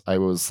ways I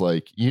was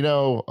like, I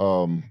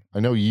know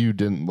you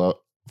didn't love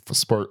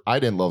I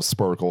didn't love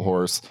Sparkle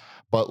Horse,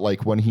 but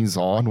like when he's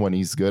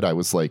good, I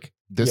was like,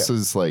 this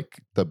is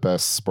like the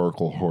best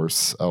Sparkle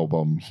Horse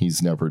album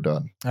he's never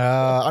done.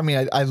 I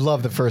mean, I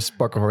love the first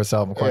Sparkle Horse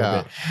album quite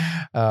a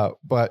bit.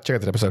 But check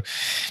out that episode.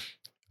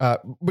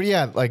 But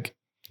yeah, like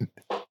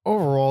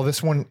overall,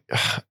 this one,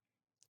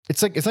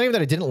 it's not even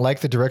that I didn't like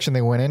the direction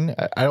they went in.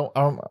 I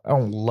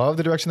don't love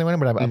the direction they went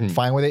in, but I'm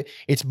fine with it.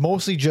 It's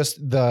mostly just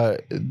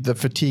the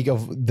fatigue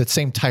of the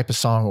same type of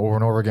song over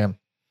and over again.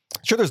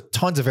 Sure, there's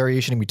tons of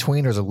variation in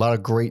between. There's a lot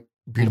of great,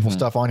 beautiful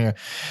stuff on here,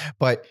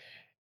 but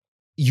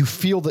you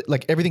feel that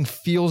like everything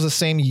feels the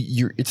same.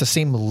 It's the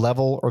same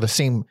level or the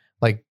same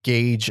like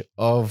gauge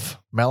of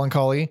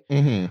melancholy.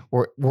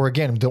 Where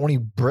again, the only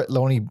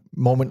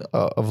moment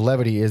of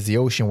levity is the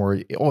ocean. Where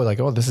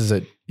this is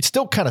it's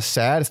still kind of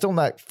sad. It's still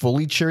not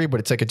fully cheery, but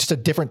it's like just a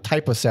different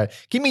type of sad.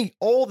 Give me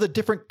all the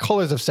different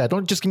colors of sad.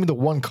 Don't just give me the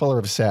one color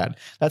of sad.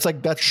 That's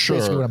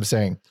basically what I'm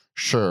saying.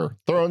 Sure.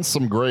 Throw in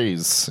some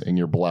grays in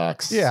your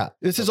blacks. Yeah.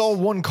 This is all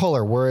one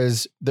color.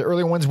 Whereas the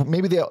earlier ones,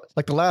 maybe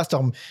like the last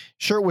album,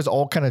 sure, it was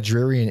all kind of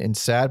dreary and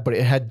sad, but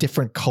it had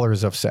different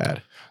colors of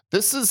sad.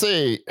 This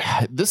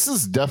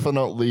is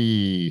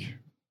definitely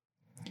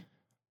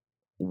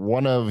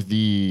one of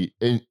the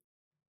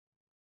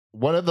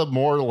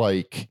more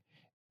like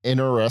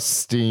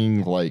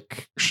interesting,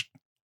 like,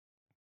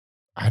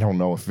 I don't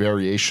know if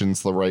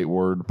variation's the right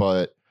word,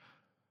 but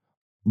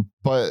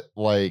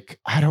like,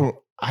 I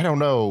don't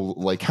know,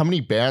 like how many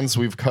bands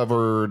we've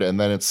covered, and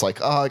then it's like,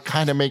 it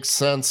kind of makes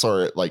sense,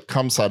 or it like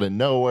comes out of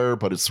nowhere,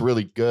 but it's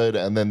really good.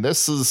 And then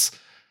this is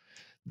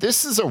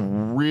a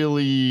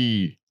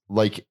really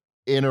like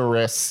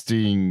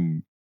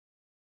interesting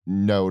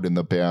note in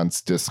the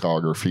band's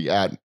discography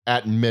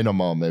at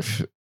minimum.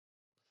 If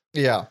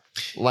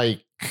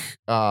like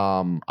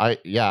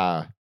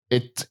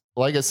it,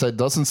 like I said,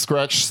 doesn't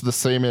scratch the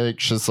same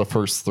itch as the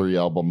first three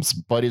albums,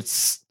 but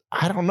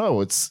I don't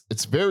know. It's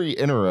very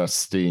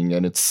interesting,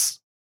 and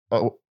it's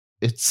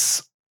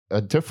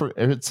a different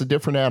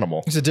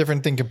animal. It's a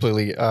different thing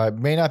completely. It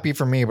may not be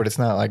for me, but it's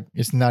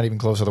not even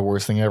close to the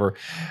worst thing ever.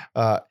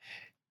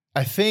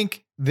 I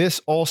think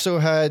this also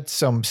had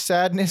some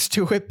sadness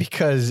to it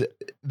because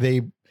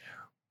they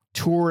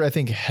toured, I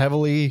think,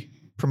 heavily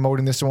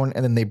promoting this one,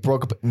 and then they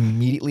broke up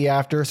immediately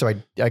after. So I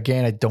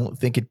don't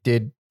think it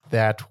did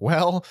that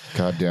well.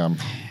 Goddamn.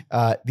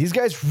 These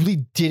guys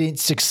really didn't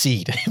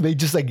succeed. They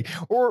just I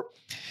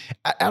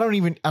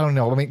don't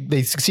know. I mean,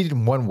 they succeeded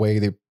in one way.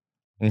 They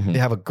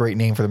have a great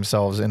name for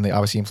themselves, and they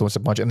obviously influenced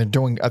a bunch.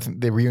 And I think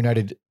they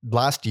reunited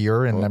last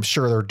year, and I'm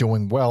sure they're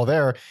doing well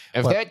there.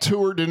 If that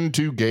tour didn't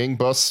do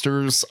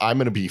gangbusters, I'm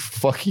going to be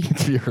fucking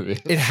furious.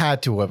 It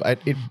had to have.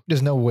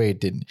 There's no way it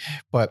didn't.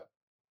 But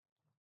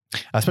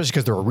especially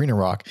because they're arena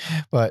rock.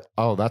 But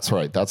that's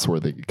right. That's where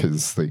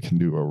because they can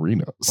do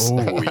arenas.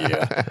 Oh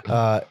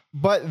yeah.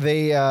 But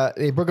they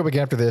broke up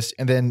again after this,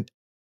 and then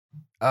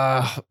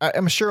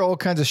I'm sure all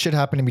kinds of shit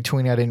happened in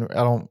between. I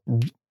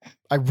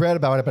read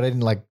about it, but I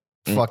didn't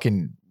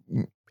fucking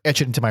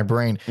etch it into my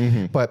brain.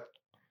 But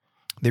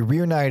they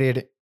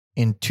reunited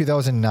in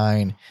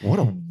 2009. What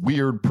a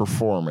weird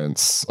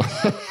performance.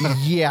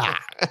 Yeah.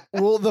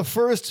 Well, the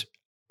first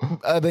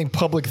I think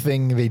public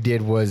thing they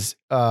did was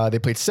they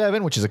played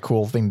Seven, which is a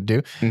cool thing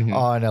to do,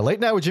 on Late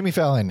Night with Jimmy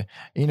Fallon.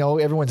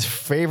 Everyone's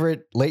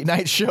favorite late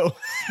night show.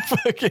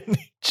 Fucking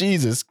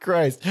Jesus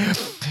Christ.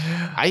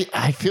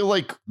 I feel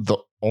like the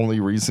only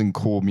reason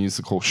cool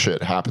musical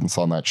shit happens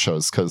on that show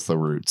is because the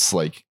Roots.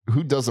 Like,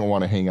 who doesn't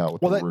want to hang out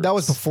with the Roots? That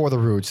was before the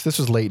Roots. This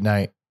was late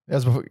night. That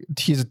was before,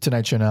 he's a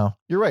Tonight Show now.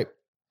 You're right.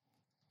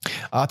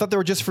 I thought they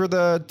were just for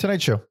the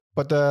Tonight Show,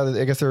 but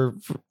I guess they're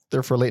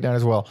for late night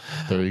as well.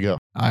 There you go.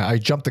 I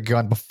jumped the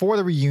gun. Before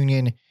the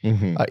reunion,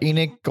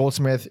 Enoch,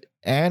 Goldsmith,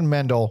 and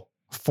Mendel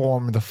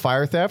formed the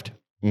Fire Theft.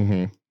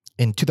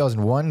 In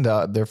 2001.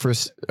 Their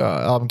first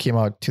album came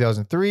out in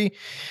 2003,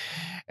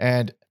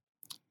 and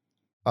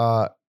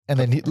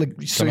then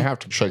Gonna have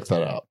to check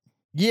that out.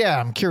 Yeah,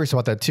 I'm curious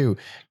about that too,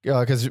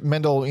 because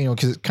Mendel,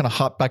 because kind of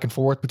hop back and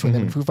forth between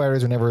them and Foo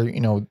Fighters whenever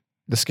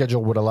the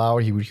schedule would allow.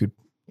 He would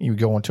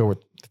go on tour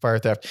with Fire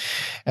Theft,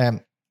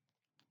 and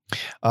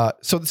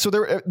so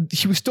there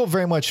he was still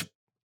very much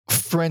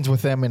friends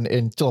with them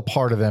and still a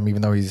part of them,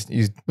 even though he's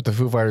with the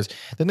Foo Fighters.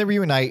 Then they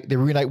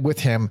reunite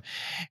with him,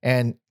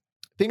 and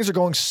things are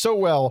going so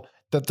well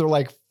that they're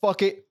like,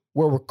 fuck it.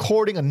 We're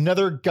recording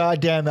another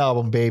goddamn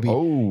album, baby.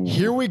 Oh,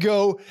 here we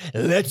go.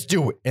 Let's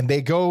do it. And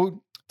they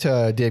go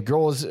to Dave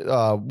Grohl's,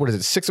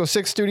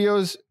 606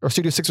 Studios or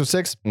Studio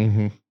 606.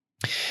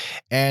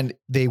 And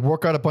they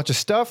work out a bunch of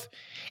stuff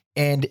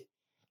and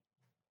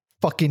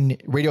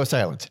fucking radio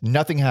silence.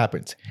 Nothing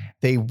happens.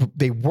 They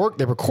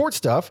record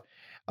stuff.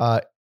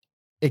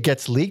 It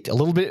gets leaked. A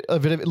little bit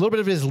of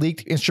it is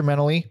leaked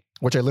instrumentally,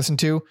 which I listened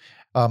to.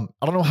 I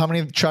don't know how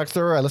many tracks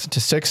there are. I listened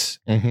to 6.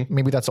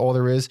 Maybe that's all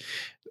there is.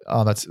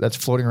 That's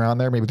floating around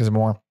there. Maybe there's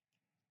more,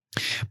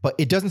 but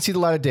it doesn't see the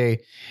light of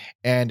day.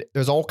 And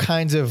there's all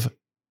kinds of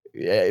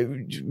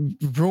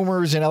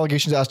rumors and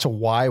allegations as to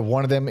why.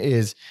 One of them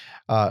is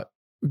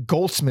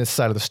Goldsmith's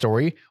side of the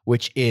story,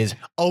 which is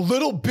a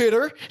little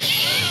bitter.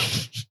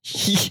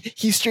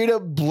 He straight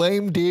up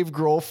blamed Dave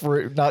Grohl for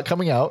it not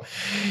coming out.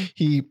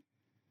 He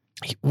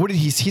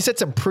said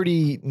some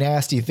pretty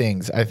nasty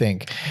things, I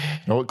think.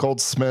 You know what,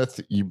 Goldsmith,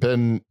 you've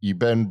been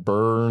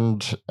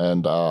burned,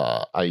 and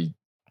I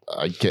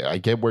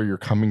get where you're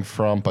coming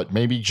from, but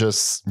maybe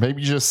just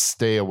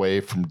stay away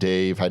from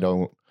Dave. I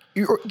don't,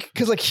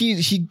 because like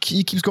he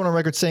keeps going on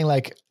record saying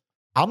like,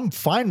 I'm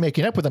fine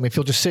making up with him if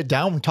he'll just sit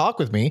down and talk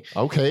with me.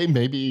 Okay,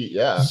 maybe,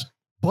 yeah.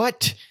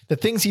 But the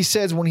things he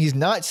says when he's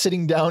not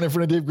sitting down in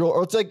front of Dave Grohl,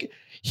 or it's like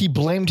he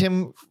blamed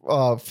him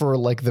for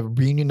like the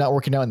reunion not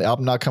working out and the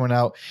album not coming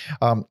out.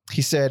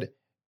 He said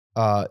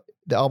the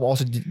album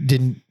also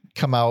didn't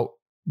come out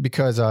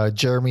because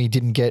Jeremy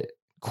didn't get,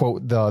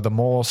 quote, the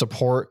moral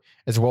support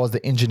as well as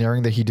the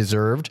engineering that he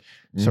deserved.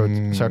 So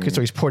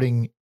he's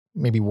putting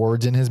maybe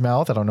words in his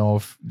mouth. I don't know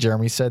if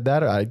Jeremy said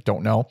that. I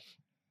don't know.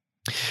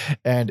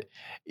 And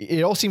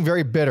it all seemed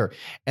very bitter.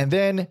 And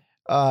then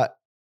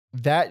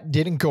that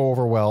didn't go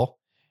over well.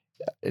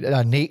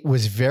 Nate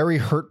was very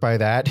hurt by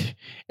that,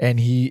 and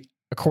he,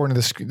 according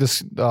to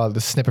the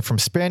snippet from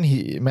Spin,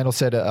 Mendel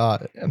said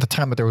at the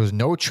time that there was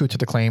no truth to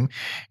the claim,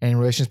 and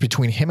relations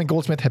between him and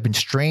Goldsmith have been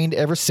strained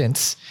ever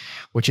since,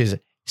 which is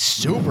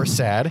super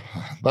sad.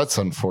 That's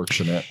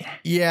unfortunate.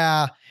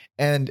 Yeah,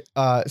 and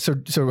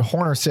so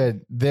Horner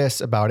said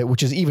this about it,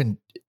 which is even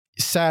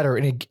sadder,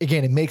 and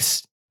it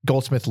makes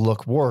Goldsmith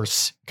look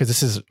worse, because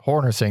this is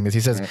Horner saying this.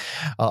 He says,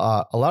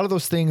 a lot of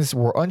those things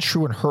were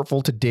untrue and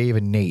hurtful to Dave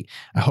and Nate.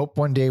 I hope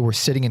one day we're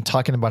sitting and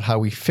talking about how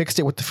we fixed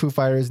it with the Foo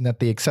Fighters and that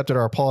they accepted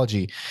our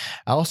apology.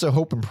 I also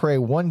hope and pray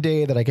one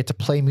day that I get to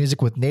play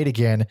music with Nate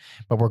again,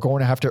 but we're going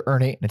to have to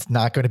earn it, and it's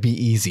not going to be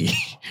easy.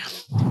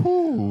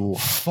 Ooh,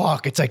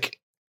 fuck. It's like,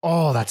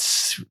 oh,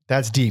 that's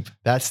deep.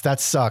 That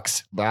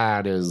sucks.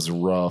 That is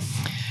rough.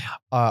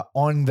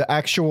 On the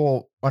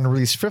actual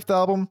unreleased 5th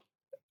album,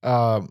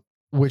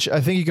 which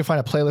I think you can find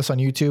a playlist on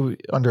YouTube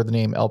under the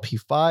name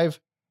LP5.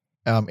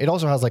 It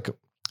also has like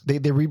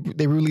they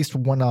released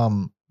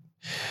one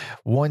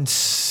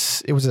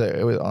it was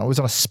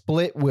on a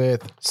split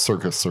with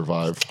Circus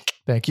Survive.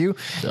 Thank you.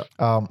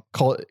 Yeah.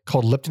 Called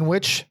Lipton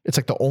Witch. It's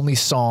like the only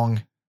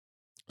song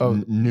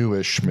of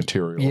newish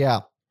material. Yeah.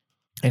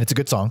 And it's a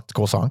good song. It's a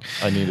cool song.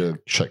 I need to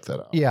check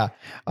that out. Yeah.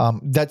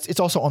 It's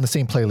also on the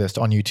same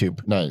playlist on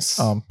YouTube. Nice.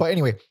 But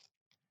anyway,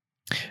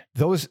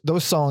 those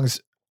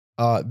songs,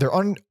 they're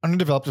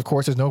underdeveloped, of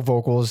course. There's no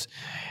vocals,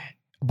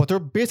 but they're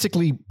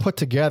basically put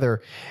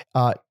together.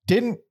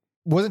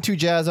 Wasn't too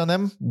jazzed on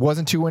them.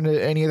 Wasn't too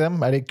into any of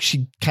them. I think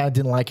she kind of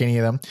didn't like any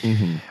of them.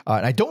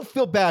 And I don't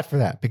feel bad for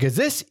that, because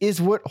this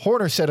is what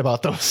Horner said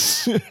about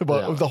those,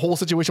 about the whole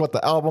situation, about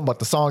the album, about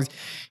the songs.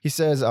 He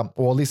says, at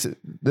least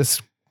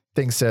this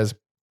thing says,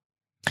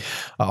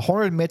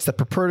 Horner admits that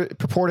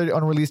purported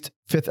unreleased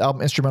 5th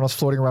album instrumentals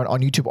floating around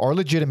on YouTube are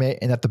legitimate,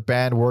 and that the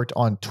band worked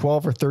on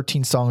 12 or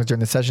 13 songs during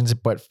the sessions,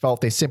 but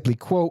felt they simply,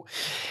 quote,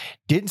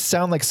 didn't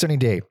sound like Sunny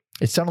Day.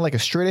 It sounded like a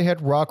straight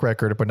ahead rock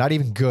record, but not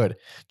even good,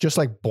 just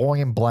like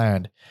boring and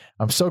bland.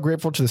 I'm so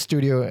grateful to the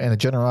studio and the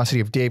generosity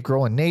of Dave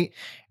Grohl and Nate,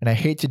 and I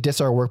hate to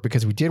diss our work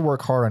because we did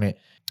work hard on it.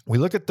 We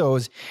looked at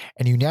those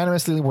and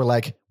unanimously were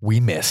like,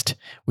 we missed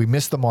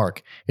the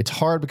mark. It's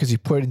hard because you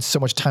put in so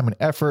much time and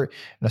effort,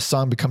 and a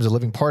song becomes a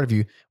living part of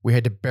you. We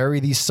had to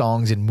bury these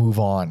songs and move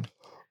on.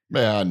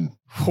 Man.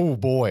 Oh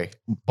boy.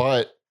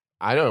 But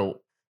I don't,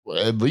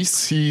 at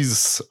least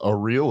he's a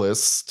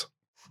realist.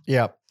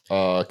 Yeah.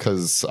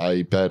 Because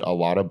I bet a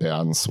lot of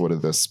bands would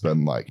have this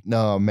been like,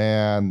 no,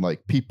 man,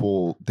 like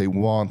people, they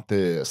want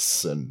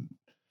this. And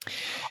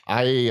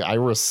I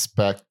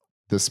respect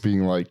this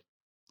being like,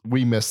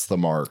 we missed the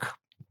mark.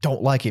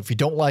 Don't like it. If you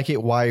don't like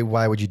it, why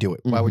would you do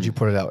it? Why would you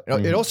put it out?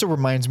 It also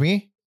reminds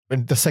me,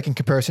 in the second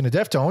comparison to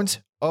Deftones,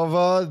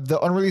 of the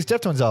unreleased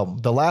Deftones album.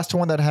 The last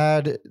one that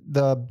had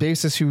the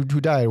bassist who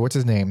died. What's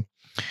his name?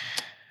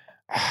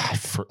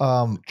 Chi.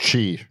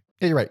 Yeah,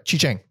 you're right. Chi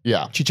Chang.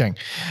 Yeah. Chi Chang.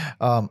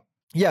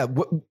 Yeah.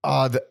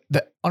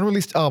 The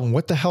unreleased album,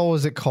 what the hell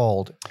is it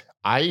called?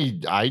 I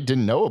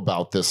didn't know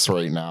about this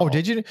right now. Oh,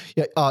 did you?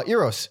 Yeah.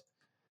 Eros.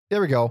 There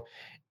we go.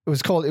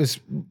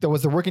 There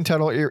was the working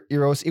title,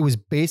 Eros. It was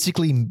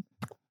basically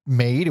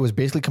made. It was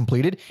basically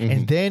completed.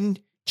 And then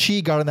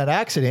Chi got in that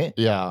accident.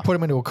 Yeah. Put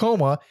him into a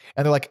coma.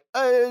 And they're like,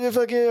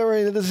 fucking, all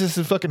right, this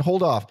is fucking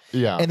hold off.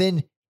 Yeah. And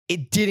then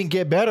it didn't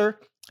get better.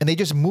 And they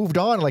just moved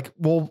on. Like,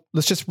 well,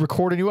 let's just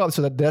record a new album.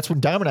 So that's when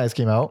Diamond Eyes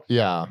came out.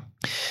 Yeah.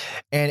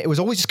 And it was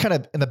always just kind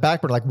of in the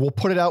back burner, like, we'll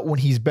put it out when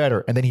he's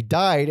better. And then he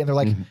died. And they're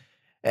like,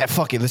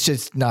 fuck it, let's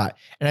just not.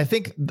 And I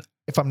think,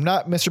 if I'm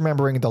not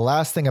misremembering, the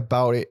last thing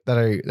about it that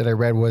I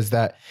read was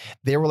that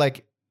they were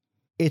like,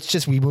 it's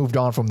just, we moved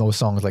on from those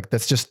songs. Like,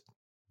 that's just,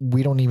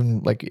 we don't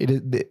even like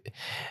it.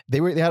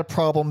 They had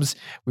problems.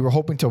 We were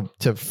hoping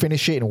to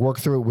finish it and work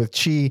through it with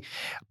Chi,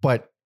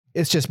 but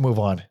it's just move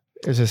on.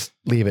 It's just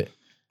leave it.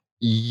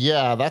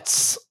 Yeah,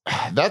 that's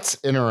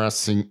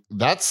interesting.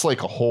 That's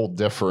like a whole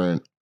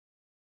different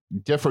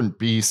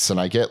beast. And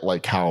I get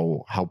like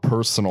how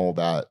personal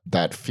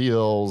that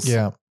feels.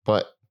 Yeah.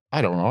 But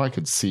I don't know. I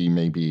could see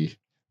maybe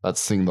that's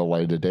seeing the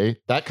light of day.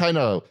 That kind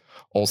of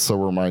also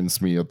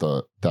reminds me of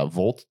that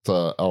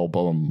Volta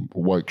album,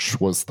 which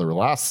was their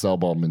last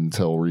album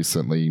until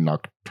recently,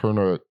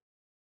 Nocturna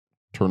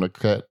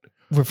Tourniquet.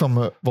 We're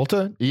from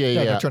Volta?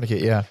 Yeah.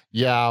 Tourniquet, yeah.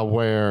 Yeah,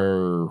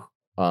 where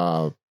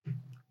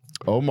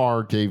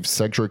Omar gave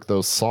Cedric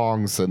those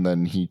songs and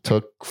then he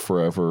took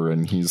forever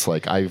and he's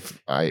like, I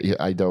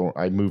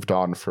moved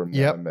on from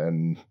them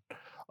and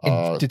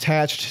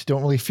detached,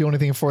 don't really feel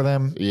anything for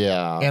them.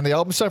 Yeah. And the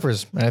album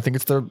suffers. And I think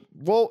it's their,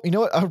 well, you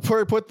know what? I would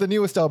probably put the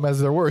newest album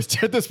as their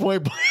worst at this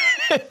point.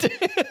 But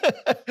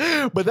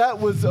that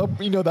was,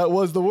 that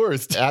was the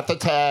worst. At the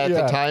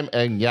time.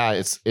 And yeah,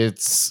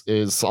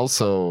 it's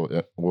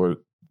also, we're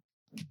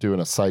doing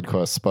a side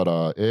quest, but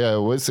yeah,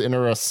 it was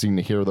interesting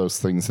to hear those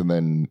things. And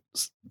then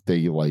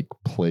they like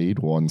played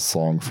one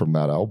song from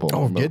that album.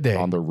 Oh, did they?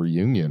 On the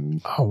reunion.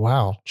 Oh,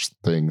 wow.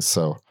 Thing.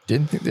 So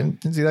didn't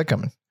see that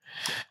coming.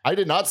 I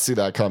did not see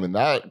that coming.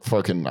 I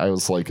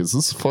was like, is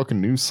this a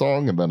fucking new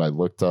song? And then I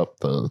looked up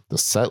the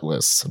set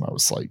list and I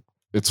was like,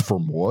 it's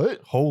from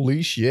what?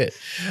 Holy shit.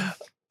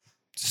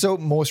 So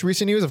most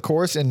recent news, of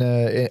course,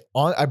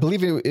 I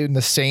believe in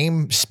the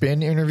same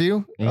Spin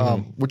interview,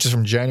 which is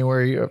from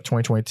January of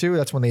 2022.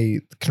 That's when they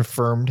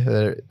confirmed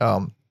that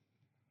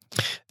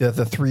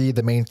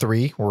the main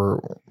three were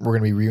going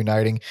to be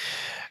reuniting.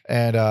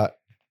 And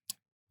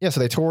so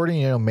they toured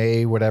in,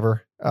 May,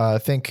 whatever. I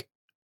think,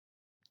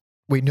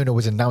 it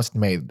was announced in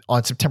May.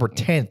 On September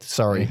 10th,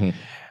 sorry,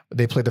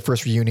 they played the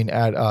first reunion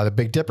at the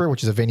Big Dipper,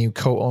 which is a venue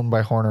co-owned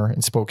by Horner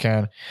in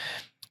Spokane.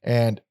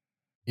 And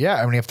yeah,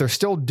 I mean, if they're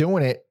still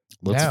doing it,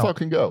 let's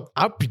fucking go.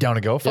 I'd be down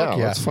to go. Fuck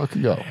yeah. Let's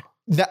fucking go.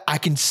 Now, I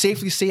can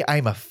safely say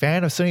I'm a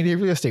fan of Sunny Day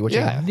Real Estate, which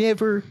I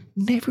never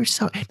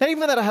saw. Not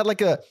even that I had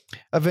like a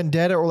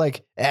vendetta or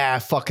like,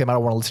 fuck him, I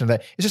don't want to listen to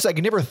that. It's just like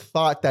I never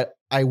thought that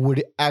I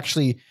would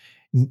actually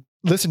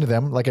listen to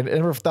them. Like I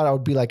never thought I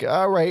would be like,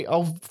 all right,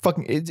 I'll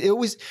fucking. It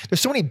always,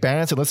 there's so many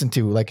bands to listen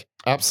to. Like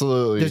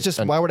absolutely, there's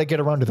just why would I get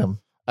around to them?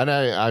 And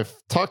I've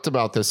talked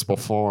about this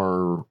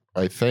before.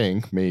 I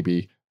think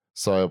maybe.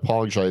 So I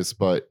apologize,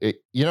 but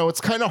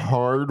it's kind of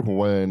hard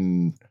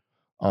when,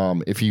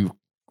 if you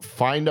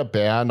find a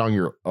band on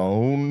your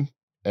own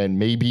and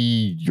maybe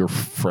your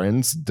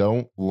friends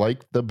don't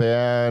like the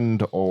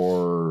band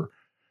or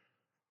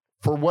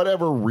for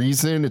whatever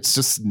reason, it's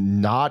just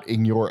not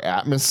in your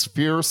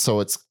atmosphere. So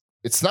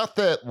it's not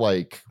that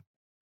like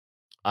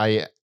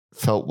I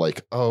felt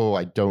like, oh,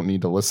 I don't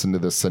need to listen to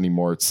this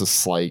anymore. It's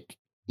just like,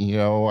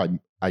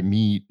 I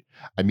meet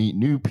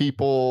new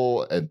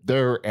people and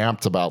they're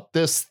amped about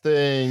this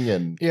thing.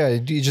 And yeah,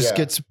 it just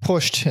gets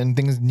pushed and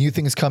new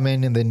things come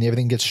in and then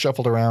everything gets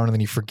shuffled around and then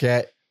you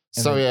forget.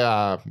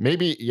 So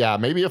maybe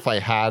if I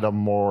had a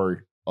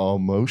more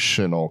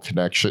emotional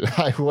connection,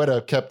 I would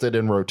have kept it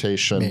in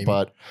rotation. Maybe.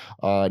 But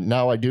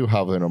now I do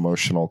have an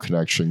emotional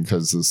connection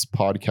because this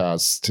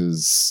podcast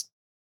is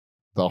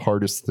the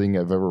hardest thing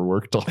I've ever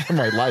worked on in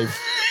my life.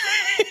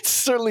 It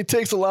certainly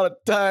takes a lot of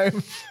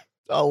time.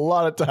 A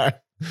lot of time.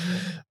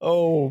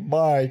 Oh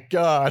my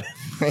God.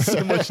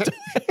 So much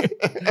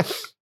time.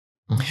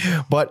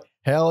 But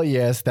hell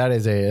yes,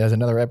 that's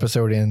another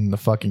episode in the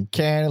fucking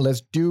can. Let's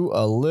do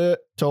a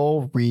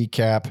little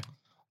recap.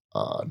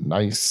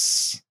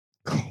 Nice,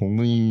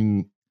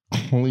 clean,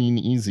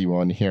 easy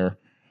one here.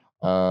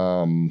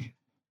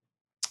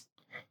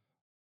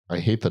 I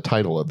hate the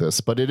title of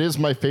this, but it is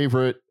my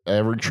favorite.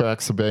 Every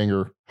track's a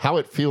banger. How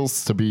it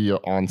feels to be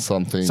on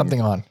something. Something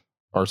on.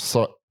 Or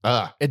so.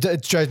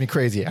 It drives me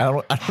crazy. I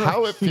don't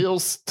How it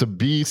feels to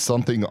be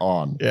something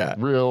on. Yeah.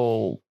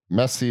 Real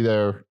messy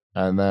there.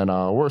 And then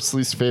worst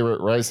least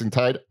favorite, Rising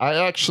Tide. I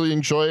actually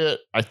enjoy it.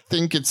 I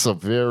think it's a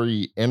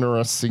very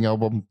interesting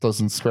album.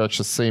 Doesn't scratch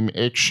the same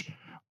itch,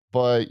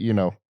 but you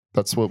know,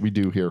 that's what we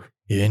do here.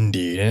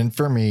 Indeed. And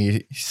for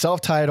me,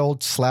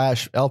 self-titled /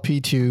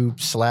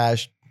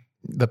 LP2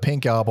 / the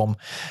Pink album,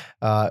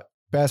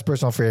 best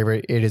personal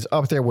favorite. It is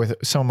up there with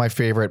some of my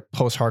favorite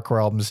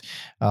post-hardcore albums,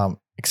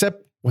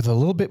 except with a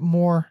little bit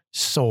more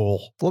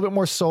soul, a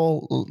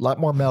lot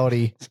more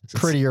melody,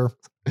 prettier.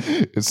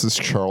 This is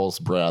Charles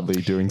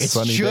Bradley doing It's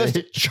Sunny just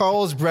Day.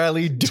 Charles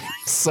Bradley doing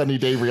Sunny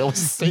Day Real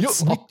Estate. You know,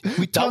 song.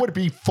 That would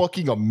be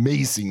fucking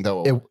amazing,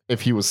 though,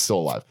 if he was still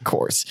alive. Of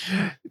course.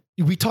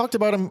 We talked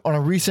about him on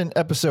a recent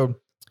episode,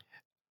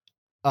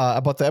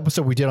 about the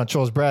episode we did on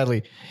Charles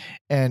Bradley.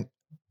 And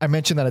I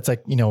mentioned that it's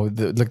like, you know,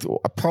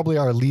 probably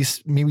our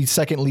least, maybe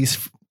second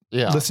least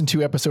listened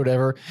to episode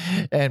ever.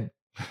 And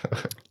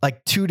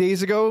like 2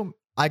 days ago,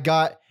 I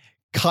got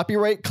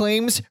copyright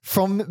claims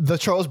from the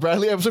Charles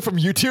Bradley episode from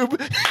YouTube.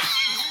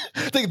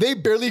 Like they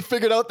barely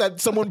figured out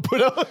that someone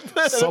put out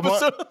that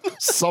episode.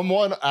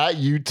 Someone at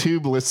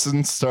YouTube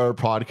listens to our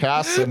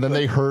podcast and then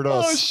they heard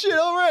us. Oh shit!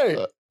 All right.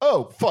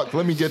 Oh fuck!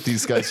 Let me get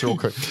these guys real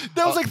quick.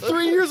 That was like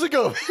 3 years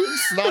ago.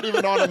 It's not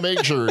even on a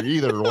major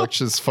either, which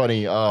is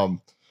funny.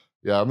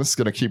 Yeah, I'm just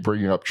gonna keep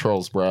bringing up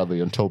Charles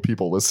Bradley until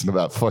people listen to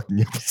that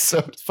fucking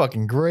episode. It's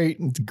fucking great.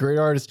 It's a great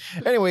artist.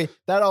 Anyway,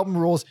 that album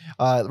rules.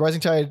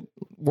 Rising Tide,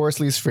 worst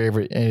least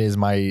favorite. It is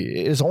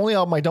the only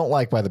album I don't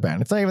like by the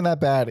band. It's not even that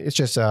bad. It's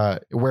just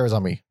it wears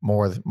on me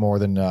more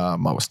than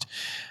most.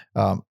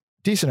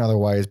 Decent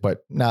otherwise,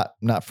 but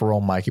not for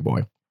old Mikey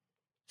boy.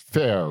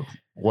 Fair,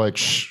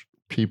 which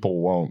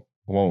people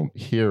won't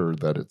hear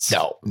that it's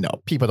no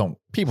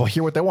people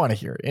hear what they want to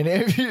hear. And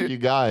if you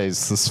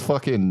guys, this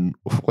fucking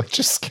what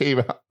just came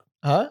out,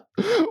 huh?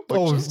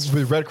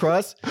 With Red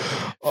Cross.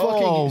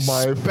 Oh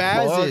my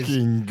spazzes.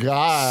 fucking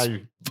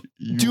god,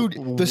 dude,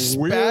 the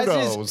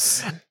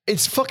spazzes.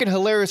 It's fucking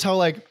hilarious how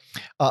like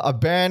a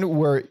band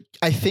where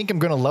I think I'm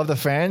gonna love the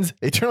fans,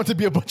 they turn out to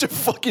be a bunch of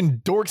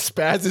fucking dork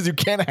spazzes who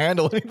can't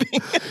handle anything.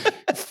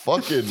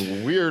 Fucking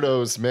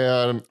weirdos,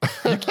 man.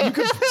 You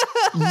could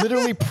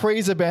literally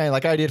praise a band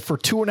like I did for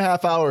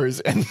 2.5 hours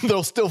and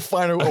they'll still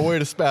find a way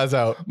to spaz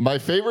out. My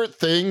favorite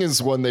thing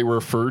is when they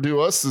refer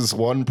to us as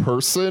one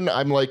person.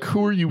 I'm like,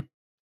 who are you?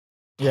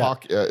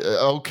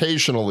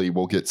 Occasionally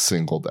we'll get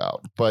singled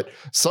out, but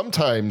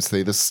sometimes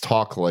they just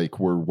talk like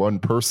we're one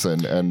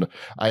person. And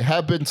I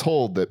have been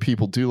told that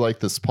people do like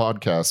this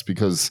podcast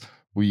because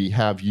we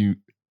have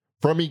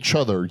from each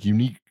other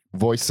unique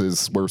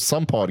voices, where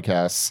some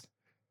podcasts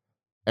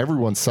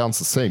everyone sounds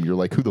the same. You're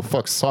like, who the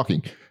fuck's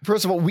talking?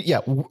 First of all,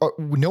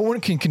 no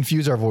one can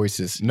confuse our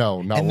voices.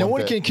 No, not and no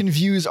one bit. can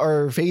confuse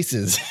our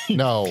faces.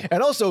 No.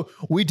 And also,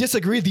 we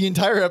disagreed the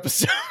entire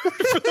episode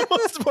for the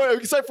most part,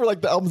 except for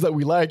like the albums that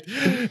we liked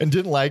and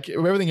didn't like.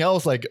 Everything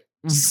else, like,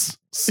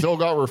 still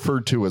got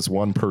referred to as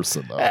one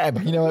person, though.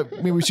 You know what?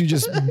 Maybe we should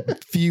just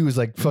fuse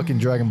like fucking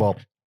Dragon Ball.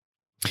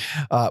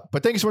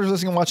 But thank you so much for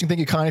listening and watching.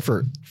 Thank you, Connie,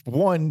 for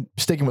one,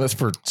 sticking with us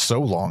for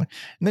so long,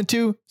 and then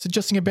two,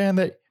 suggesting a band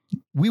that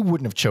we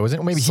wouldn't have chosen,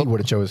 or maybe he would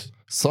have chose.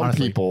 Some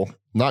honestly. people,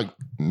 not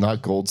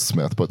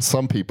Goldsmith, but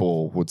some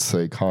people would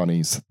say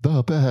Connie's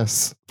the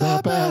best.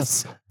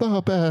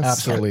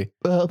 Absolutely.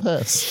 The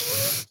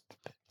best.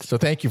 So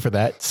thank you for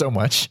that so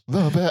much.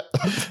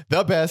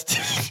 The best.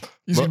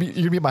 You're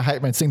gonna be my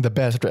hype man, sing the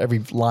best after every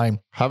line.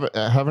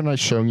 Haven't I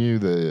shown you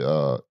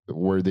the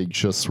where they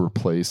just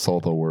replace all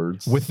the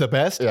words With the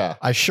best? Yeah.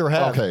 I sure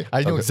have. Okay.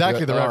 I know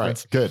exactly the All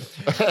reference. right. Good.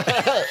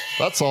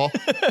 That's all.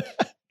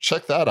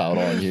 Check that out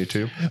on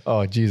YouTube.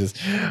 Oh, Jesus.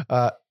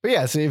 But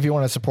yeah, so if you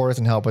want to support us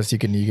and help us, you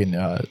can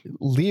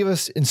leave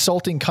us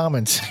insulting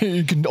comments.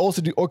 You can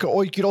also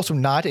or you could also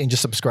not and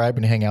just subscribe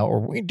and hang out,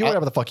 or do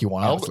whatever the fuck you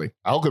want, honestly.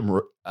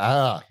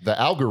 The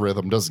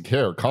algorithm doesn't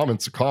care.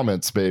 Comments are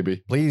comments,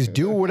 baby. Please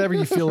do whatever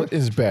you feel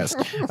is best.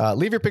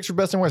 Leave your picture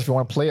best and worst if you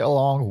want to play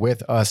along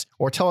with us,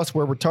 or tell us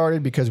we're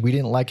retarded because we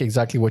didn't like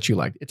exactly what you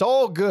liked. It's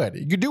all good.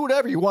 You can do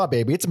whatever you want,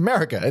 baby. It's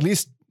America. At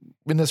least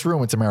in this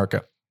room, it's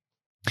America.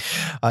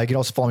 You can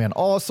also follow me on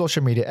all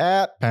social media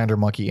at Pander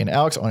Monkey and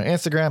Alex on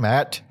Instagram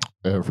at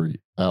Every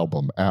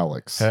Album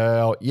Alex.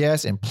 Hell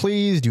yes. And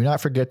please do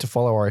not forget to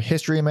follow our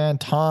history man,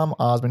 Tom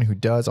Osmond, who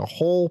does a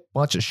whole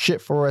bunch of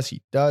shit for us.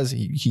 He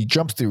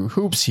jumps through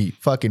hoops. He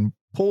fucking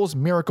pulls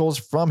miracles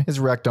from his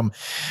rectum.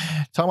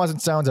 Tom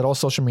Osmond Sounds at all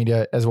social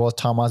media, as well as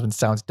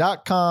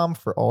TomOsmondSounds.com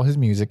for all his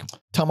music.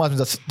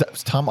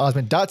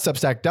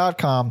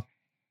 TomOsmond.substack.com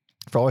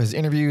for all his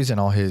interviews and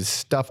all his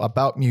stuff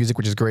about music,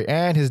 which is great.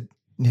 And his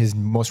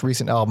most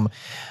recent album,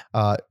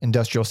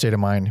 Industrial State of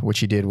Mind, which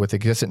he did with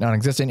Existent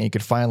Non-Existent. You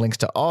could find links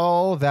to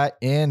all that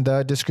in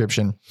the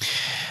description.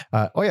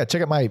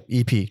 Check out my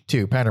EP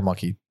too, Pander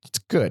Monkey. It's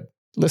good.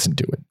 Listen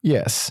to it.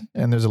 Yes.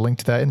 And there's a link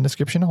to that in the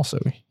description also.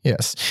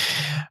 Yes.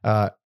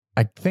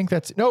 I think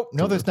that's no,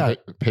 there's not.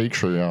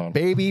 Patreon.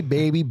 Baby,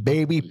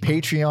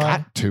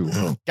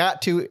 Patreon.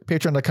 Got to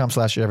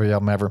patreon.com/every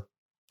album ever.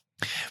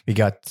 We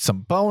got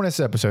some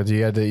bonus episodes.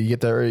 You get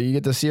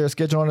to see our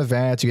schedule in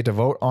advance. You get to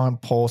vote on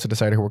polls to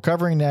decide who we're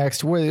covering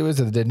next.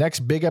 The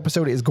next big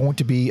episode is going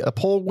to be a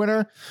poll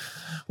winner,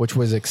 which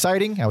was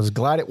exciting. I was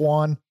glad it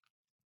won.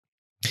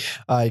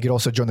 You could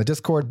also join the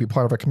Discord, be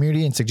part of our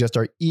community, and suggest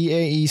our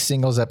EAE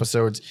singles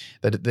episodes.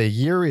 That the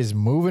year is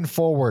moving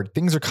forward.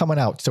 Things are coming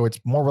out, so it's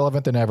more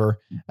relevant than ever,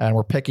 and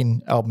we're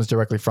picking albums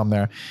directly from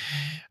there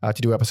to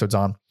do episodes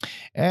on.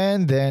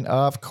 And then,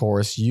 of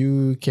course,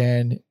 you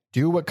can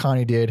do what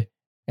Connie did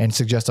and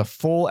suggest a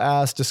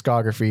full-ass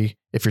discography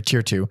if you're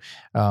tier 2.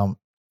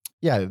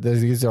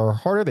 These are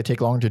harder. They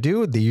take longer to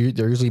do.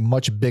 They're usually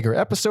much bigger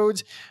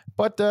episodes,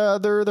 but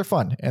they're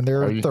fun and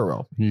they're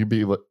thorough. You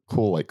be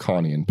cool like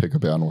Connie and pick a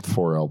band with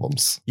 4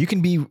 albums. You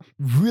can be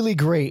really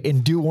great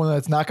and do one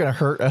that's not going to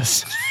hurt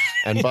us.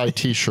 And buy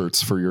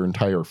T-shirts for your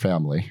entire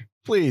family.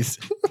 Please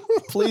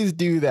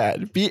do that.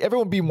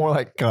 Everyone be more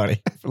like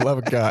Connie, for the love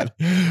of God.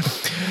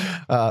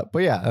 But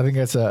yeah, I think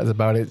that's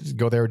about it.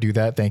 Go there, do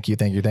that. Thank you.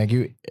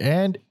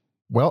 And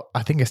well,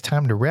 I think it's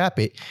time to wrap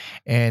it.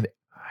 And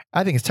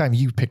I think it's time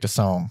you picked a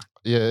song.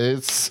 Yeah,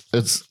 it's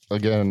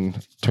again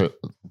to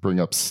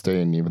bring up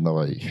Stain, even though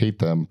I hate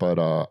them,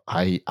 but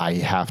I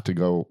have to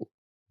go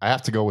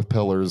with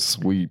Pillars.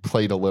 We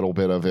played a little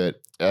bit of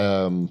it.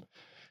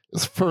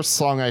 It's the first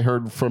song I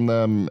heard from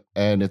them,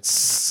 and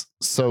it's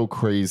so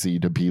crazy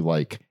to be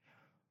like,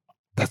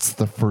 that's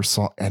the first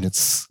song, and it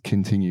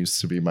continues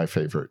to be my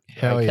favorite.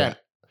 Hell yeah.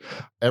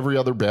 Every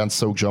other band's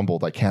so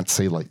jumbled, I can't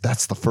say like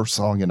that's the first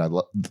song, and I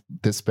love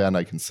this band.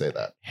 I can say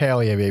that.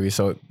 Hell yeah, baby!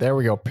 So there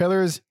we go,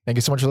 Pillars. Thank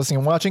you so much for listening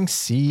and watching.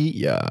 See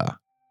ya.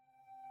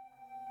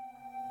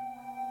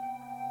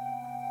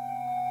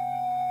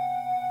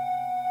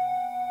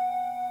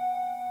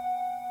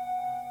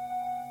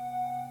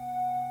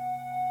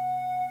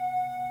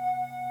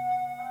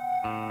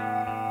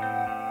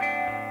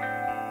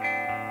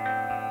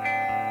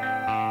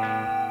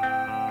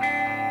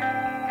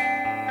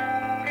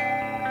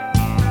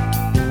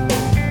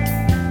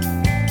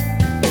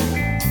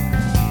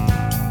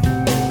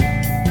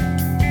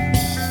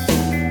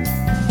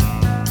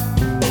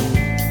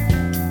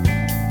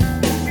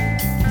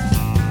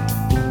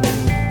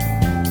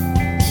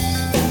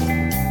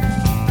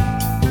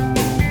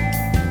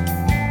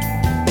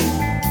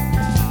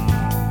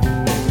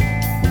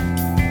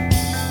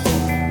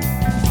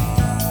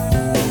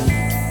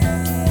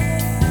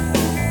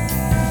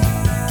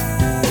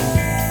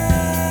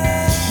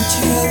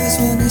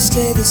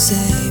 Stay the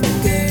same,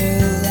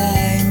 girl.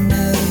 I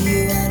know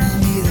you wanna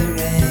be the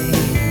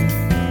rain.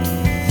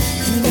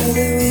 And I know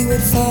that we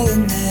would fall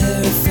in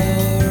there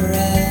for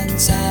a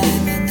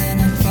time and then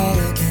unfall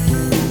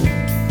again.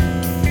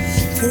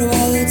 For a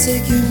while I'd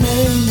take you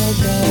knowing no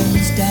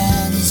bones,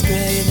 dawn's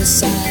gray, the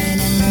sign,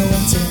 and no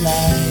winter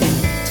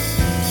light.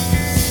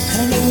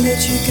 And I know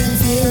that you can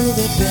feel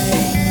the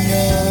pain,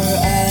 your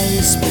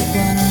eyes pick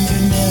one up.